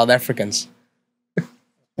of us South Africans.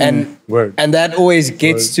 And that always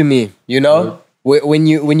gets to me, you know? When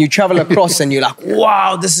you travel across and you're like,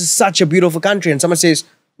 wow, this is such a beautiful country. And someone says,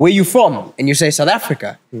 where you from? And you say, South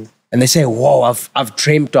Africa. And they say, whoa, I've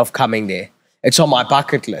dreamt of coming there. It's on my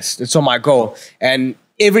bucket list. It's on my goal. And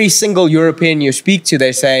every single European you speak to,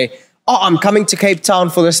 they say, oh, I'm coming to Cape Town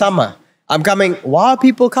for the summer. I'm coming. Why are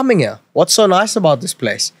people coming here? What's so nice about this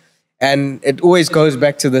place? And it always goes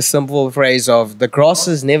back to the simple phrase of the grass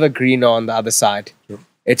is never greener on the other side.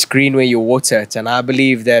 It's green where you water it. And I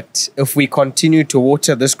believe that if we continue to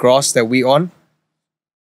water this grass that we're on,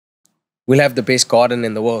 we'll have the best garden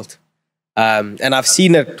in the world. And I've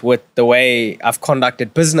seen it with the way I've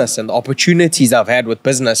conducted business and the opportunities I've had with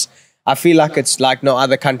business. I feel like it's like no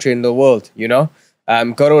other country in the world, you know?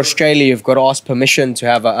 Go to Australia, you've got to ask permission to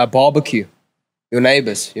have a barbecue. Your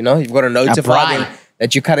neighbors, you know? You've got to notify them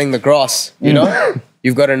that you're cutting the grass, you know?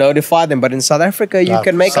 You've got to notify them. But in South Africa, you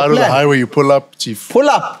can make a plan. Side of the highway, you pull up, chief. Pull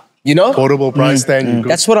up, you know? Portable price stand.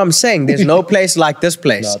 That's what I'm saying. There's no place like this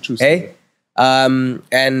place. Nah, true Hey?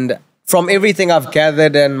 And from everything I've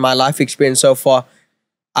gathered and my life experience so far,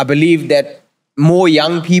 I believe that more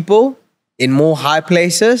young people in more high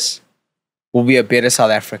places will be a better South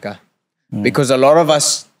Africa. Because a lot of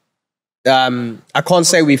us, I can't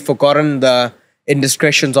say we've forgotten the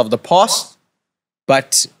indiscretions of the past,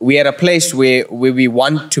 but we're at a place where we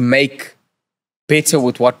want to make better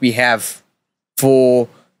with what we have for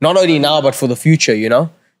not only now, but for the future, you know?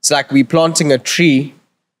 It's like we're planting a tree,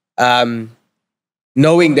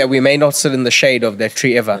 knowing that we may not sit in the shade of that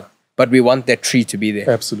tree ever, but we want that tree to be there.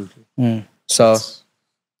 Absolutely. So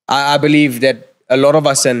I believe that a lot of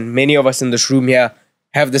us and many of us in this room here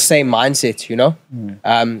have the same mindset, you know?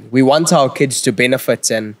 We want our kids to benefit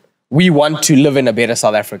and we want to live in a better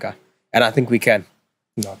South Africa. And I think we can.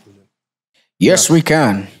 No, yes, we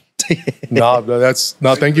can.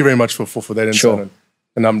 Thank you very much for that insight. Sure.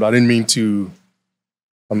 And I didn't mean to.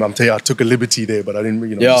 I'm telling you, I took a liberty there, but I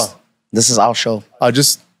didn't. This is our show. I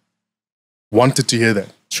just wanted to hear that.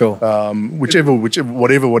 Sure. Whatever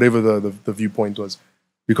the viewpoint was,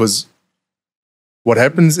 because what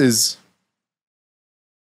happens is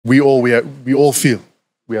we all feel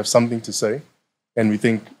we have something to say, and we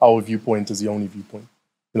think our viewpoint is the only viewpoint.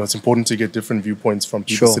 It's important to get different viewpoints from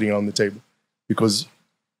people sitting on the table, because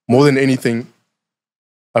more than anything,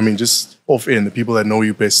 I mean, just off air, the people that know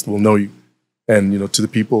you best will know you, and to the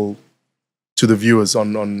people, to the viewers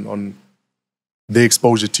on their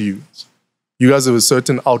exposure to you. You guys have a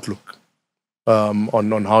certain outlook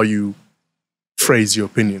on how you phrase your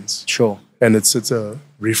opinions. Sure. And it's a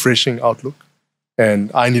refreshing outlook.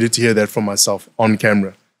 And I needed to hear that from myself on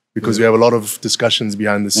camera, because we have a lot of discussions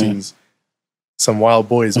behind the scenes. Some wild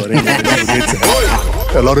boys, but anyway, we'll get to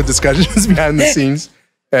that. A lot of discussions behind the scenes.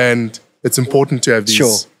 And it's important to have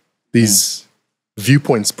these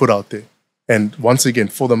viewpoints put out there. And once again,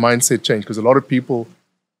 for the mindset change, because a lot of people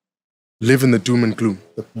live in the doom and gloom.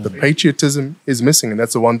 The patriotism is missing, and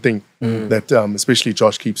that's the one thing that especially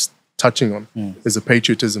Josh keeps touching on, is the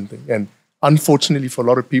patriotism thing. And unfortunately, for a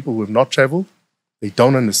lot of people who have not traveled, they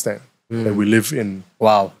don't understand that we live in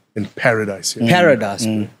paradise here. Paradise.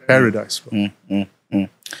 Paradise. Bro.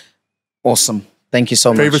 Awesome. Thank you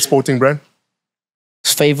so much. Favorite sporting brand?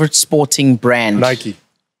 Favorite sporting brand?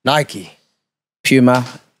 Nike. Puma.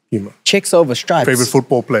 Checks over stripes. Favorite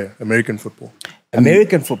football player? American football.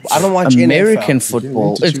 American football. I don't watch American NFL.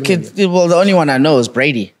 football. Well, the only one I know is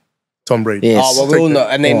Brady. Tom Brady. Yes. Oh, well, we all know.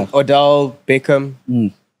 And then Odell, Beckham.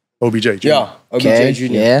 OBJ. Jr. Yeah. OBJ Jr.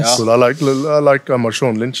 Yes. Well, I like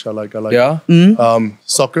Marshawn Lynch. I like. Yeah.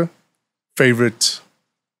 Soccer. Favorite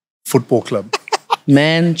football club?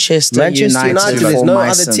 Manchester United. There's no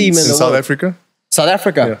other team in the South world. Africa. South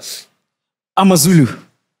Africa. Yeah. Amazulu.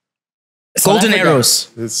 Golden Africa.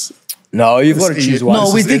 Arrows. No, you've got to choose one.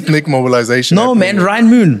 No, we think ethnic mobilization. No, man. Ryan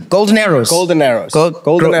Moon. Golden Arrows. Golden Arrows.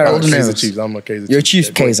 Golden Arrows. Kaizer Chiefs. I'm a Kaizer Chiefs. You're Chiefs.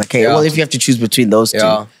 Kaizer. Okay. Well, if you have to choose between those two.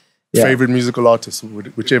 Yeah. Favorite musical artist,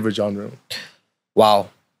 whichever genre. Wow.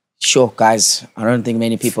 Sure, guys. I don't think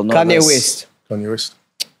many people know Kanye this. West. Kanye West.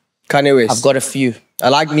 Kanye West. I've got a few. I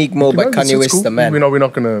like Meek Mill, but Kanye West is the man. We're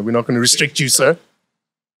not gonna restrict you, sir.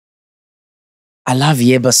 I love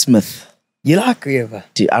Yeba Smith. You like Yeba?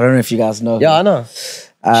 I don't know if you guys know. Yeah, I know.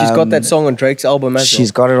 She's got that song on Drake's album as well.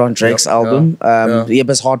 She's got it on Drake's album.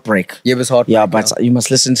 Yeba's Heartbreak. Yeba's Heartbreak. Yeah, but you must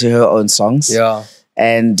listen to her own songs. Yeah.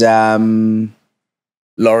 And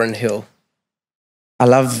Lauryn Hill. I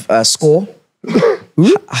love Score.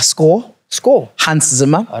 Who? Score. Hans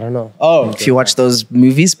Zimmer. I don't know. Oh. If you watch those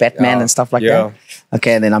movies, Batman and stuff like that.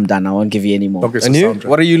 Okay, and then I'm done. I won't give you any more. Okay, so and you?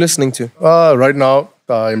 What are you listening to? Right now,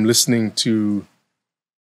 I'm listening to...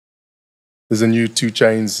 There's a new 2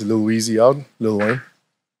 Chainz, Lil Weezy out, Lil Wayne.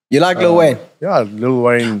 You like Lil Wayne? Yeah, Lil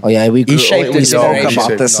Wayne. Oh yeah, we shaped we spoke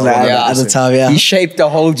about this at the time. Yeah, he shaped the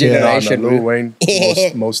whole generation. Lil Wayne,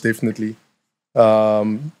 most definitely.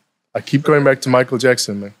 I keep going back to Michael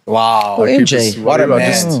Jackson, man. Wow, MJ, what a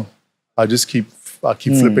man! I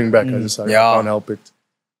keep flipping back. I can't help it.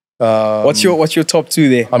 What's your top 2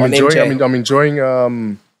 there? I'm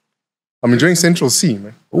enjoying Central C,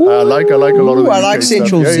 man. I like a lot of the UK stuff.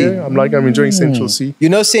 Central C. Yeah, I'm enjoying Central C. You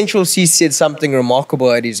know, Central C said something remarkable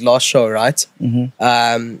at his last show, right?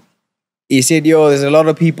 He said, there's a lot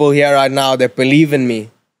of people here right now that believe in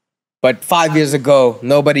me. But 5 years ago,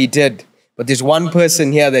 nobody did. But there's one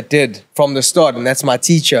person here that did from the start, and that's my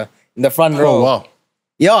teacher in the front row. Oh, wow.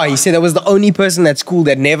 Yeah, he said that was the only person at school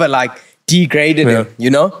that never degraded him,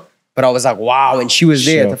 But I was like, wow, and she was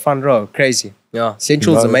there at the front row. Crazy. Yeah,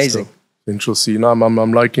 Central's amazing. Central C. No,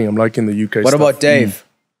 I'm liking the UK What stuff. about Dave?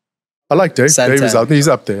 I like Dave. Santana. Dave is out there. He's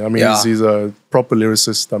up there. I mean, he's a proper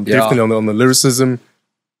lyricist. I'm definitely on the lyricism.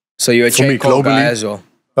 So you're a J. Cole guy as well?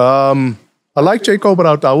 I like J. Cole,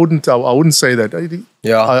 but I wouldn't say that.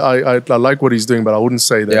 I like what he's doing, but I wouldn't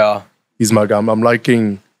say that he's my guy. I'm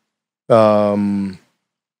liking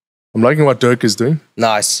what Dirk is doing.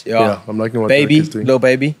 Nice. Yeah, I'm liking what Dirk is doing. Lil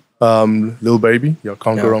Baby. Lil Baby. Yeah,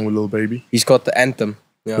 can't go wrong with Lil Baby. He's got the anthem.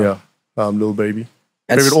 Yeah. Lil Baby.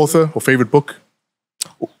 Favorite author or favorite book?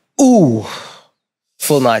 Ooh.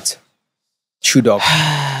 Full Night. Shoe Dog.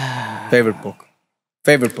 Favorite book.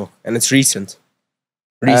 And it's recent.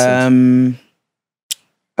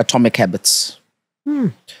 Atomic Habits.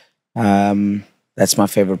 That's my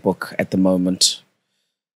favorite book at the moment.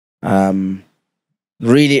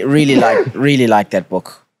 Really like that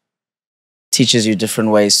book. Teaches you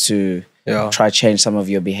different ways to try to change some of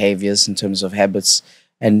your behaviors in terms of habits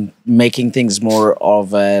and making things more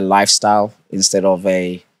of a lifestyle instead of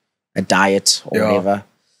a diet or whatever.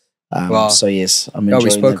 So yes, I'm enjoying we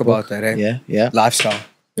spoke that about book. that, eh? Yeah. Lifestyle.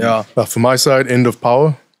 Yeah. For my side, End of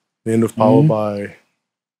Power. The End of Power by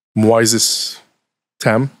Moises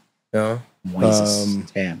Tam. Yeah.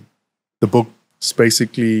 Moises Tam. The book is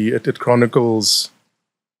basically, it chronicles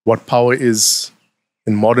what power is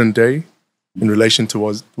in modern day in relation to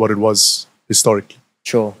what it was historically.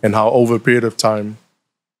 Sure. And how over a period of time,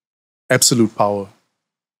 absolute power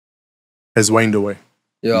has waned away.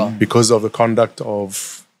 Yeah. Because of the conduct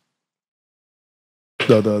of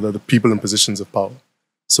the people in positions of power.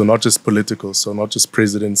 So not just political, so not just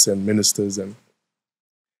presidents and ministers and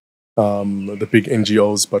the big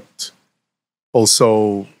NGOs, but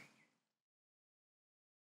also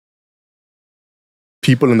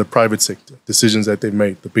people in the private sector, decisions that they've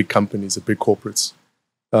made, the big companies, the big corporates,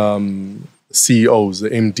 CEOs, the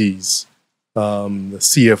MDs, the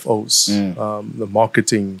CFOs, the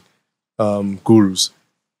marketing gurus.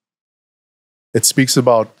 It speaks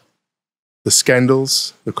about the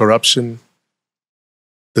scandals, the corruption,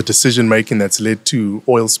 the decision-making that's led to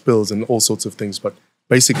oil spills and all sorts of things, but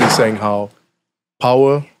basically saying how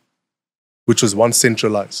power, which was once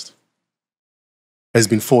centralized, has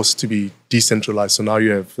been forced to be decentralized. So now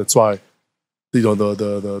you have, that's why, you know,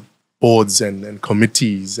 the boards and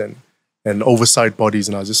committees and oversight bodies,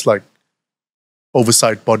 and I was just like,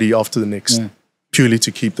 oversight body after the next, purely to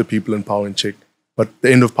keep the people in power in check. But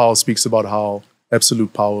the End of Power speaks about how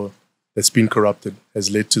absolute power that's been corrupted has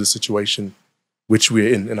led to the situation which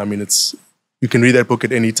we're in. And I mean, you can read that book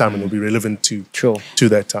at any time and it'll be relevant to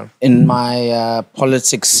that time. In my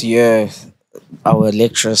politics year, our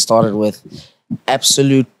lecturer started with,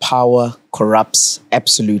 absolute power corrupts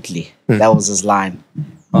absolutely. That was his line.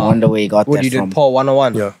 I wonder where he got that from. What, you did Paul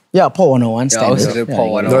 101? Yeah, Paul 101 standard. I also did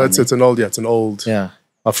Paul 101. No, it's an old. Yeah.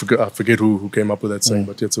 I forget who came up with that saying,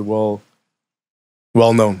 but it's a well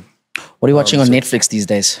known. What are you watching on Netflix these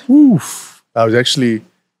days?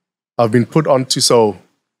 I've been put onto, so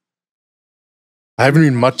I haven't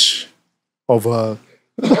been much of a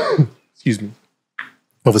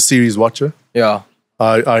of a series watcher. Yeah.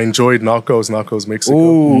 I enjoyed Narcos Mexico.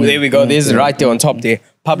 Ooh, there we go. There's right there on top there.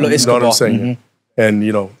 Pablo Escobar. You know what I'm saying? And,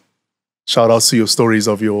 you know, shout out to your stories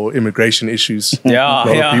of your immigration issues.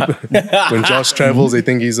 Yeah. When Josh travels, they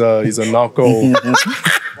think he's a narco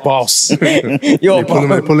boss. They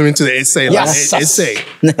pull him into the essay. Essay.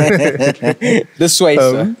 This way,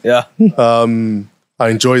 sir. Yeah. I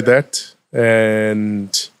enjoyed that.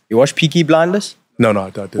 And you watch Peaky Blinders? No, I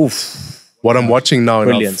didn't. Oof. What I'm watching now,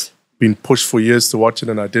 Brilliant. And I've been pushed for years to watch it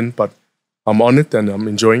and I didn't, but I'm on it and I'm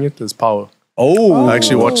enjoying it, is Power. Oh. I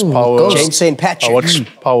actually watched Power. James St. Patrick. I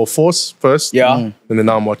watched Power Force first. Yeah. And then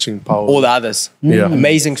now I'm watching Power. All the others. Yeah.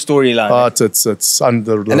 Amazing storyline. It's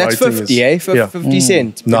under the and that's 50, 50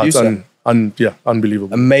 Cent. No, it's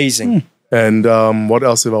unbelievable. Amazing. And what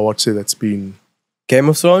else have I watched there that's been... Game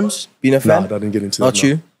of Thrones? Been a fan? No, I didn't get into that. Not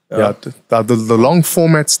you? Yeah, the long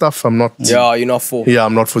format stuff, I'm not... Yeah, you're not for. Yeah,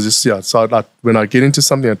 I'm not for this. So when I get into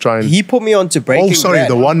something, I try and... He put me on to Breaking Bad. Oh, sorry,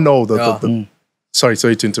 the one, sorry to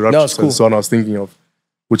interrupt you. Cool. It's the one I was thinking of,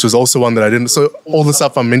 which was also one that I didn't... So all the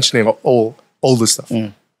stuff I'm mentioning, all the stuff.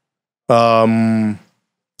 The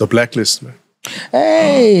Blacklist, man.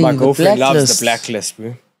 Hey, my girlfriend loves The Blacklist,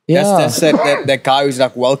 bro. Yeah. That's that guy who's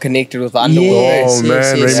like well connected with the underworld.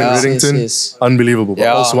 Raymond Reddington. Unbelievable. But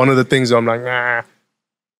also one of the things I'm like,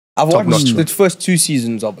 I've watched the first 2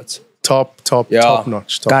 seasons of it. Top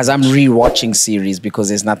notch. Guys, I'm rewatching series because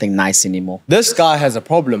there's nothing nice anymore. This guy has a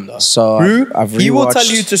problem though. So he will tell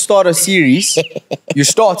you to start a series. You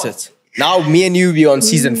start it. Now me and you be on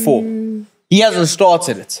season 4. He hasn't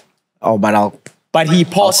started it. Oh, but he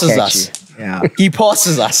passes us. Yeah. He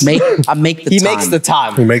passes us. He makes the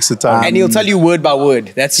time. He makes the time. And he'll tell you word by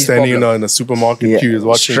word. That's his standing problem. in a supermarket queue is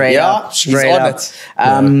watching. Straight up.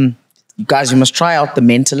 You guys, you must try out The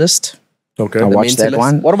Mentalist. Okay. I watched that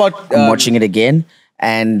one. What about... I'm watching it again.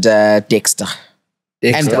 And Dexter.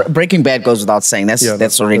 And Breaking Bad goes without saying.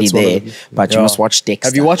 That's already there. But you must watch Dexter.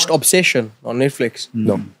 Have you watched Obsession on Netflix?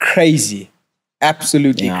 No. Crazy.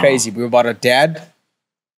 Absolutely crazy. We're about a dad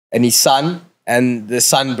and his son. And the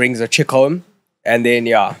son brings a chick home. And then,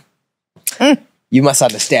 you must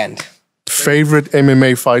understand. Favorite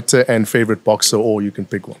MMA fighter and favorite boxer, or you can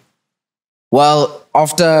pick one. Well,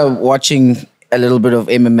 after watching a little bit of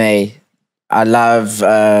MMA, I love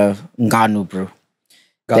Ngannou, bro.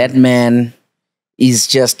 That man is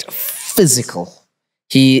just physical.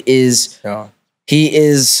 He is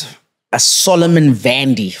a Solomon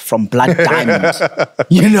Vandy from Blood Diamond.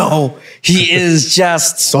 You know, he is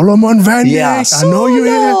just Solomon Vandy. Yeah, I know you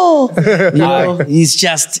here. You know, he's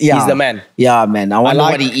just He's the man. Yeah, man. I wonder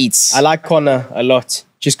what he eats. I like Connor a lot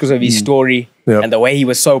just because of his story and the way he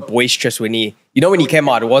was so boisterous when he came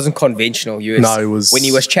out. It wasn't conventional. It was when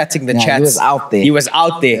he was chatting the chats. He was out there. He was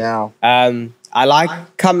out there. Yeah. I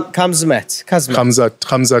like Kamzat.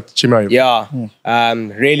 Chimaev. Yeah,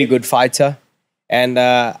 really good fighter. And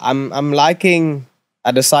I'm liking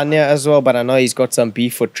Adesanya as well, but I know he's got some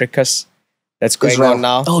beef with Trickus that's going on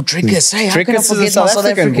now. Oh, Trickus! Hey, how can I Trickus is a forget my South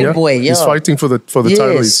African boy? Yeah. He's fighting for the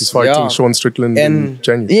title. He's fighting Sean Strickland in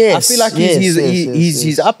January. Yes, I feel like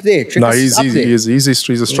he's up there. Trickus is up there.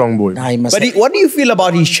 He's a strong boy. But what do you feel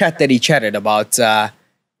about his chat that he chatted about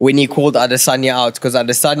when he called Adesanya out? Because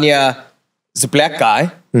Adesanya is a black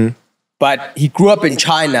guy. But he grew up in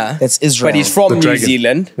China. That's Israel. But he's from New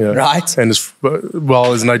Zealand, right? And is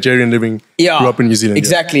Nigerian living, grew up in New Zealand.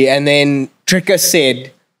 Exactly. And then Trickus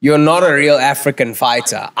said, "You're not a real African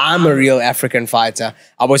fighter. I'm a real African fighter.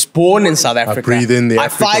 I was born in South Africa. I breathe in the I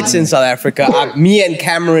fight in South Africa. Me and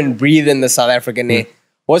Cameron breathe in the South African air."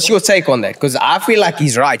 What's your take on that? Because I feel like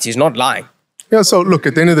he's right. He's not lying. Yeah, so look,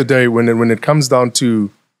 at the end of the day, when it comes down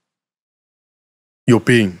to your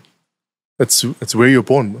being, it's where you're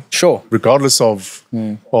born. Sure. Regardless of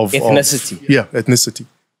ethnicity. Ethnicity.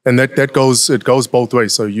 And that goes both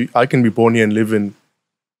ways. So I can be born here and live in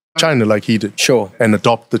China like he did. Sure. And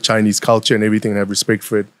adopt the Chinese culture and everything and have respect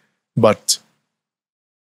for it. But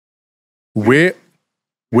where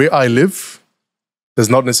I live does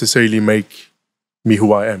not necessarily make me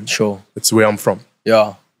who I am. Sure. It's where I'm from.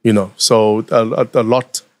 Yeah. You know, so a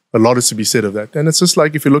lot is to be said of that. And it's just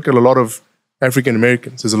like if you look at a lot of African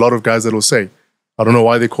Americans, there's a lot of guys that will say, I don't know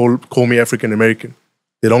why they call me African American.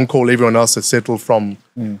 They don't call everyone else that settled from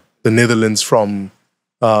the Netherlands, from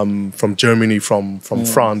Germany, from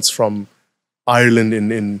France, from Ireland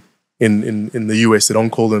in the US. They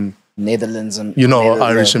don't call them Netherlands and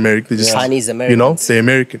Irish American, Chinese American. They're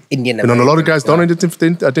American. Indian American. And a lot of guys don't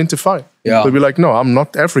identify. Yeah. They'll be like, no, I'm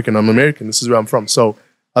not African. I'm American. This is where I'm from. So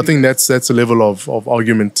I think that's a level of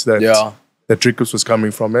argument that Trickus was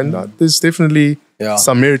coming from, and there's definitely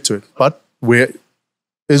some merit to it. But where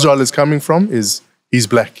Israel is coming from is he's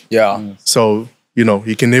black. Yeah. So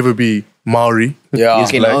he can never be Maori. Yeah.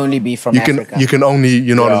 He can only be from Africa. You can only,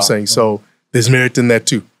 you know what I'm saying. So there's merit in that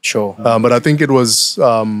too. Sure. But I think it was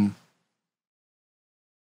a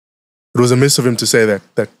miss of him to say that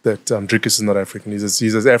Trickus is not African.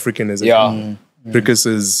 He's as African as Trickus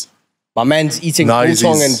is. My man's eating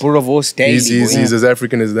biltong and boerewors daily. He's as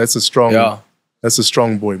African as that's a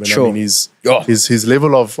strong boy. Man. Sure. I mean, his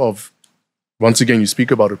level of once again, you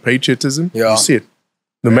speak about it, patriotism. You see it.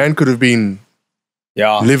 The man could have been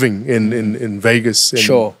living in Vegas,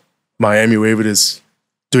 in Miami, wherever it is,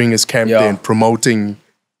 doing his camp there and promoting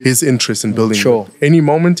his interest in building. Sure. Any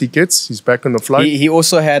moment he's back on the flight. He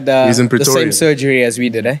also had he's in the same surgery as we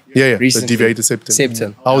did, eh? Yeah. Recently. The deviated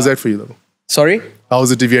septum. How was that for you, though? Sorry? How was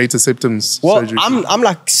the deviated septum surgery? Well, I'm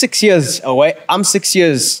like 6 years away. I'm 6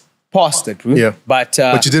 years past it. Yeah. But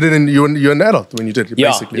you did it you're an adult when you did it,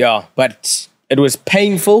 basically. Yeah. But it was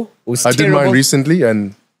painful. It was terrible. I did mine recently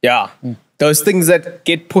and... Yeah. Those things that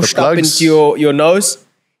get pushed up into your nose,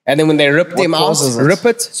 and then when they rip them out, rip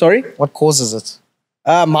it. Sorry? What causes it?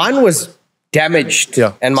 Mine was damaged.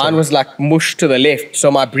 Yeah. And mine was like mushed to the left.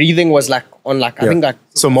 So my breathing was like on I think like...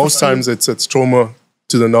 So most times it's trauma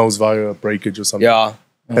to the nose via breakage or something. Yeah.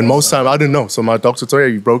 And most time I didn't know. So my doctor told me,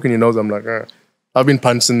 you've broken your nose. I'm like, I've been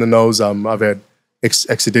punched in the nose. I've had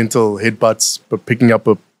accidental headbutts, but picking up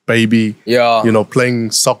a baby. Yeah.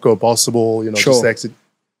 Playing soccer or basketball. Just accident.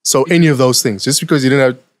 So any of those things, just because you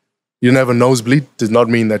didn't have a nosebleed, does not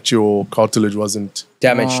mean that your cartilage wasn't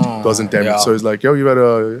damaged. Yeah. So it's like, you've had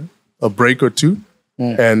a break or two,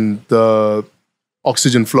 and the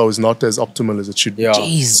oxygen flow is not as optimal as it should be. Yeah.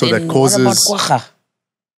 Jeez, so that causes. What about Kwacha?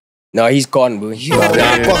 No, he's gone, bro.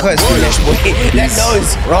 Kwacha is foolish, boy. That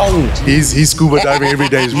nose wrong. He's scuba diving every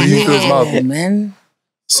day. He's breathing through his mouth. Man.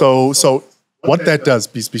 So what that does,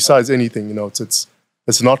 besides anything, it's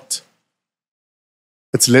not.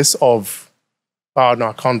 It's less of, oh no,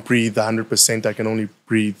 I can't breathe 100%. I can only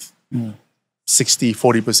breathe 60,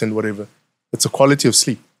 40%, whatever. It's a quality of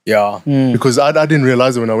sleep. Yeah. Because I didn't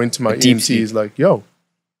realize it when I went to my EMT. Is like, the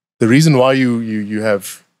reason why you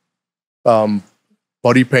have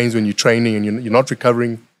body pains when you're training and you're not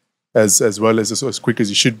recovering as well as quick as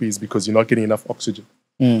you should be is because you're not getting enough oxygen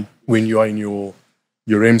when you are in your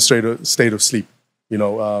REM state of sleep.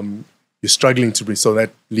 You're struggling to breathe. So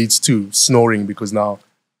that leads to snoring because now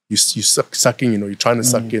sucking, you're trying to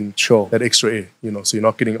suck in that extra air, so you're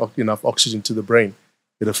not getting enough oxygen to the brain.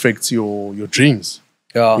 It affects your dreams,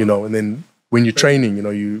 and then when you're training,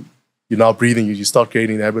 you're now breathing, you start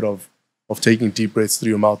creating the habit of taking deep breaths through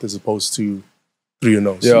your mouth as opposed to through your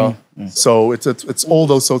nose. So it's all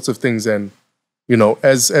those sorts of things, and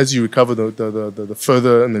as you recover, the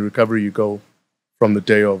further in the recovery you go from the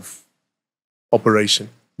day of operation,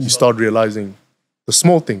 you start realizing the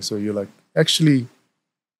small things. So you're like, actually,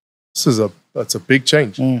 that's a big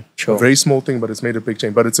change. A very small thing, but it's made a big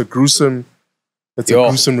change. But it's a gruesome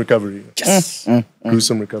recovery. Yes.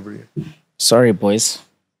 Gruesome recovery. Sorry, boys.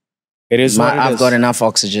 It is. I've got enough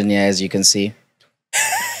oxygen here, as you can see.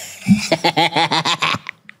 I'm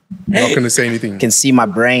not going to say anything. You can see my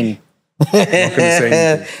brain. I'm not going to say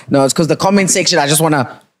anything. No, it's because the comment section. I just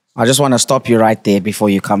wanna stop you right there before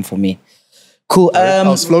you come for me. Cool. I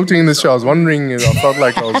was floating in the show. I was wondering. I felt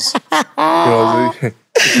like I was. The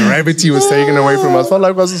gravity was taken away from us. I felt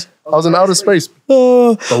like I was in outer space.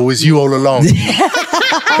 But it was you all along.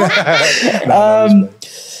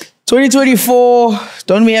 2024.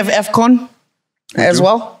 Don't we have AFCON as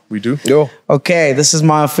well? We do. Yo. Okay, this is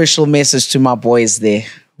my official message to my boys there.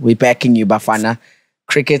 We're backing you, Bafana.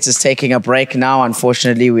 Cricket is taking a break now.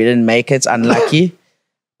 Unfortunately, we didn't make it. Unlucky.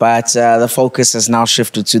 But the focus has now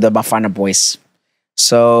shifted to the Bafana boys.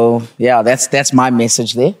 So, yeah, that's my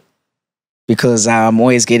message there. Because I'm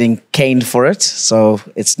always getting caned for it. So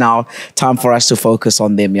it's now time for us to focus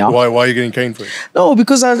on them, yeah? Why are you getting caned for it? No,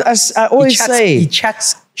 because I always say... He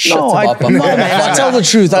chats shit no, about no, man, I tell the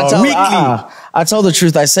truth. I tell the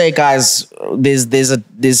truth. I say, guys,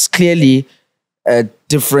 there's clearly a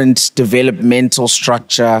different developmental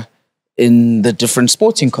structure in the different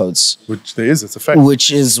sporting codes. Which there is, it's a fact. Which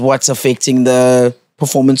is what's affecting the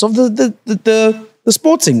performance of the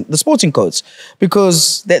sporting codes,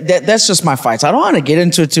 because that's just my fight. I don't want to get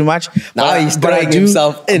into it too much. Now he's throwing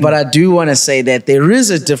himself in. But I do want to say that there is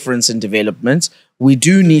a difference in development. We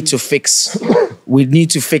do need to fix. We need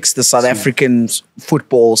to fix the South African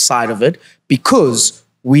football side of it, because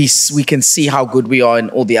we can see how good we are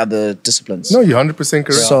in all the other disciplines. No, you're 100%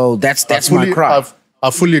 correct. So that's my cry. I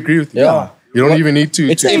fully agree with you. Yeah. You don't even need to.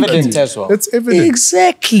 It's evident as well. It's evident.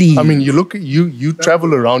 Exactly. I mean, you look at you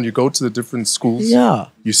travel around, you go to the different schools. Yeah.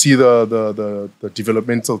 You see the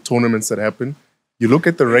developmental tournaments that happen. You look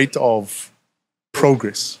at the rate of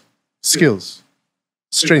progress, skills,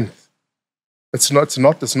 strength. It's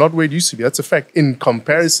not where it used to be. That's a fact. In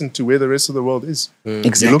comparison to where the rest of the world is.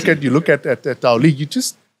 Exactly. You look at our league,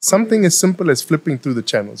 something as simple as flipping through the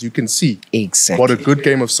channels. You can see what a good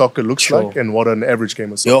game of soccer looks like and what an average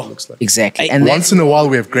game of soccer looks like. Exactly. And once in a while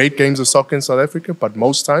we have great games of soccer in South Africa, but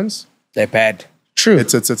most times they're bad. True.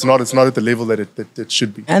 It's not at the level that it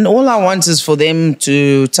should be. And all I want is for them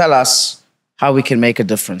to tell us how we can make a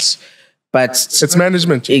difference. But it's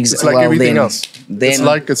management. It's like everything else.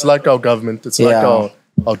 It's like our government. It's like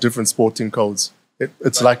our different sporting codes.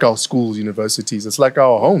 It's like our schools, universities. It's like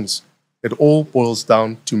our homes. It all boils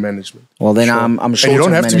down to management. Well, then I'm sure. And you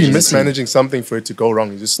don't have to be mismanaging something for it to go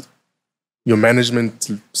wrong. Your management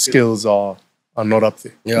skills are not up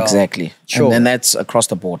there. Yeah. Exactly. Sure. And then that's across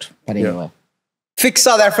the board. But anyway. Fix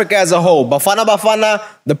South Africa as a whole. Bafana,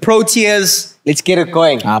 the Proteas, let's get it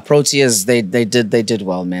going. Proteas, they did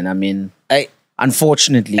well, man. I mean,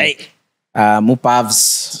 unfortunately, Mupavs.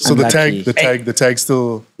 So the tag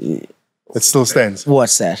still stands.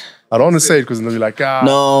 What's that? I don't want to say it because they'll be like,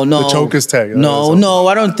 no, the chokers tag. No,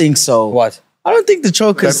 I don't think so. What? I don't think the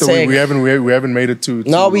chokers tag. We haven't made it to.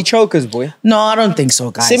 No, we chokers, boy. No, I don't think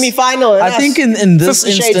so, guys. Semi-final. I think in this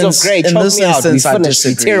instance, I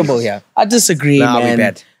disagree. Terrible here. I disagree, man. We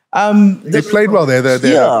bad. They played well. They're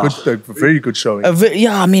a very good showing.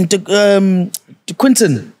 I mean,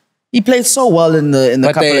 Quinton. He played so well in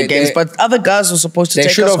the couple of games, but other guys were supposed to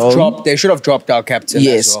take us home. They should have dropped our captain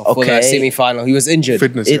as well for the semi-final. He was injured.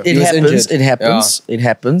 Fitness, It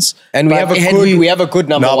happens. And we have a good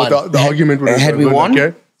number one. But the argument would have we won?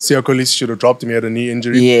 Okay, Siakolis should have dropped him. He had a knee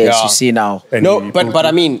injury. Yes, you see now. But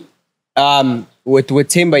I mean, with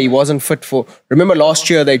Timber, he wasn't fit for. Remember last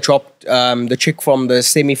year they dropped the chick from the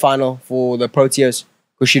semi-final for the Proteas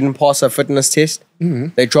because she didn't pass her fitness test.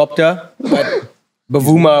 Mm-hmm. They dropped her, but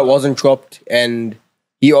Bavuma wasn't dropped, and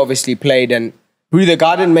he obviously played. And the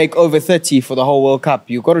guy didn't make over 30 for the whole World Cup.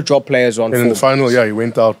 You've got to drop players on form. In the final, he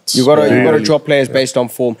went out. You got to drop players based on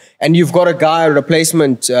form, and you've got a guy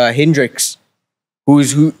replacement Hendricks,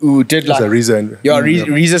 who did like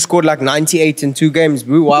Riza scored like 98 in 2 games.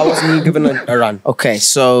 Why wasn't he given a run? Okay,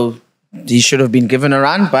 so he should have been given a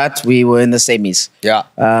run, but we were in the semis. Yeah.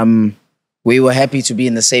 We were happy to be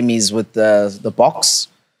in the semis with the Box.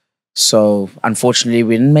 So unfortunately,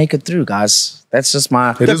 we didn't make it through, guys. That's just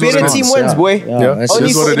my. The better team wins, boy. Yeah,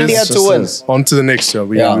 only for India to win. On to the next year.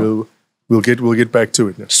 We'll get back to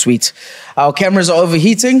it. Yeah. Sweet. Our cameras are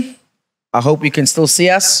overheating. I hope you can still see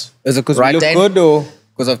us. Is it because we look good or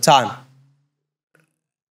because of time?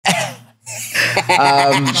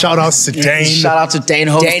 Shout out to Dane. Shout out to Dane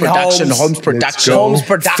Holmes Production. Holmes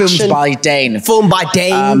Production. Filmed by Dane. Filmed by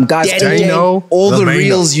Dane. Guys, Dane, all the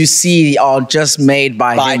reels you see are just made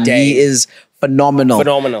by him. He is phenomenal.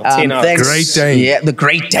 Thanks. Great Dane. Yeah, the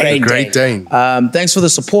Great Dane. Great Dane. Thanks for the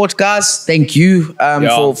support, guys. Thank you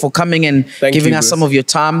for coming and giving us some of your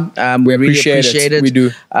time. We really appreciate it. We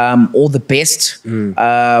do. All the best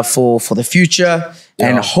for the future,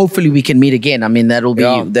 and hopefully we can meet again. I mean, that'll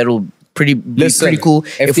be pretty cool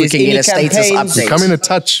if we can get a status update. Come in a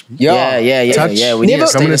touch. Yeah. We need a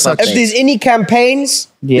status update. If there's any campaigns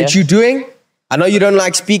that you're doing, I know you don't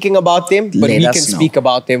like speaking about them, but he can speak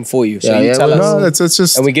about them for you. So you tell us. No, it's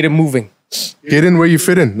just, and we get it moving. Get in where you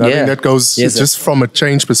fit in. I think that goes just from a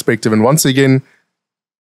change perspective. And once again,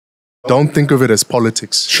 don't think of it as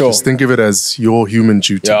politics. Just think of it as your human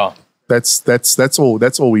duty. Yeah. That's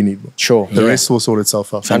all we need. Sure. The rest will sort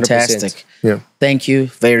itself out. Fantastic. 100%. Yeah. Thank you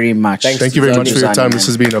very much. Thank you very much for your time. This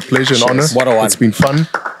has been a pleasure and honor. What a one. It's been fun.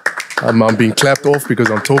 I'm being clapped off because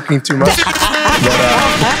I'm talking too much. But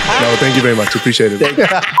no, thank you very much. Appreciate it.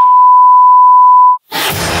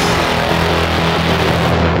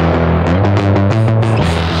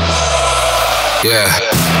 Yeah,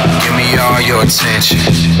 give me all your attention.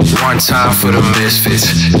 One time for the misfits.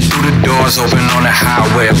 Through the doors open on the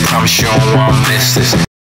highway. I promise you don't want to miss this.